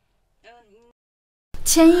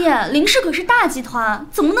千叶，林氏可是大集团，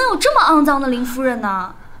怎么能有这么肮脏的林夫人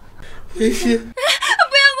呢？云溪，不要过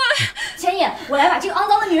来！千叶，我来把这个肮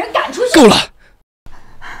脏的女人赶出去。够了！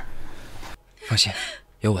放心，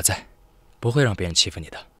有我在，不会让别人欺负你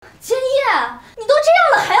的。千叶，你都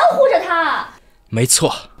这样了，还要护着她？没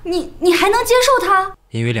错。你还能接受她？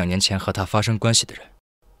因为2年前和他发生关系的人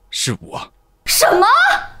是我。什么？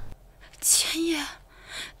千叶，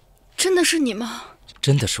真的是你吗？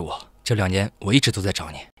真的是我。这2年我一直都在找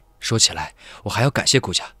你。说起来，我还要感谢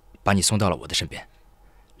顾家，把你送到了我的身边。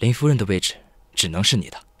林夫人的位置只能是你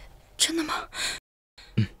的。真的吗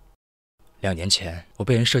？2年前我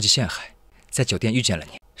被人设计陷害，在酒店遇见了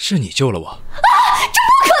你，是你救了我。啊！这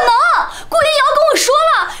不可能！顾云瑶跟我说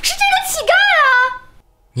了，是这个乞丐啊！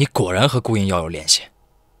你果然和顾云瑶有联系。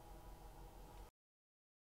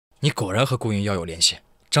你果然和顾云瑶有联系。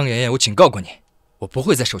张妍妍，我警告过你，我不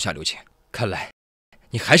会再手下留情。看来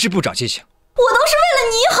你还是不长记性。我都是为了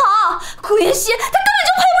你好，顾云熙他根本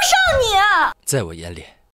就配不上你。在我眼里，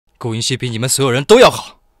顾云熙比你们所有人都要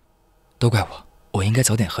好。都怪我，我应该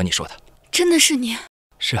早点和你说的。真的是你？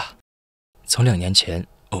是啊，从2年前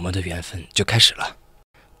我们的缘分就开始了。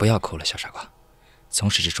不要哭了，小傻瓜。从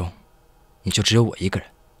始至终，你就只有我一个人。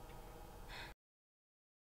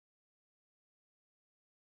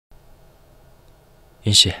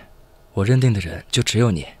云熙，我认定的人就只有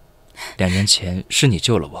你。2年前是你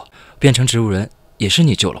救了我，变成植物人也是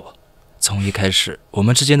你救了我。从一开始，我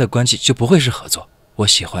们之间的关系就不会是合作。我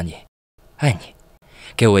喜欢你，爱你，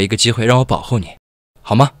给我一个机会，让我保护你，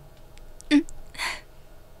好吗？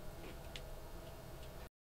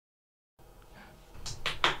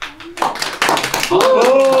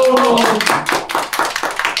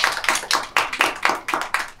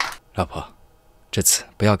老婆，这次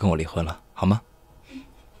不要跟我离婚了，好吗？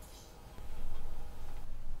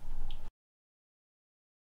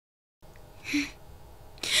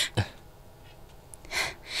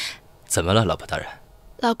怎么了，老婆大人？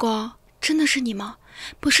老公，真的是你吗？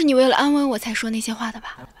不是你为了安慰我才说那些话的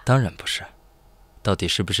吧？当然不是，到底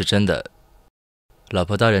是不是真的？老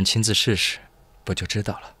婆大人亲自试试，不就知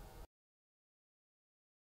道了。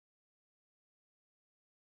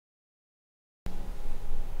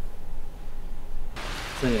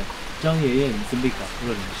三爷，张爷爷已经被赶出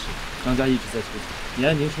了林氏，张家一直在催婚，你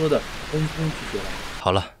按您说的分封去学来。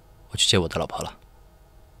好了，我去接我的老婆了。